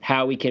how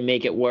we can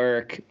make it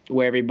work,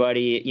 where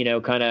everybody,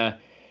 kind of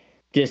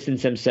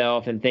distance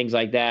himself and things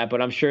like that.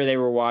 But I'm sure they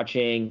were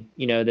watching,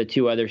 the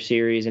two other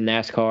series in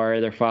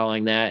NASCAR. They're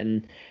following that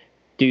and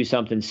do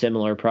something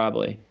similar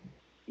probably.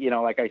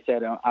 Like I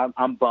said,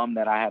 I'm bummed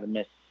that I had to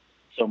miss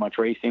so much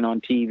racing on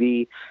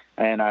TV,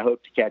 and I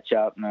hope to catch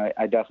up. And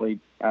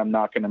I'm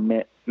not going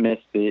to miss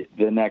the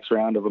next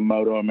round of a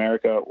Moto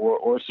America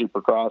or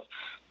Supercross.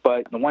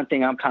 But the one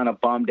thing I'm kind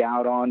of bummed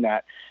out on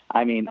that,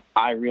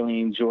 I really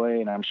enjoy,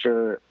 and I'm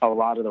sure a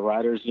lot of the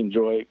riders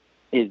enjoy,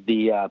 is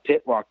the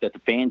pit walk that the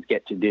fans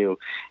get to do.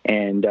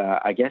 And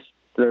I guess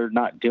they're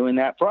not doing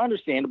that for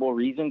understandable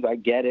reasons. I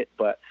get it.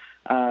 But,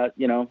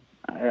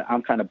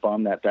 I'm kind of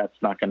bummed that that's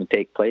not going to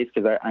take place,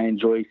 because I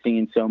enjoy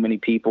seeing so many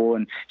people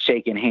and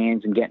shaking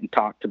hands and getting to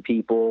talk to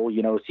people,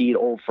 see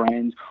old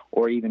friends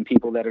or even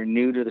people that are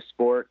new to the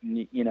sport.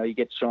 And, you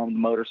get to show them the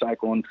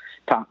motorcycle and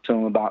talk to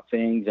them about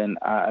things. And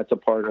it's a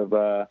part of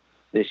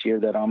this year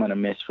that I'm going to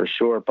miss for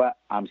sure. But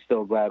I'm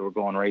still glad we're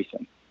going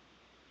racing.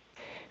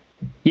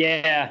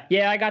 Yeah,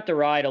 I got to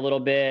ride a little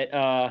bit.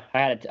 I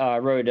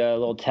rode a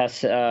little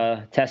test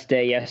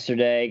day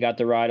yesterday. Got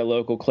to ride a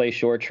local clay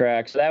short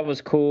track, so that was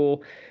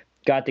cool.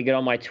 Got to get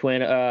on my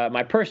twin,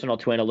 my personal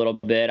twin, a little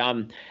bit.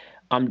 I'm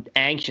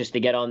anxious to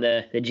get on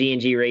the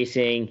G&G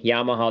Racing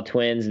Yamaha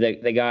twins.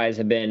 The guys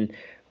have been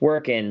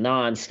working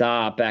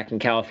nonstop back in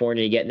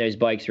California getting those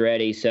bikes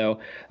ready. So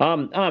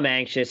I'm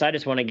anxious. I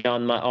just want to get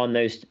on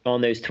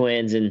those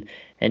twins and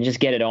just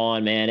get it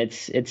on, man.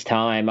 It's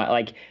time.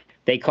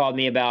 They called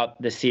me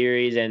about the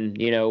series and,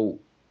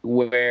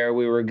 where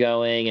we were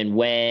going and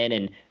when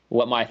and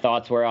what my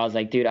thoughts were. I was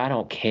like, dude, I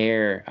don't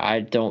care.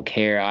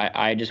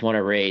 I just want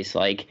to race,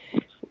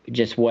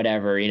 just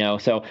whatever,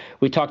 So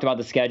we talked about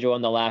the schedule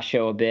in the last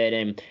show a bit,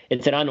 and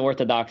it's an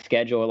unorthodox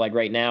schedule. Like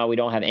right now, we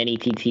don't have any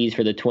TTs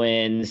for the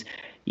twins.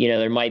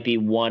 There might be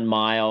 1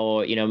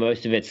 mile,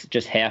 most of it's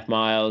just half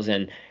miles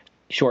and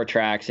short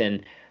tracks. And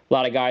a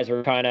lot of guys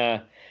were kind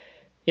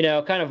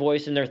of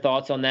voicing their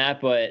thoughts on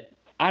that, but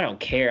I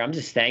don't care. I'm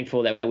just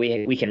thankful that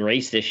we can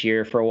race this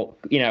year for,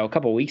 a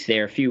couple of weeks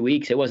there, a few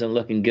weeks. It wasn't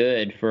looking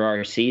good for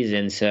our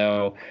season.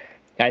 So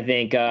I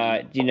think,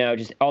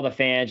 just all the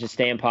fans just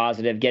staying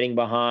positive, getting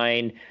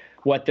behind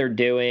what they're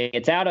doing.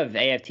 It's out of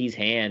AFT's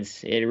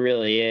hands. It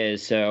really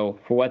is. So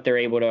for what they're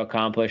able to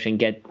accomplish and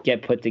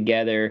get put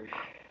together,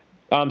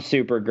 I'm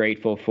super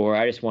grateful for.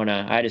 I just want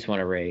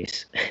to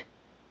race.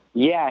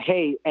 Yeah.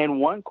 Hey,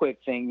 and one quick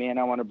thing, man,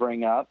 I want to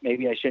bring up.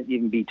 Maybe I shouldn't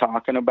even be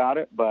talking about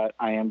it, but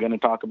I am going to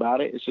talk about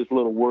it. It's just a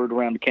little word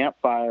around the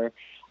campfire.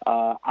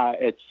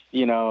 It's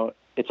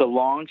a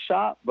long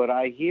shot, but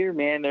I hear,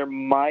 man, there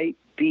might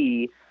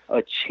be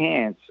a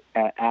chance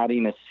at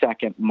adding a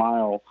second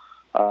mile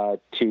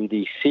to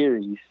the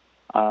series.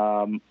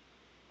 And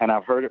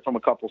I've heard it from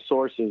a couple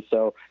sources,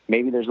 so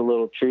maybe there's a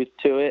little truth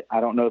to it. I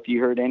don't know if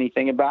you heard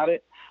anything about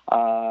it.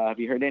 Have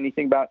you heard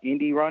anything about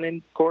Indy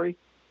running, Corey?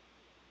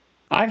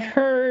 I've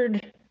heard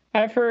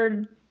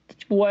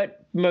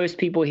what most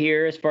people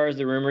hear as far as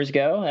the rumors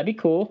go. That'd be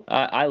cool.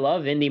 I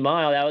love Indy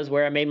Mile. That was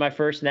where I made my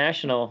first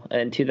national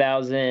in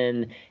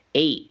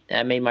 2008.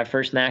 I made my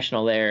first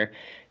national there.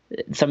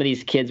 Some of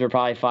these kids were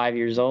probably 5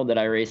 years old that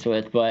I raced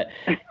with, but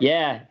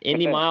yeah,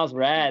 Indy Mile's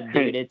rad,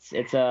 dude.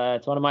 It's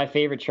one of my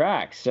favorite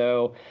tracks.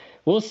 So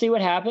we'll see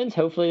what happens.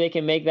 Hopefully they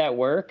can make that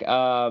work.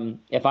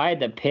 If I had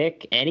to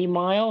pick any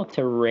mile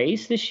to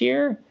race this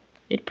year,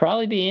 it'd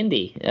probably be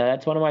Indy.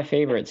 That's one of my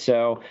favorites.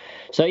 So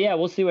yeah,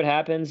 we'll see what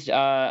happens.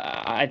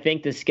 I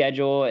think the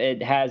schedule,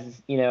 it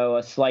has,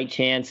 a slight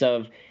chance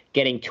of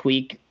getting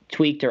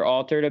tweaked or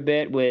altered a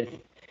bit with,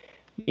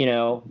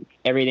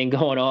 everything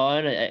going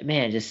on.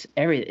 Man, just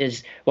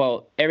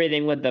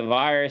everything with the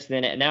virus,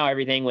 then now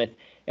everything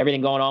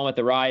going on with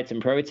the riots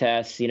and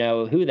protests,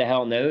 who the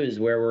hell knows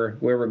where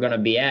we're going to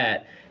be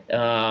at.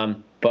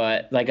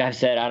 But like I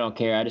said, I don't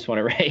care. I just want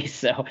to race.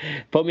 So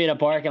put me in a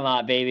parking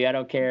lot, baby. I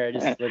don't care.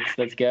 Just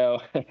let's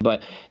go.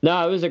 But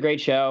no, it was a great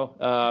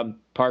show.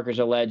 Parker's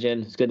a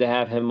legend. It's good to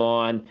have him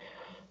on.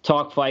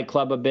 Talk Fight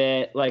Club a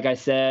bit. Like I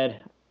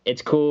said,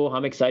 it's cool.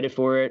 I'm excited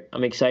for it.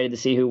 I'm excited to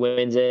see who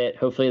wins it.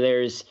 Hopefully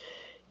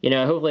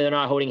hopefully they're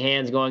not holding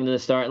hands going to the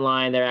starting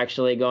line. They're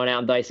actually going out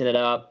and dicing it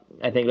up.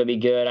 I think it'll be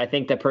good. I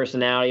think the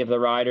personality of the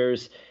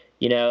riders,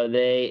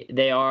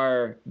 they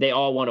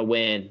all want to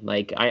win.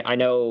 Like I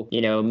know,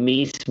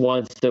 Meese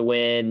wants to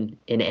win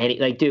in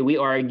any, dude, we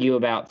argue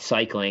about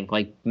cycling,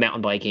 like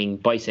mountain biking,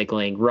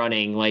 bicycling,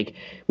 running. Like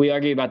we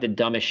argue about the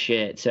dumbest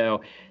shit.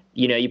 So,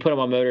 you put them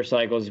on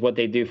motorcycles, what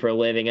they do for a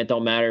living. It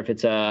don't matter if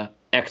it's a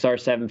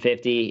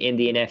XR750,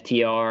 Indian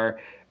FTR,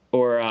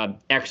 or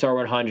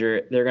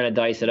XR100. They're going to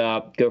dice it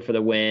up, go for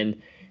the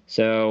win.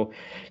 So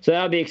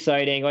that'll be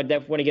exciting. I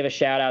definitely want to give a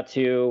shout out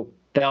to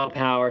Bell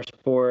Power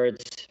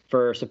Sports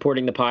for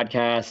supporting the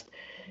podcast.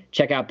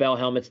 Check out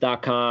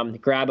bellhelmets.com.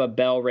 Grab a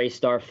Bell Race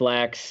Star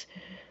Flex.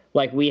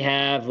 Like we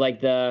have,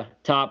 like the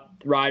top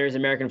riders,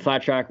 American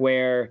Flat Track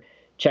wear.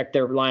 Check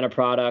their line of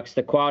products.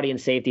 The quality and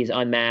safety is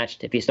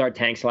unmatched. If you start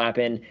tank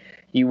slapping,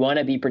 you want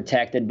to be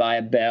protected by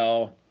a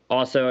Bell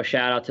Also, a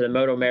shout out to the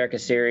Moto America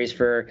Series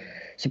for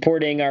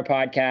supporting our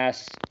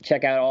podcast.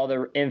 Check out all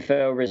the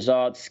info,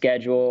 results,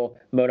 schedule,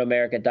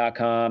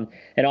 motoamerica.com.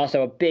 And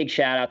also a big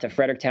shout out to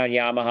Fredericktown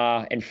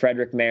Yamaha in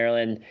Frederick,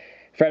 Maryland.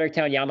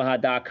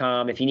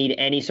 FredericktownYamaha.com. If you need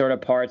any sort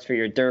of parts for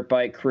your dirt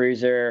bike,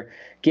 cruiser,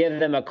 give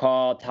them a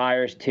call.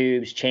 Tires,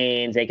 tubes,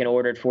 chains. They can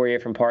order it for you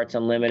from Parts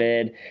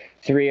Unlimited.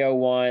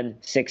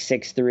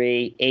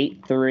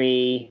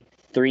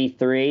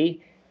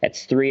 301-663-8333.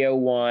 That's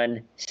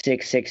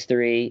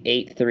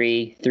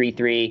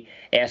 301-663-8333.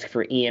 Ask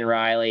for Ian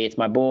Riley. It's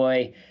my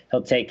boy.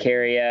 He'll take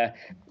care of you.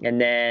 And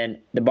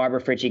then the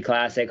Barbara Fritchie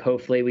Classic.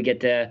 Hopefully we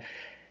get that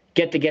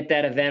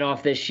event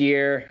off this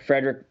year.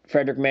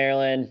 Frederick,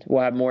 Maryland.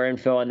 We'll have more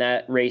info on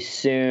that race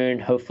soon.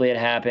 Hopefully it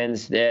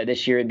happens.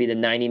 This year would be the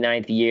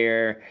 99th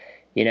year.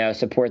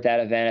 Support that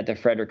event at the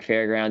Frederick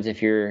Fairgrounds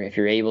if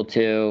you're able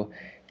to.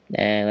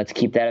 And let's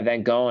keep that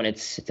event going.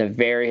 It's a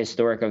very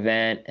historic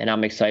event, and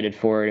I'm excited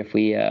for it if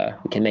we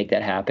can make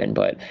that happen.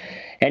 But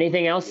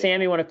anything else,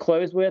 Sam, you want to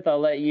close with? I'll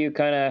let you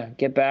kind of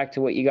get back to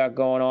what you got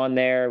going on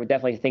there. We're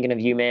definitely thinking of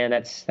you, man.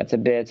 It's a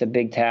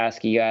big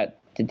task you got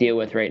to deal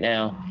with right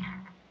now.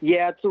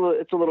 Yeah, it's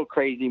a little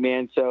crazy,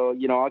 man. So,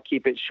 I'll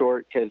keep it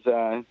short because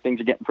things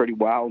are getting pretty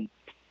wild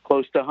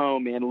close to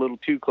home, man, a little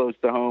too close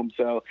to home.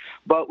 So,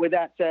 but with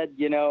that said,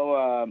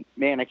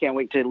 man, I can't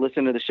wait to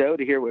listen to the show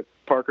to hear what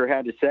Parker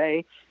had to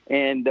say.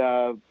 And,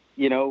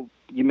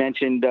 you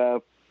mentioned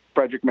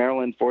Frederick,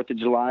 Maryland, 4th of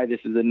July.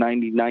 This is the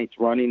 99th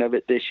running of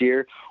it this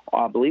year.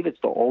 I believe it's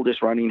the oldest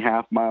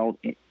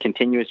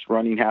continuous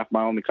running half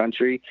mile in the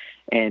country.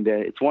 And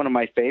it's one of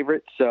my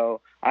favorites.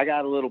 So I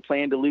got a little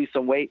plan to lose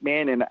some weight,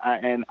 man. And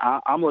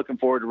I'm looking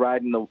forward to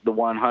riding the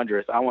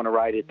 100th. I want to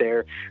ride it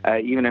there.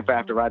 Even if I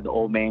have to ride the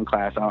old man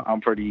class, I'm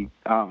pretty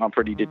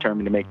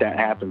determined to make that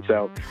happen.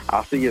 So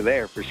I'll see you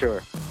there for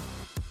sure.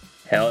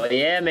 Hell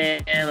yeah,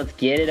 man. Let's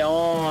get it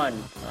on.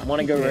 I want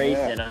to go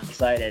racing. I'm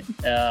excited.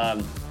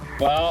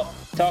 Well,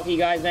 talk to you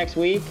guys next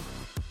week.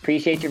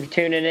 Appreciate you for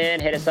tuning in.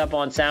 Hit us up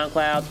on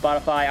SoundCloud,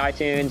 Spotify,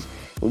 iTunes.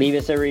 Leave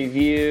us a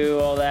review,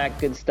 all that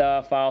good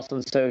stuff. Follow us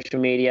on social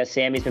media.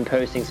 Sammy's been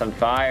posting some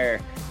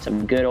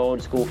good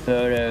old school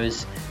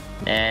photos.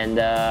 And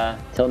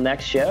till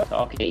next show,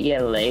 talk to you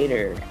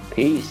later.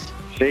 Peace.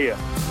 See ya.